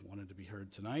applicant wanted to be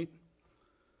heard tonight.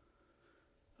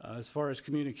 As far as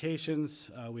communications,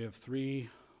 we have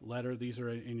these are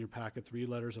in your packet, 3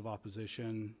 letters of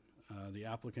opposition. The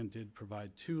applicant did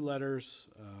provide 2 letters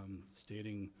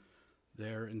stating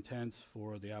their intents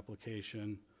for the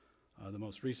application. The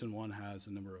most recent one has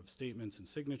a number of statements and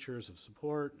signatures of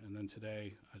support, and then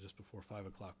today, just before 5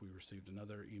 o'clock, we received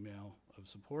another email of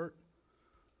support.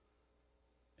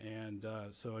 And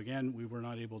so again, we were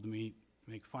not able to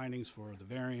make findings for the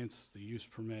variance, the use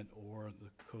permit, or the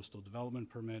coastal development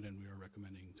permit, and we are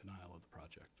recommending denial of the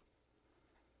project.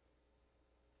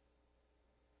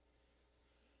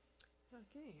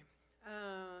 Okay.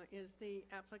 Is the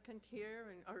applicant here,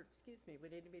 or excuse me,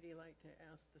 would anybody like to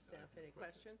ask the staff any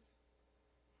questions?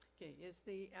 Okay, is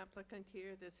the applicant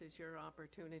here? This is your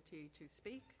opportunity to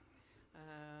speak. The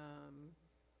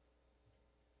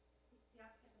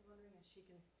applicant was wondering if she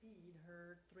can cede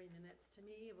her 3 minutes to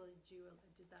me.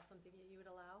 Is that something that you would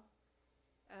allow?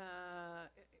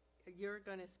 You're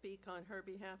going to speak on her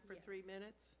behalf for Yes. 3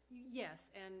 minutes? Yes,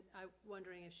 and I'm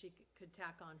wondering if she could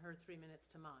tack on her 3 minutes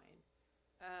to mine.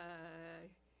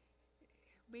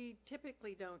 We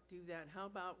typically don't do that. How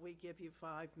about we give you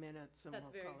 5 minutes and That's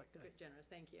we'll very call it good? generous,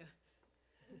 thank you.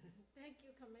 Thank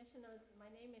you, Commissioners. My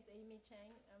name is Amy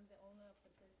Chang. I'm the owner of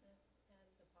the business and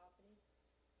the property.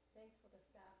 Thanks for the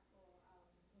staff for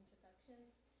introduction.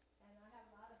 And I have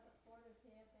a lot of supporters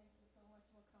here. Thank you so much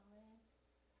for coming.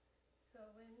 So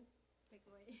take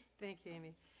away. Thank you,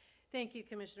 Amy. Thank you,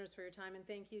 Commissioners, for your time, and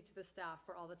thank you to the staff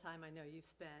for all the time I know you've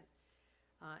spent.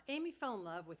 Amy fell in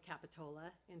love with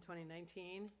Capitola in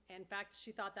 2019. In fact,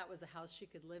 she thought that was a house she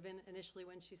could live in initially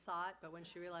when she saw it, but when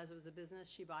she realized it was a business,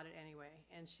 she bought it anyway.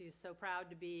 And she's so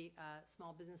proud to be a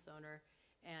small business owner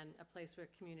and a place where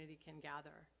community can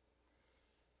gather.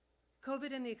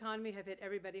 COVID and the economy have hit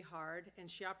everybody hard, and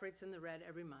she operates in the red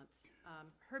every month.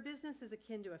 Her business is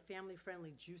akin to a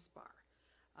family-friendly juice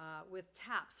bar with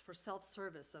taps for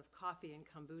self-service of coffee and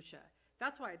kombucha.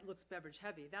 That's why it looks beverage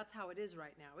heavy. That's how it is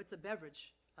right now. It's a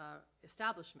beverage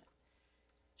establishment.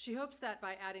 She hopes that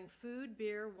by adding food,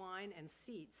 beer, wine, and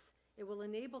seats, it will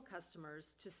enable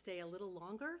customers to stay a little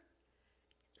longer,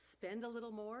 spend a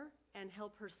little more, and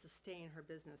help her sustain her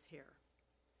business here.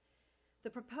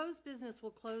 The proposed business will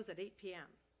close at 8 p.m.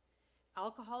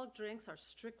 Alcoholic drinks are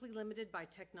strictly limited by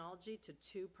technology to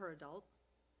 2 per adult.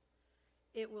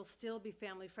 It will still be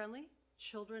family friendly.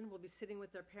 Children will be sitting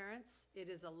with their parents. It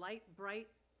is a light, bright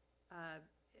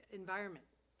environment.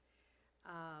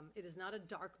 It is not a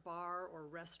dark bar or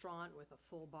restaurant with a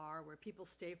full bar where people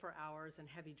stay for hours and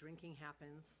heavy drinking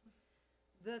happens.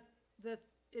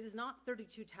 It is not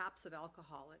 32 taps of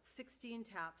alcohol. It's 16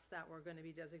 taps that were going to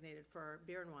be designated for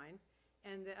beer and wine,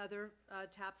 and the other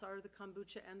taps are the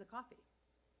kombucha and the coffee.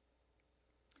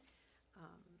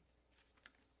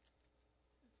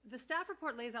 The staff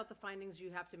report lays out the findings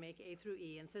you have to make A through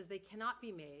E and says they cannot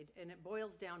be made, and it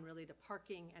boils down really to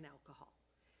parking and alcohol.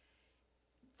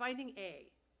 Finding A,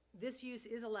 this use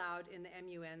is allowed in the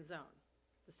MUN zone.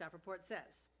 The staff report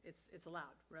says it's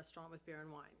allowed, restaurant with beer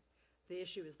and wine. The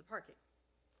issue is the parking.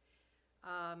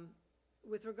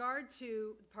 With regard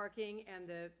to parking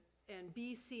and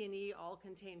B, C, and E all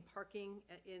contain parking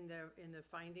in the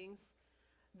findings,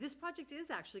 this project is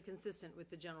actually consistent with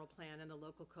the general plan and the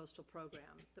local coastal program.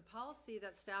 The policy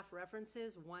that staff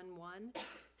references, 1.1,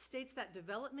 states that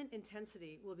development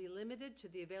intensity will be limited to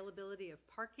the availability of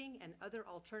parking and other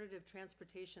alternative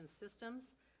transportation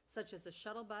systems, such as a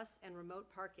shuttle bus and remote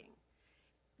parking.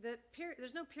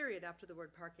 There's no period after the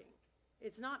word parking.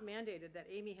 It's not mandated that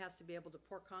Amy has to be able to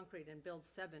pour concrete and build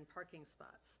 7 parking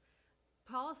spots.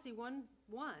 Policy 1.1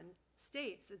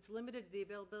 states it's limited to the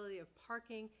availability of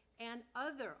parking and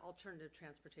other alternative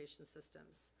transportation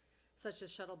systems, such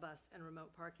as shuttle bus and remote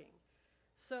parking.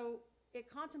 So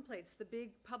it contemplates the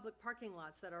big public parking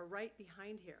lots that are right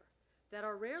behind here, that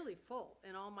are rarely full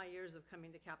in all my years of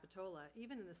coming to Capitola,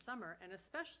 even in the summer, and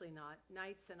especially not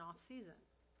nights and off-season.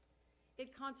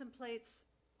 It contemplates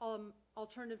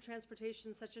alternative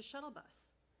transportation such as shuttle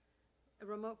bus,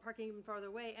 remote parking even farther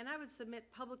away, and I would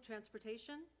submit public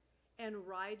transportation and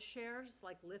ride shares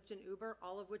like Lyft and Uber,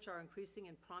 all of which are increasing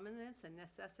in prominence and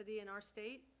necessity in our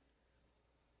state.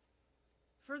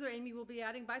 Further, Amy will be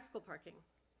adding bicycle parking.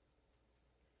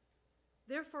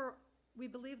 Therefore, we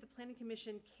believe the Planning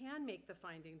Commission can make the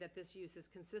finding that this use is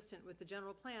consistent with the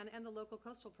general plan and the local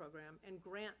coastal program and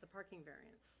grant the parking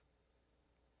variance.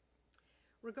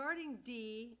 Regarding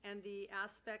D and the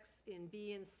aspects in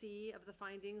B and C of the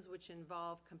findings, which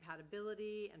involve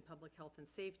compatibility and public health and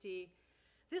safety,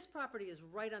 this property is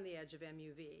right on the edge of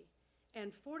MUV,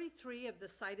 and 43 of the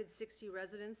cited 60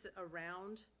 residents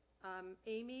around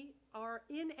Amy are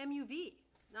in MUV,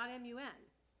 not MUN.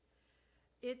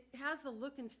 It has the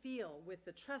look and feel with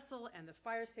the trestle and the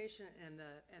fire station and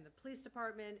the police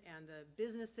department and the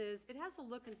businesses. It has the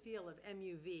look and feel of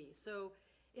MUV. So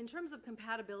in terms of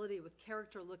compatibility with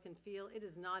character, look, and feel, it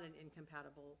is not an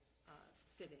incompatible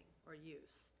fitting or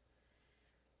use.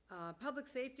 Public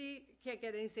safety can't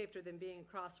get any safer than being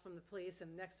across from the police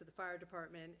and next to the fire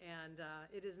department, and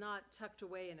it is not tucked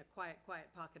away in a quiet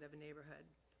pocket of a neighborhood.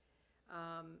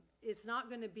 It's not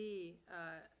going to be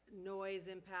noise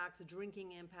impacts,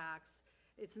 drinking impacts.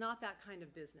 It's not that kind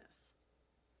of business.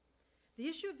 The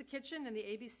issue of the kitchen and the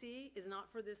ABC is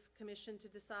not for this commission to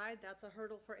decide. That's a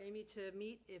hurdle for Amy to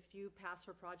meet if you pass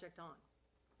her project on,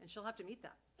 and she'll have to meet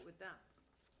that with that.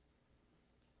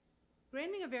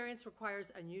 Granting a variance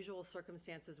requires unusual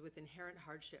circumstances with inherent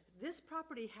hardship. This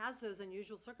property has those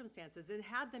unusual circumstances. It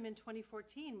had them in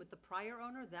 2014 with the prior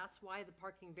owner. That's why the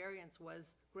parking variance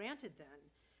was granted then.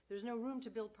 There's no room to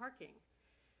build parking.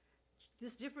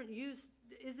 This different use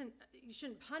isn't, you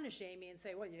shouldn't punish Amy and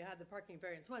say, well, you had the parking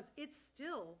variance once. It's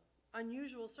still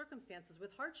unusual circumstances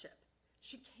with hardship.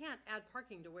 She can't add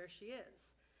parking to where she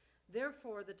is.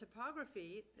 Therefore, the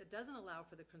topography that doesn't allow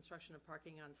for the construction of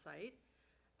parking on site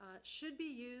should be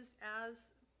used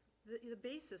as the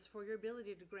basis for your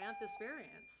ability to grant this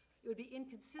variance. It would be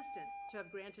inconsistent to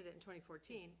have granted it in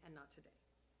 2014 and not today.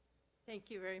 Thank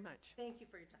you very much. Thank you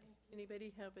for your time.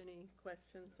 Anybody have any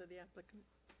questions of the applicant?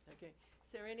 Okay.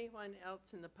 Is there anyone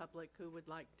else in the public who would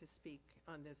like to speak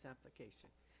on this application?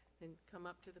 Then come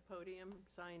up to the podium,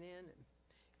 sign in, and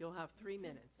you'll have 3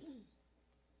 minutes.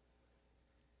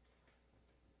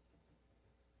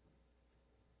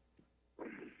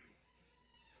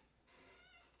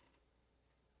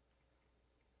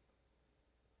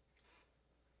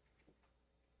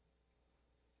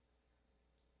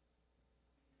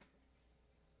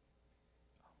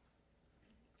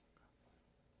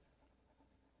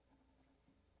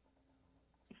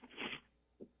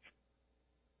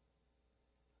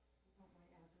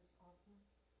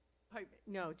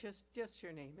 No, just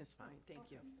your name is fine,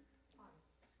 thank you. Hi,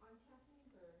 I'm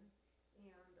Kathleen Byrne, and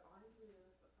I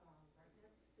live right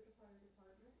next to the fire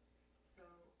department. So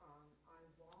I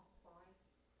walk by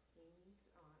Amy's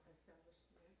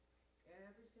establishment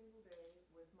every single day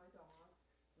with my dog.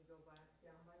 We go back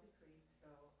down by the creek,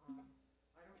 so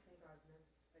I don't think I've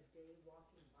missed a day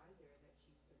walking by there that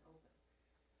she's been open.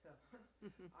 So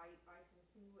I can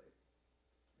see what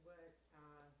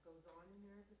goes on in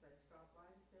there because I stop by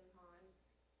to say hi.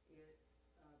 It's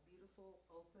a beautiful,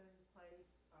 open place.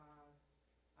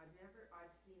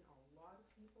 I've seen a lot of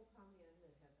people come in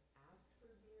that have asked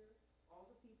for beer. All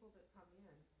the people that come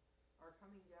in are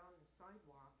coming down the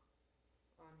sidewalk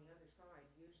on the other side,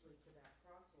 usually to that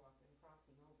crosswalk and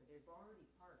crossing over. They've already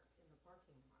parked in the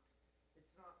parking lot.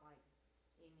 It's not like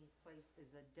Amy's place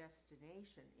is a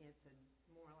destination. It's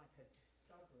more like a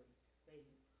discovery. They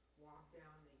walk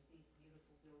down, they see the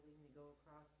beautiful building, they go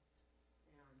across,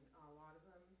 and a lot of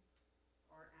them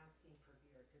are asking for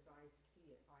beer because I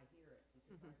see it, I hear it,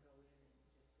 because I go in and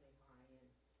just say hi, and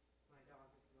my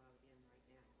dog is allowed in right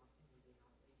now. I'll be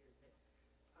out later, but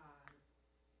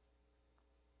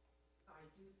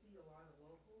do see a lot of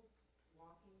locals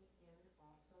walking in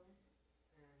also,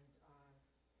 and,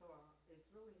 so it's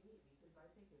really neat, because I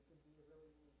think it could be a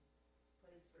really neat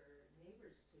place for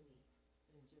neighbors to meet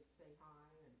and just say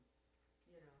hi and,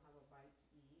 you know, have a bite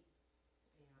to eat.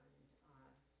 And,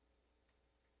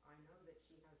 I know that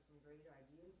she has some great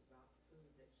ideas about the food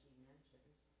that she mentioned,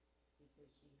 because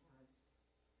she has,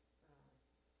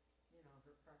 you know,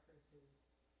 her preferences.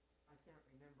 I can't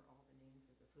remember all the names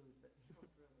of the food, but they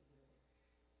look really good.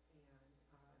 And,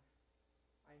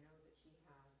 I know that she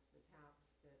has the taps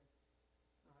that,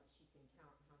 she can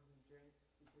count how many drinks,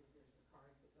 because there's a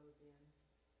card that goes in,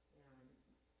 and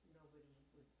nobody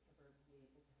would ever be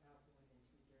able to have more than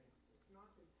 2 drinks. It's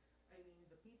not that, I mean,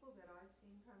 the people that I've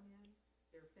seen come in,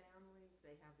 their families,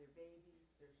 they have their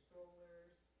babies, their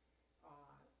strollers,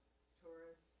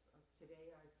 tourists.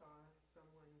 Today I saw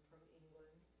someone from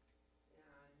England,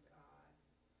 and,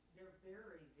 they're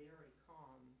very, very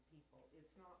calm people.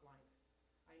 It's not like,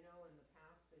 I know in the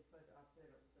past they put up that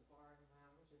it was a bar and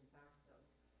lounge. In fact,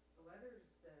 the letters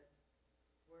that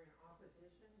were in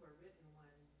opposition were written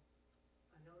when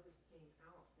a notice came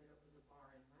out that it was a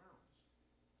bar and lounge,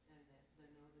 and that the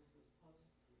notice was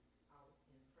posted out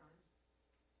in front.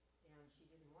 And she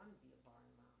didn't want to be a bar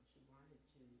and lounge. She wanted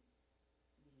to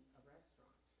be a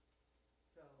restaurant.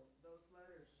 So those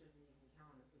letters shouldn't even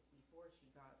count. It was before she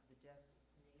got the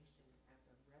designation as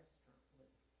a restaurant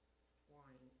with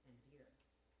wine and beer,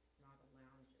 not a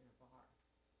lounge and a bar.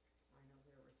 I know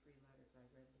there were 3 letters. I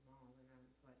read them all, and I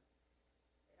was like,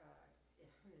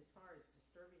 as far as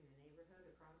disturbing the neighborhood,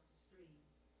 across the street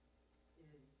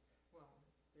is, well,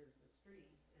 there's a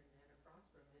street, and then across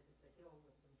from it is a hill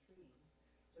with some trees.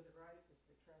 To the right is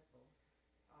the trestle.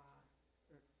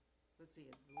 Let's see,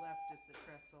 the left is the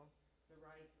trestle, the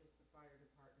right is the fire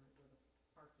department with the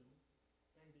parking.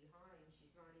 And behind,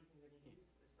 she's not even gonna use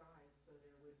the side, so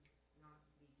there would not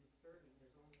be disturbing.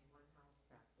 There's only one house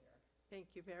back there.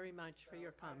 Thank you very much for So,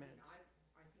 your I mean, comments.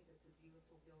 I think it's a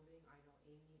beautiful building. I know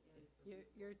Amy is a Your,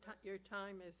 beautiful your, person. your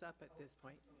time is up at Oh, this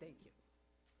point. I'm sorry. Thank you.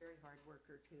 Very hard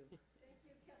worker, too. Thank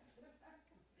you, Councilor.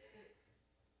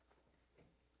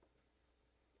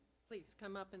 Please,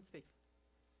 come up and speak.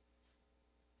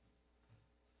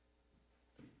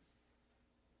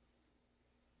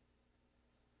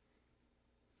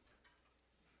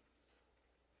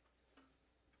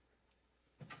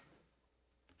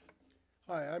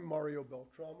 Hi, I'm Mario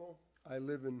Beltramo. I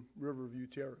live in Riverview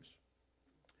Terrace.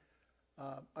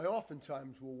 I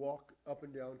oftentimes will walk up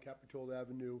and down Capitola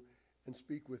Avenue and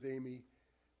speak with Amy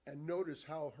and notice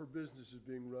how her business is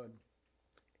being run.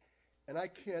 And I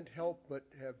can't help but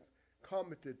have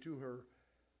commented to her,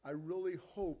 I really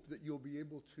hope that you'll be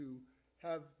able to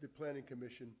have the Planning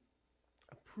Commission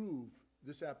approve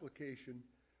this application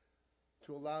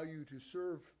to allow you to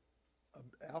serve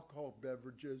alcohol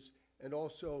beverages and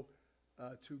also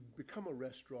to become a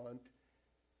restaurant,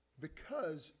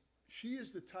 because she is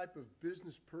the type of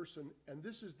business person, and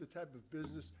this is the type of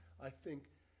business I think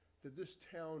that this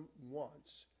town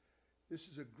wants. This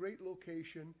is a great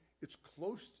location. It's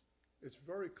close, it's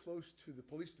very close to the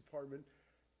police department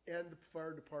and the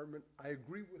fire department. I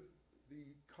agree with the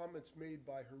comments made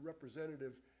by her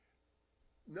representative.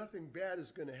 Nothing bad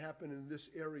is going to happen in this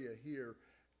area here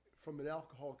from an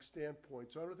alcoholic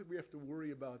standpoint, so I don't think we have to worry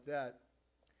about that.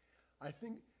 I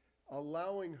think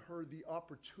allowing her the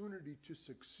opportunity to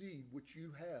succeed, which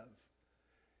you have,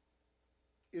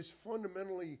 is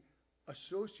fundamentally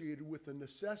associated with the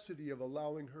necessity of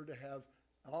allowing her to have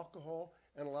alcohol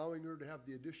and allowing her to have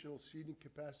the additional seating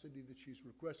capacity that she's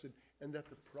requested and that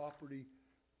the property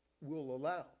will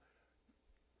allow.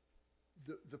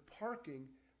 The parking,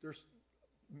 there's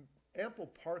ample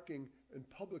parking and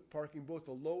public parking, both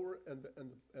the lower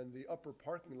and the upper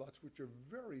parking lots, which are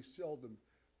very seldom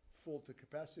full to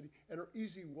capacity and are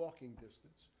easy walking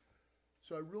distance.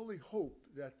 So I really hope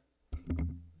that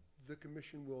the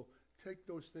commission will take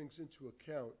those things into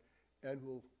account and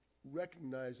will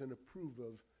recognize and approve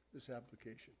of this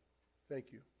application.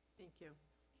 Thank you. Thank you.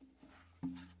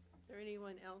 Is there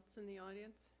anyone else in the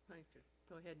audience?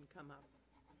 Go ahead and come up.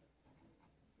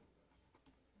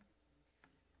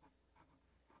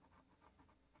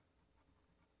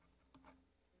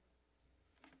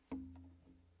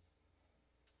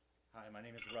 Hi, my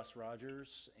name is Russ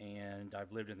Rogers, and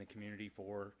I've lived in the community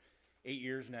for 8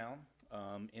 years now,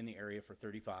 in the area for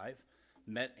 35.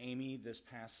 Met Amy this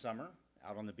past summer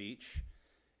out on the beach,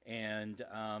 and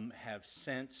have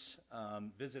since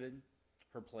visited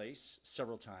her place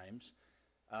several times.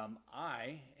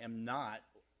 I am not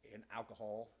an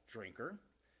alcohol drinker,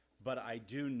 but I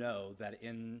do know that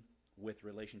with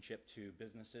relationship to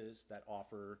businesses that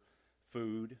offer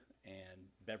food and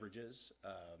beverages.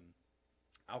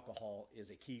 Alcohol is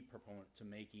a key proponent to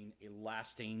making a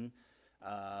lasting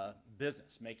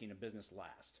business, making a business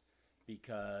last,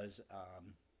 because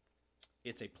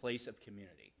it's a place of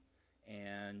community.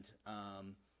 And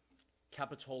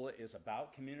Capitola is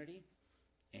about community,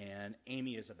 and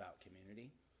Amy is about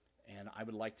community. And I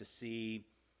would like to see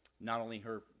not only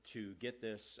her to get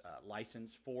this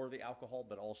license for the alcohol,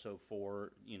 but also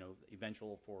for,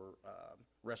 eventual for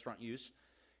restaurant use.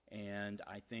 And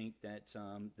I think that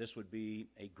this would be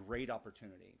a great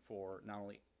opportunity for not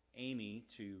only Amy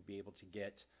to be able to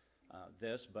get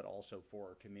this, but also for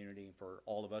our community, for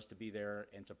all of us to be there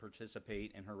and to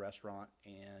participate in her restaurant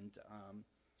and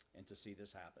to see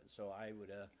this happen. So I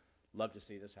would love to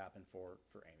see this happen for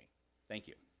Amy. Thank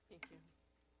you. Thank you.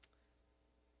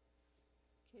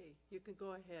 Okay, you can go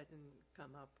ahead and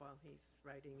come up while he's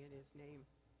writing in his name.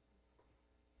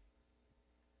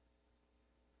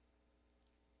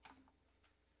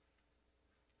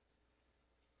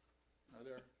 Hi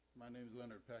there, my name is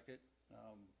Leonard Peckett.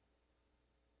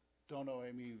 Don't know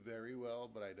Amy very well,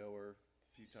 but I know her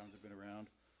a few times I've been around.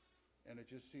 And it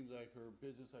just seems like her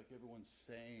business, like everyone's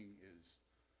saying, is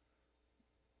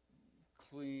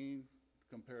clean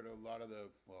compared to a lot of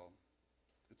well,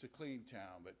 it's a clean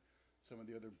town, but some of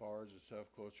the other bars and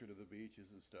stuff closer to the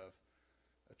beaches and stuff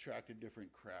attract a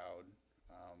different crowd.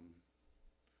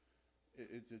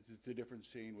 It's a different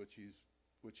scene what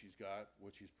she's got,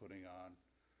 what she's putting on.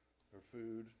 Her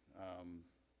food,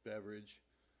 beverage,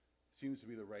 seems to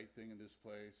be the right thing in this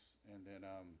place. And then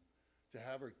to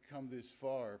have her come this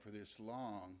far for this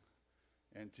long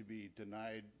and to be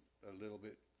denied a little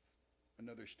bit,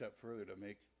 another step further to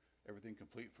make everything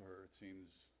complete for her, it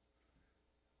seems,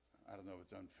 I don't know if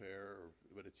it's unfair,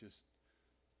 but it's just,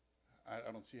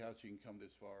 I don't see how she can come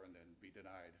this far and then be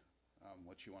denied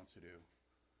what she wants to do.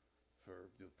 For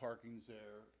the parking's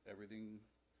there, everything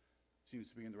seems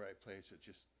to be in the right place. It's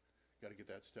just got to get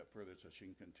that step further so she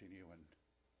can continue and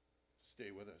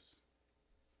stay with us.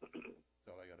 That's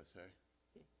all I got to say.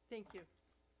 Okay, thank you.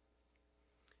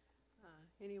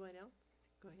 Anyone else?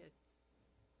 Go ahead.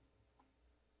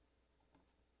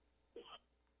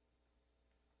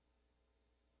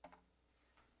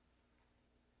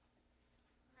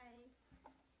 Hi.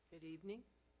 Good evening.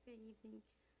 Good evening.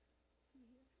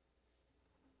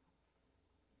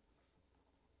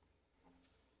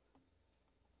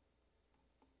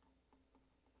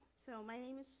 So my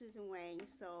name is Susan Wang.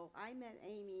 So I met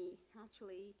Amy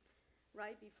actually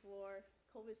right before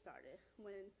COVID started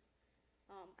when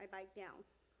I biked down.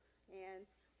 And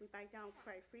we bike down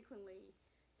quite frequently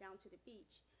down to the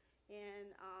beach.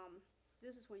 And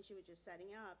this is when she was just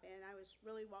setting up, and I was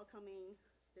really welcoming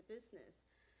the business.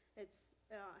 It's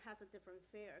has a different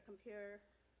fare compared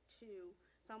to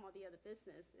some of the other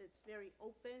business. It's very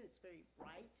open, it's very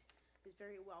bright, it's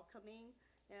very welcoming.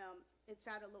 It's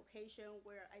at a location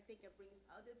where I think it brings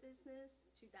other business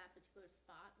to that particular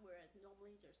spot where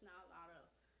normally there's not a lot of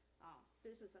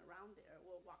business around there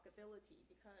or walkability,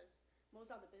 because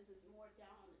most of the business is more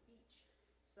down on the beach.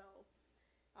 So,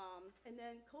 and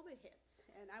then COVID hits,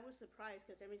 and I was surprised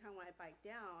because every time when I bike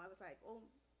down, I was like, oh,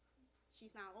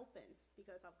 she's not open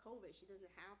because of COVID. She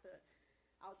doesn't have the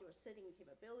outdoor sitting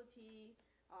capability.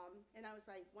 And I was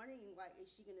like wondering, like, is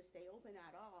she gonna stay open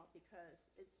at all? Because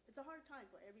it's a hard time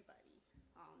for everybody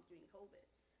during COVID.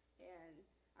 And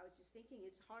I was just thinking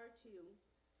it's hard to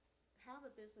have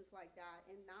a business like that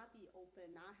and not be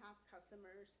open, not have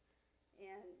customers.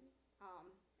 And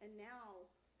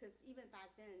now, because even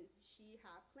back then, she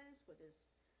had plans for this,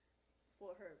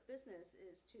 for her business,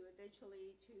 is to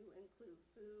eventually to include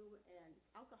food and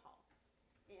alcohol.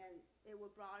 And it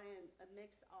would brought in a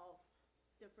mix of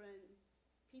different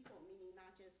people, meaning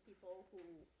not just people who,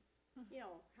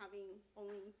 having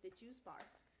only the juice bar.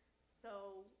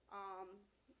 So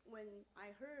when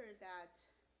I heard that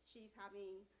she's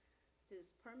having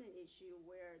this permit issue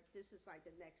where this is like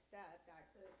the next step that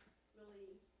could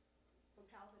really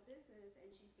propel the business,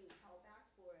 and she's being held back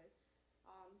for it,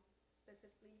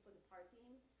 specifically for the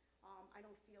parking, I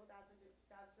don't feel that's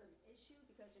an issue,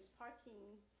 because there's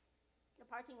parking. The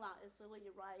parking lot is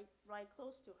really right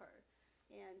close to her.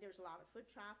 And there's a lot of foot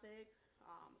traffic,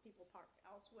 people park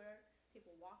elsewhere,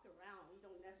 people walk around. You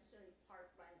don't necessarily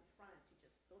park right in front to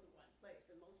just go to one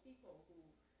place. And most people who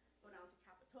go down to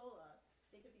Capitola,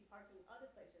 they could be parking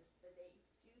other places, but they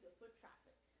do the foot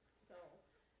traffic. So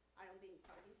I don't think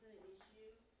parking is an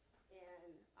issue.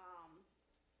 And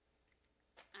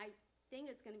I think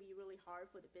it's gonna be really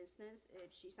hard for the business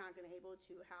if she's not gonna able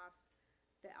to have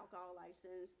the alcohol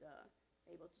license,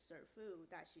 able to serve food,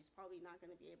 that she's probably not going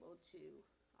to be able to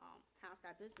have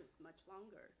that business much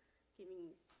longer,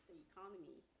 giving the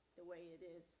economy the way it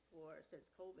is since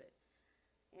COVID.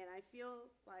 And I feel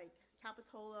like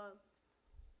Capitola,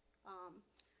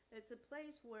 it's a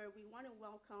place where we want to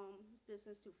welcome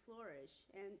business to flourish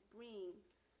and bring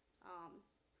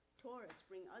tourists,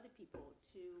 bring other people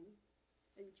to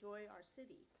enjoy our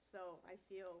city. So I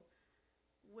feel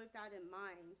with that in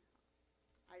mind,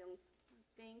 I don't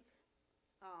think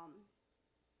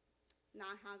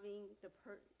not having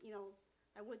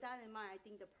and with that in mind, I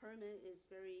think the permit is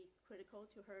very critical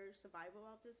to her survival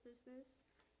of this business.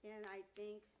 And I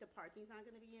think the parking's not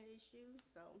going to be an issue,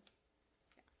 so,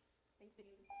 yeah. Thank you.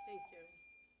 Thank you.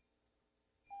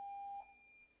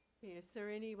 Okay, is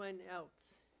there anyone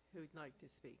else who'd like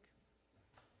to speak?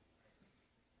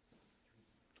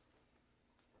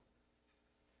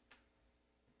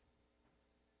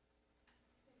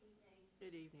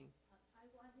 Good evening.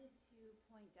 I wanted to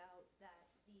point out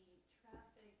that the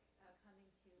traffic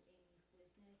coming to Amy's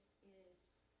business is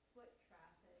foot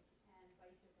traffic and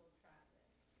bicycle traffic.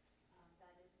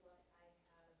 That is what I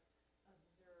have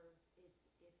observed.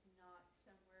 It's not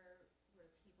somewhere where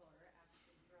people are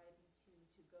actually driving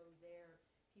to go there.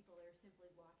 People are simply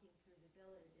walking through the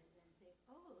village and then saying,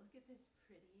 oh, look at this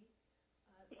pretty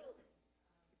building,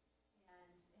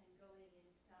 and going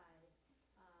inside.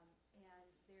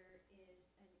 And there is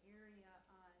an area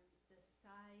on the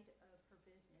side of her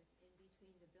business in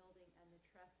between the building and the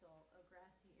trestle, a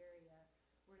grassy area,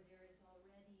 where there is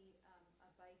already a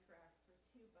bike rack for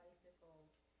 2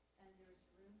 bicycles, and there's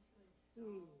room to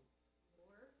install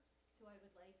more. So I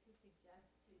would like to suggest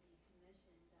to the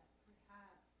commission that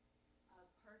perhaps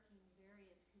parking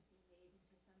variance could be made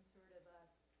into some sort of a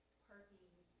parking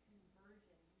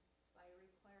conversion by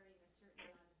requiring a certain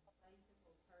amount of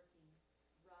bicycle parking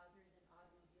rather than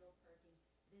automobile parking.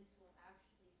 This will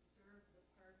actually serve the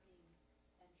parking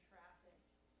and traffic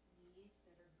needs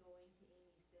that are going to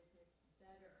Amy's business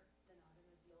better than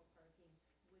automobile parking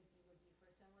would be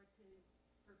for somewhere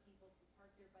for people to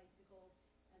park their bicycles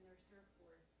and their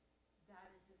surfboards.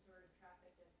 That is the sort of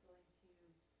traffic that's going to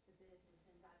the business,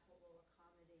 and that's what will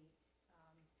accommodate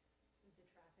the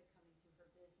traffic coming to her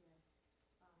business.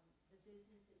 The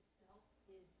business itself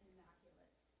is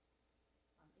immaculate.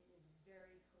 It is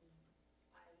very clean.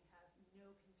 I have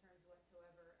no concerns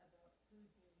whatsoever about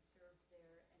food being served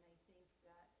there, and I think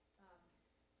that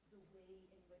the way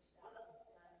in which that was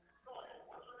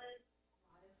done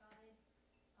modified.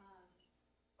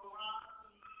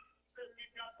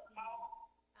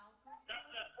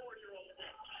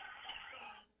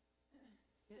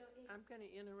 I'm going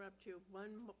to interrupt you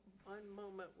one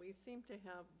moment. We seem to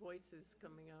have voices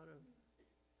coming out of.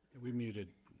 We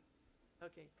muted.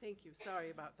 Okay, thank you.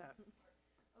 Sorry about that.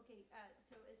 Okay,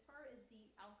 so as far as the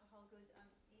alcohol goes,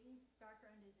 Amy's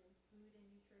background is in food and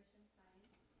nutrition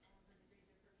science. Her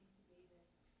degrees are from UC Davis.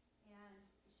 And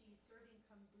she's serving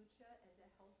kombucha as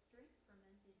a health drink,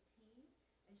 fermented tea,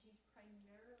 and she's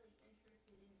primarily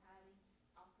interested in adding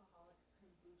alcoholic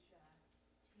kombucha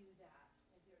to that.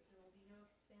 And there will be no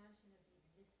expansion of the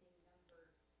existing number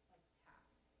of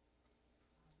taps.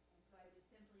 And so I would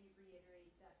simply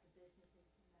reiterate that the business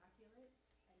is immaculate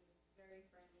and is very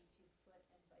friendly to foot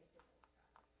and bicycle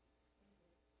traffic.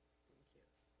 Thank you.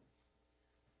 Thank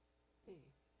you.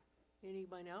 Okay.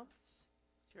 Anyone else?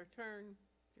 It's your turn.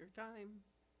 Your time.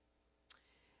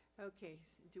 Okay,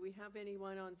 do we have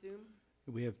anyone on Zoom?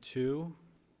 We have 2.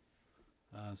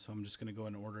 So I'm just going to go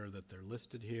in order that they're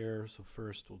listed here. So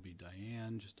first will be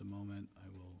Diane. Just a moment. I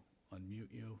will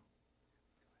unmute you.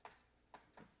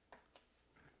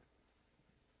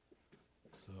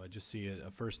 So I just see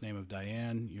a first name of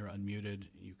Diane. You're unmuted.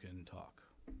 You can talk.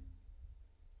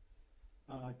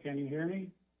 Can you hear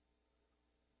me?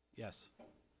 Yes.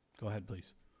 Go ahead,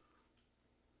 please.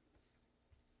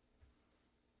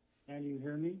 Can you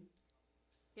hear me?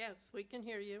 Yes, we can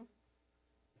hear you.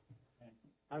 Okay.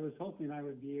 I was hoping I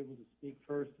would be able to speak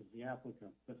first as the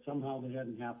applicant, but somehow that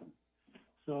didn't happen.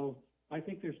 So I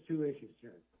think there's 2 issues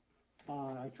here.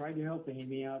 I tried to help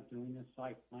Amy out doing the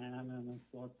site plan and the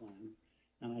floor plan,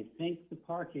 and I think the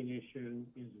parking issue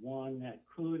is one that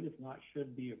could, if not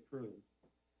should, be approved.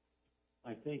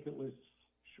 I think it was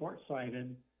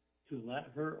short-sighted to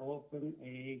let her open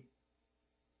a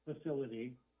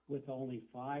facility with only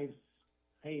 5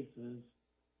 spaces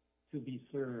to be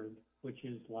served, which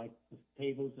is like the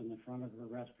tables in the front of her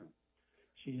restaurant.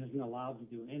 She isn't allowed to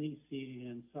do any seating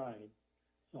inside.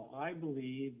 So I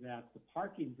believe that the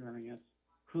parking variance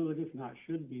could, if not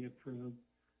should, be approved,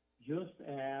 just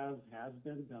as has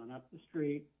been done up the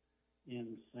street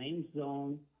in the same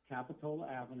zone, Capitola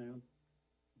Avenue,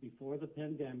 before the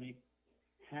pandemic,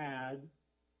 had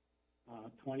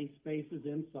 20 spaces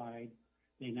inside.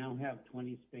 They now have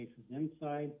 20 spaces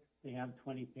inside. They have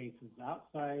 20 spaces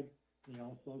outside. They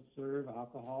also serve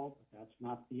alcohol, but that's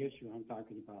not the issue I'm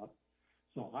talking about.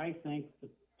 So I think the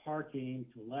parking,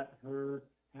 to let her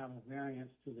have a variance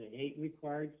to the 8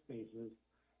 required spaces,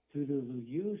 to do the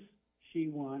use she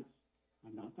wants.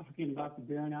 I'm not talking about the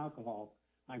beer and alcohol.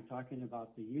 I'm talking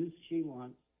about the use she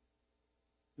wants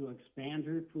to expand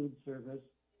her food service,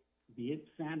 be it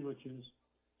sandwiches,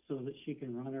 so that she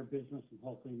can run her business and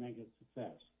hopefully make it a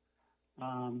success.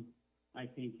 I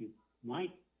think you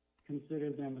might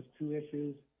consider them as 2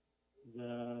 issues.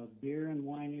 The beer and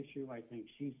wine issue, I think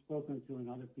she's spoken to and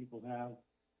other people have,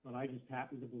 but I just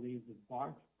happen to believe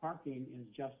that parking is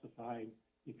justified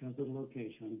because of the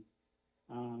location,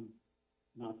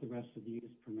 not the rest of the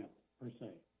use permit per se.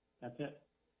 That's it.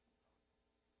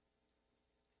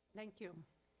 Thank you.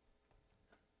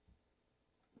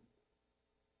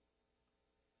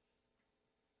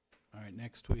 All right,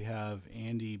 next we have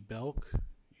Andy Belk.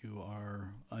 You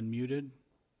are unmuted.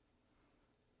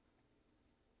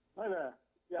 Hi there.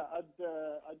 Yeah,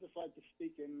 I'd just like to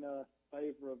speak in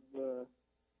favor of the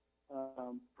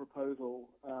proposal.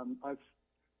 I've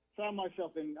found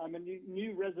myself I'm a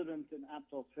new resident in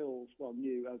Aptos Hills, well,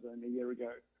 new as in a year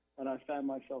ago, and I found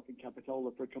myself in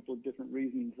Capitola for a couple of different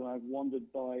reasons. And I've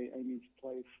wandered by Amy's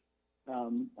place,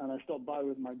 and I stopped by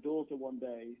with my daughter one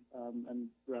day and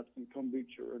grabbed some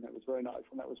kombucha, and it was very nice.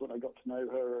 And that was when I got to know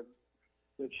her, and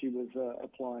that she was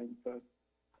applying for,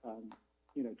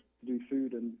 to do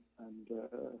food and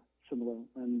similar.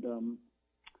 And then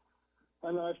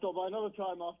I stopped by another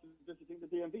time after visiting the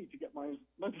DMV to get my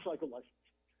motorcycle license.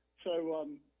 So,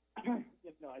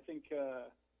 I think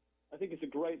it's a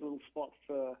great little spot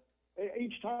for.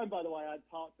 Each time, by the way, I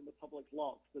parked in the public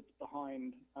lot that's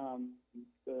behind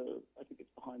I think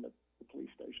it's behind the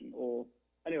police station, or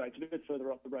anyway, it's a bit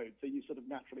further up the road. So you sort of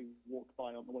naturally walk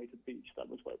by on the way to the beach. That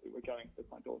was where we were going with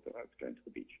my daughter. I was going to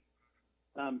the beach.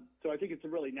 So I think it's a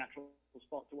really natural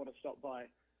spot to want to stop by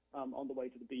on the way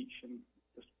to the beach and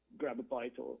just grab a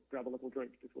bite or grab a little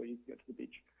drink before you get to the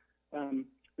beach.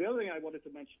 The other thing I wanted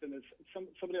to mention is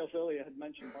somebody else earlier had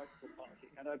mentioned bicycle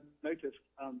parking, and I've noticed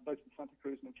both in Santa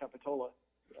Cruz and in Capitola,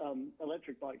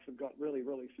 electric bikes have got really,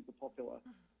 really super popular.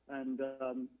 And,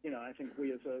 I think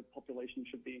we as a population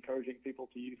should be encouraging people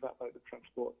to use that mode of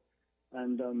transport.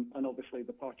 And obviously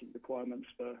the parking requirements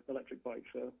for electric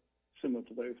bikes are similar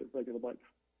to those of regular bikes.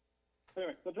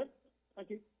 Anyway, that's it. Thank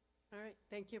you. All right,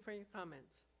 thank you for your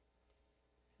comments.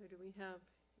 So do we have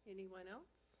anyone else?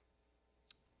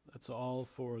 That's all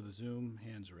for the Zoom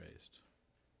hands raised.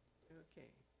 Okay.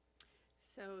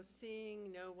 So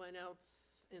seeing no one else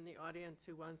in the audience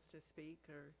who wants to speak,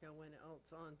 or no one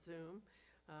else on Zoom,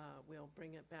 we'll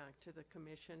bring it back to the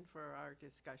commission for our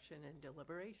discussion and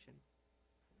deliberation.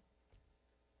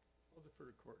 I'll defer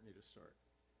to Courtney to start.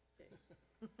 Okay.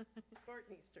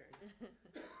 Courtney's turn.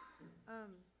 I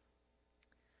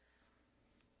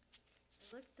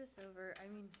looked this over. I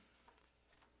mean,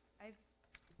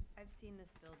 I've seen this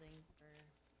building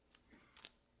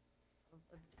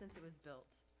since it was built.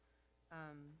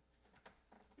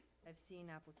 I've seen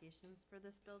applications for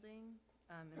this building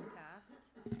in the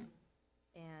past,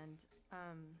 and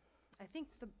I think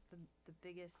the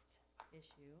biggest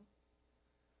issue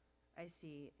I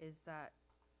see is that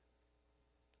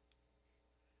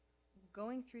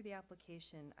going through the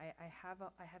application, I have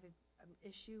an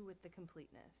issue with the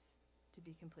completeness, to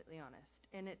be completely honest.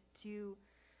 And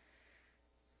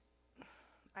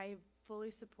I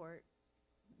fully support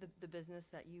the business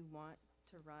that you want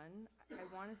to run. I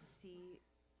want to see,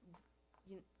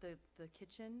 the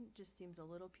kitchen just seems a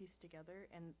little pieced together,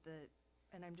 and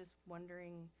I'm just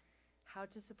wondering how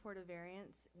to support a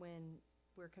variance when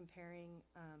we're comparing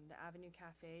the Avenue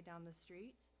Cafe down the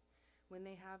street, when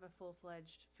they have a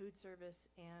full-fledged food service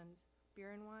and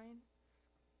beer and wine.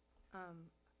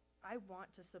 I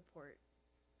want to support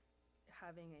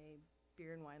having a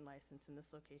beer and wine license in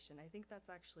this location. I think that's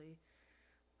actually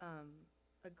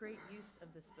a great use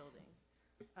of this building.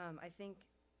 I think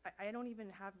I don't even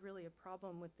have really a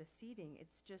problem with the seating.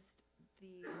 It's just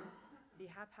the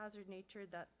haphazard nature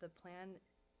that the plan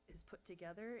is put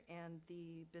together and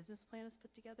the business plan is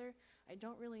put together. I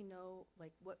don't really know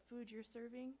what food you're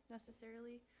serving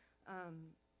necessarily,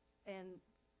 and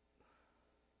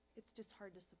it's just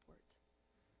hard to support.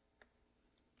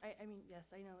 I mean,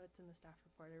 yes, I know it's in the staff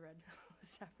report. I read the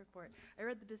staff report. I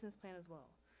read the business plan as well.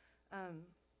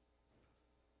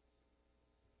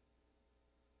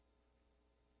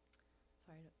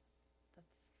 Sorry, that's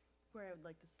where I would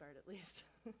like to start at least.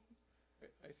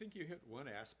 I think you hit one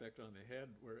aspect on the head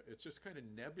where it's just kind of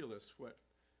nebulous what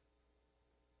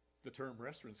the term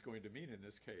restaurant's going to mean in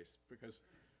this case, because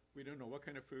We don't know what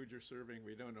kind of food you're serving.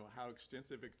 We don't know how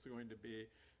extensive it's going to be.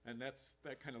 And that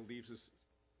kind of leaves us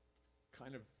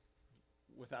kind of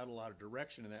without a lot of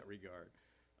direction in that regard.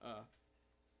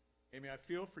 Amy, I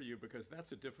feel for you because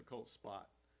that's a difficult spot.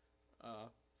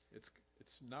 It's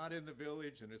not in the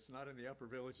village and it's not in the upper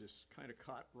village. It's kind of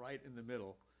caught right in the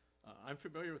middle. I'm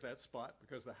familiar with that spot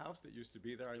because the house that used to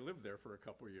be there, I lived there for a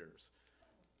couple years.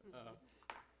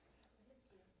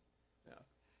 Yeah.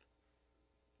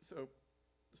 So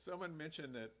someone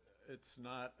mentioned that it's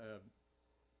not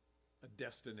a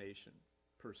destination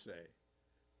per se.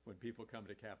 When people come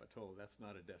to Capitola, that's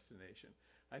not a destination.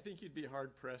 I think you'd be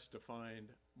hard-pressed to find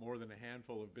more than a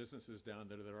handful of businesses down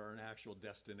there that are an actual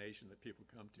destination that people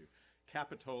come to.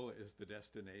 Capitola is the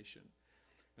destination.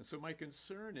 And so my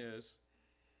concern is,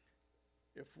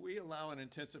 if we allow an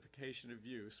intensification of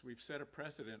use, we've set a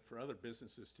precedent for other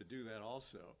businesses to do that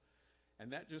also,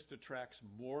 and that just attracts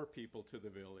more people to the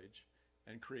village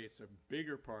and creates a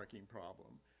bigger parking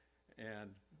problem,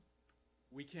 and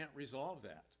we can't resolve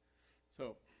that.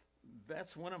 So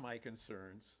that's one of my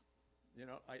concerns. You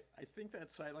know, I think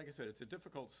that site, like I said, it's a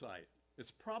difficult site.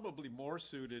 It's probably more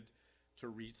suited to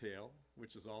retail,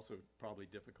 which is also probably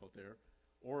difficult there,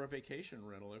 or a vacation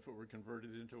rental if it were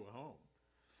converted into a home.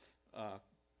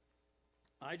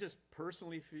 I just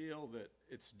personally feel that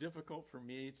it's difficult for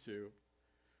me to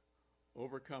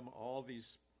overcome all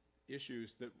these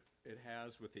issues that it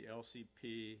has with the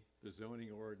LCP, the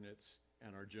zoning ordinance,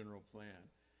 and our general plan.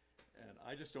 And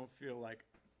I just don't feel like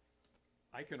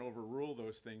I can overrule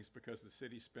those things because the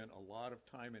city spent a lot of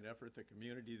time and effort, the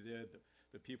community did,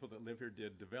 the people that live here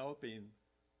did, developing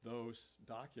those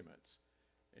documents.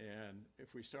 And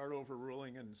if we start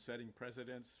overruling and setting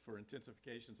precedents for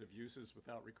intensifications of uses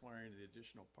without requiring the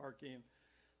additional parking,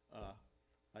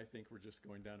 I think we're just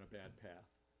going down a bad path.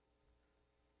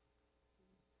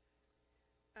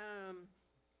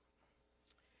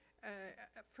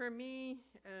 For me,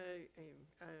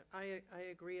 I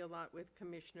agree a lot with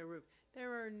Commissioner Root.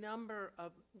 There are a number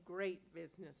of great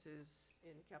businesses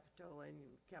in Capitola and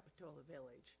Capitola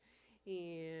Village.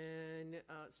 And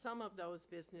some of those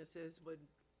businesses would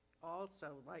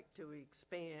also like to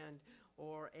expand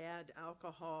or add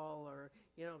alcohol or,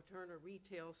 you know, turn a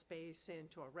retail space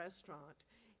into a restaurant.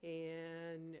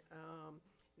 And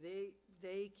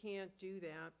they can't do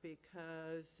that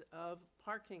because of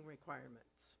parking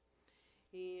requirements.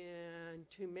 And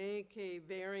to make a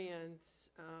variance,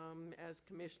 as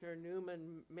Commissioner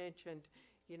Newman mentioned,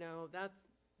 you know,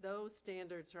 those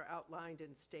standards are outlined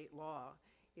in state law.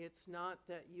 It's not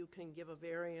that you can give a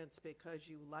variance because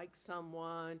you like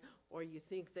someone or you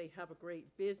think they have a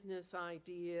great business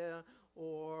idea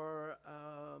or,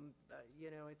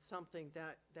 you know, it's something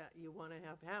that you want to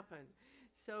have happen.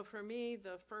 So for me,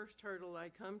 the first hurdle I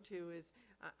come to is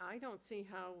I don't see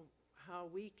how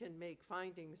we can make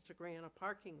findings to grant a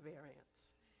parking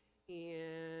variance.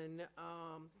 And,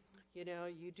 you know,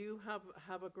 you do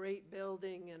have a great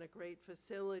building and a great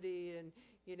facility, and,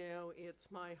 you know, it's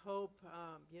my hope,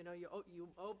 you know, you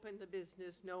open the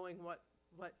business knowing what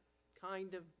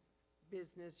kind of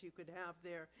business you could have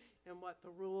there and what the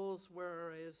rules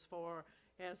were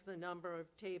as the number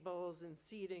of tables and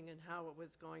seating and how it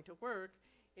was going to work.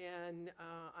 And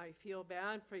I feel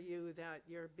bad for you that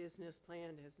your business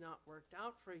plan has not worked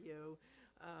out for you.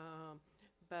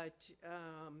 But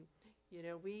you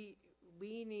know, we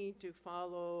need to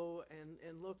follow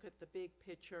and look at the big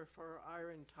picture for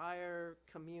our entire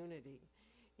community.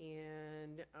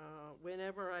 And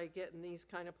whenever I get in these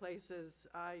kind of places,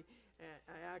 I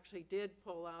actually did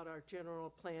pull out our general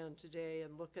plan today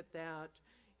and look at that,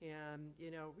 and you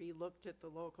know, re-looked at the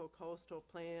local coastal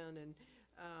plan, and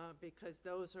because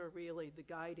those are really the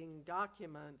guiding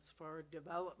documents for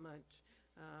development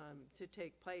to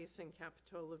take place in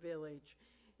Capitola Village.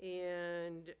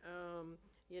 And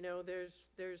you know,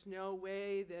 there's no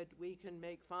way that we can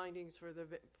make findings for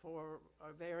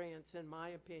a variance, in my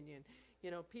opinion. You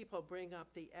know, people bring up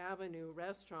the Avenue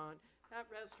restaurant. That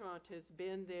restaurant has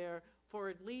been there for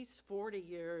at least 40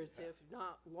 years, if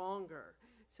not longer.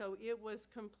 So it was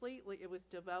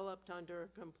developed under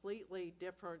a completely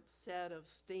different set of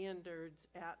standards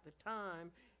at the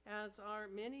time, as are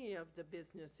many of the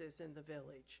businesses in the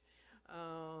village.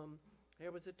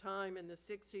 There was a time in the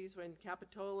 60s when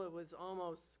Capitola was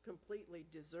almost completely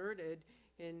deserted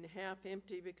and half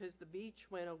empty because the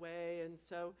beach went away. And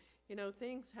so, you know,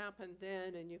 things happened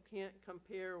then, and you can't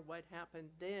compare what happened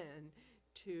then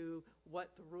to what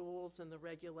the rules and the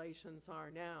regulations are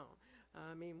now.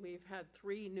 I mean, we've had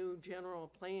 3 new general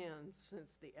plans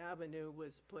since the Avenue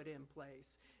was put in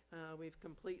place. We've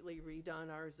completely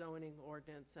redone our zoning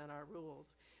ordinance and our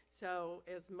rules. So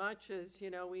as much as,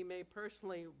 we may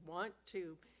personally want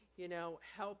to,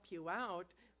 help you out,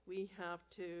 we have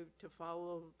to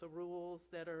follow the rules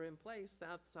that are in place.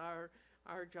 That's our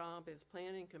job as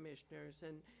planning commissioners.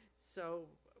 And so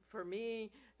for me,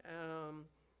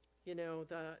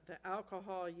 the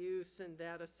alcohol use and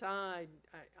that aside,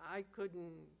 I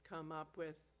couldn't come up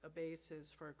with a basis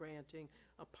for granting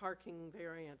a parking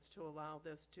variance to allow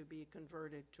this to be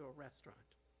converted to a restaurant.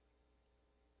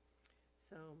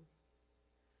 So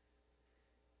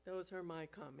those are my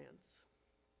comments.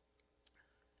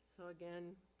 So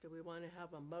again, do we want to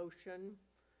have a motion?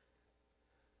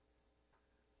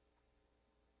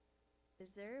 Is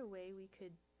there a way we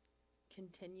could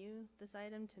continue this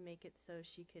item to make it so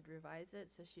she could revise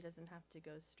it, so she doesn't have to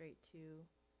go straight to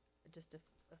just a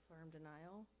firm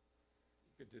denial?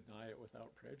 You could deny it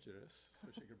without prejudice, so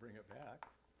she could bring it back.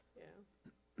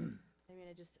 Yeah. I mean,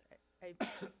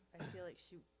 I feel like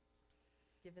she,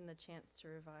 given the chance to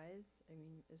revise, I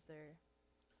mean, is there?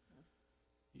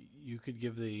 You could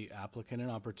give the applicant an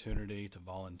opportunity to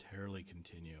voluntarily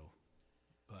continue,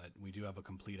 but we do have a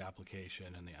complete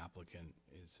application and the applicant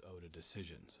is owed a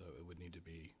decision, so it would need to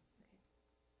be.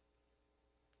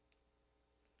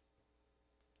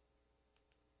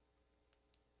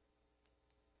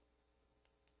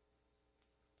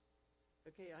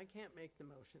 Okay, I can't make the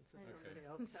motion, so I know. somebody Okay.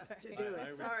 else has to Sorry. do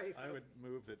it. Sorry. I would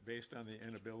move that based on the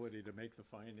inability to make the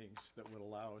findings that would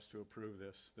allow us to approve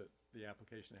this, that the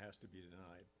application has to be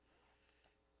denied.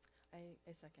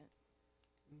 I second.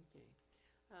 Okay.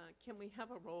 Can we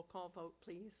have a roll call vote,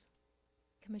 please?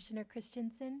 Commissioner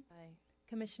Christensen, Aye.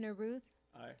 Commissioner Ruth,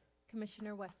 Aye.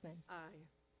 Commissioner Westman. Aye.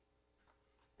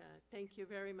 Thank you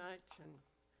very much, and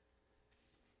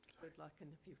good luck in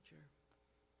the future.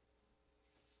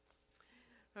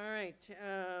 All right,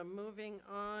 moving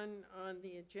on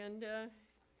the agenda.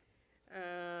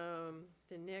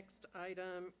 The next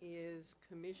item is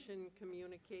commission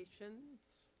communications.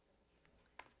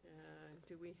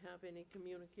 Do we have any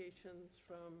communications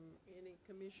from any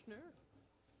commissioner?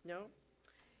 No?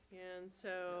 And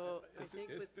so I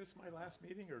think Is this my last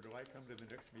meeting, or do I come to the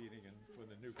next meeting and when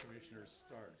the new commissioners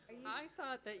start? I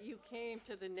thought that you came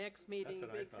to the next meeting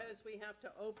what I thought. because we have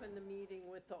to open the meeting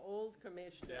with the old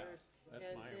commissioners. that's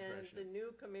my And then the impression.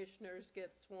 new commissioners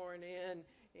get sworn in,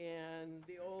 and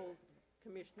the old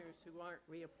commissioners who aren't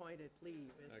reappointed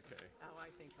leave, is Okay. how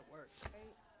I think it works.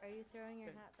 Are you throwing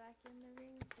your Good. hat back in the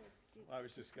ring? I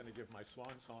was just gonna give my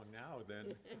swan song now,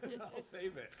 then I'll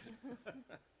save it.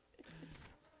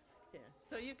 Yeah,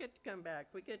 so you get to come back.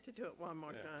 We get to do it one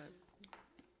more Yeah. time.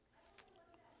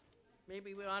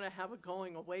 Maybe we ought to have a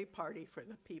going away party for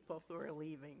the people who are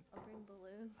leaving. I'll bring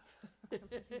balloons.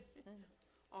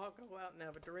 I'll go out and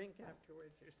have a drink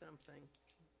afterwards or something.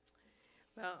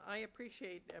 Well, I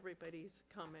appreciate everybody's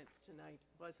comments tonight.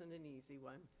 It wasn't an easy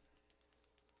one.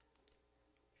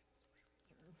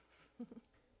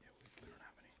 Yeah, we don't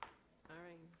have any. All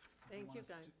right, thank you,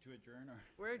 guys. To adjourn or?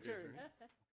 We're adjourned.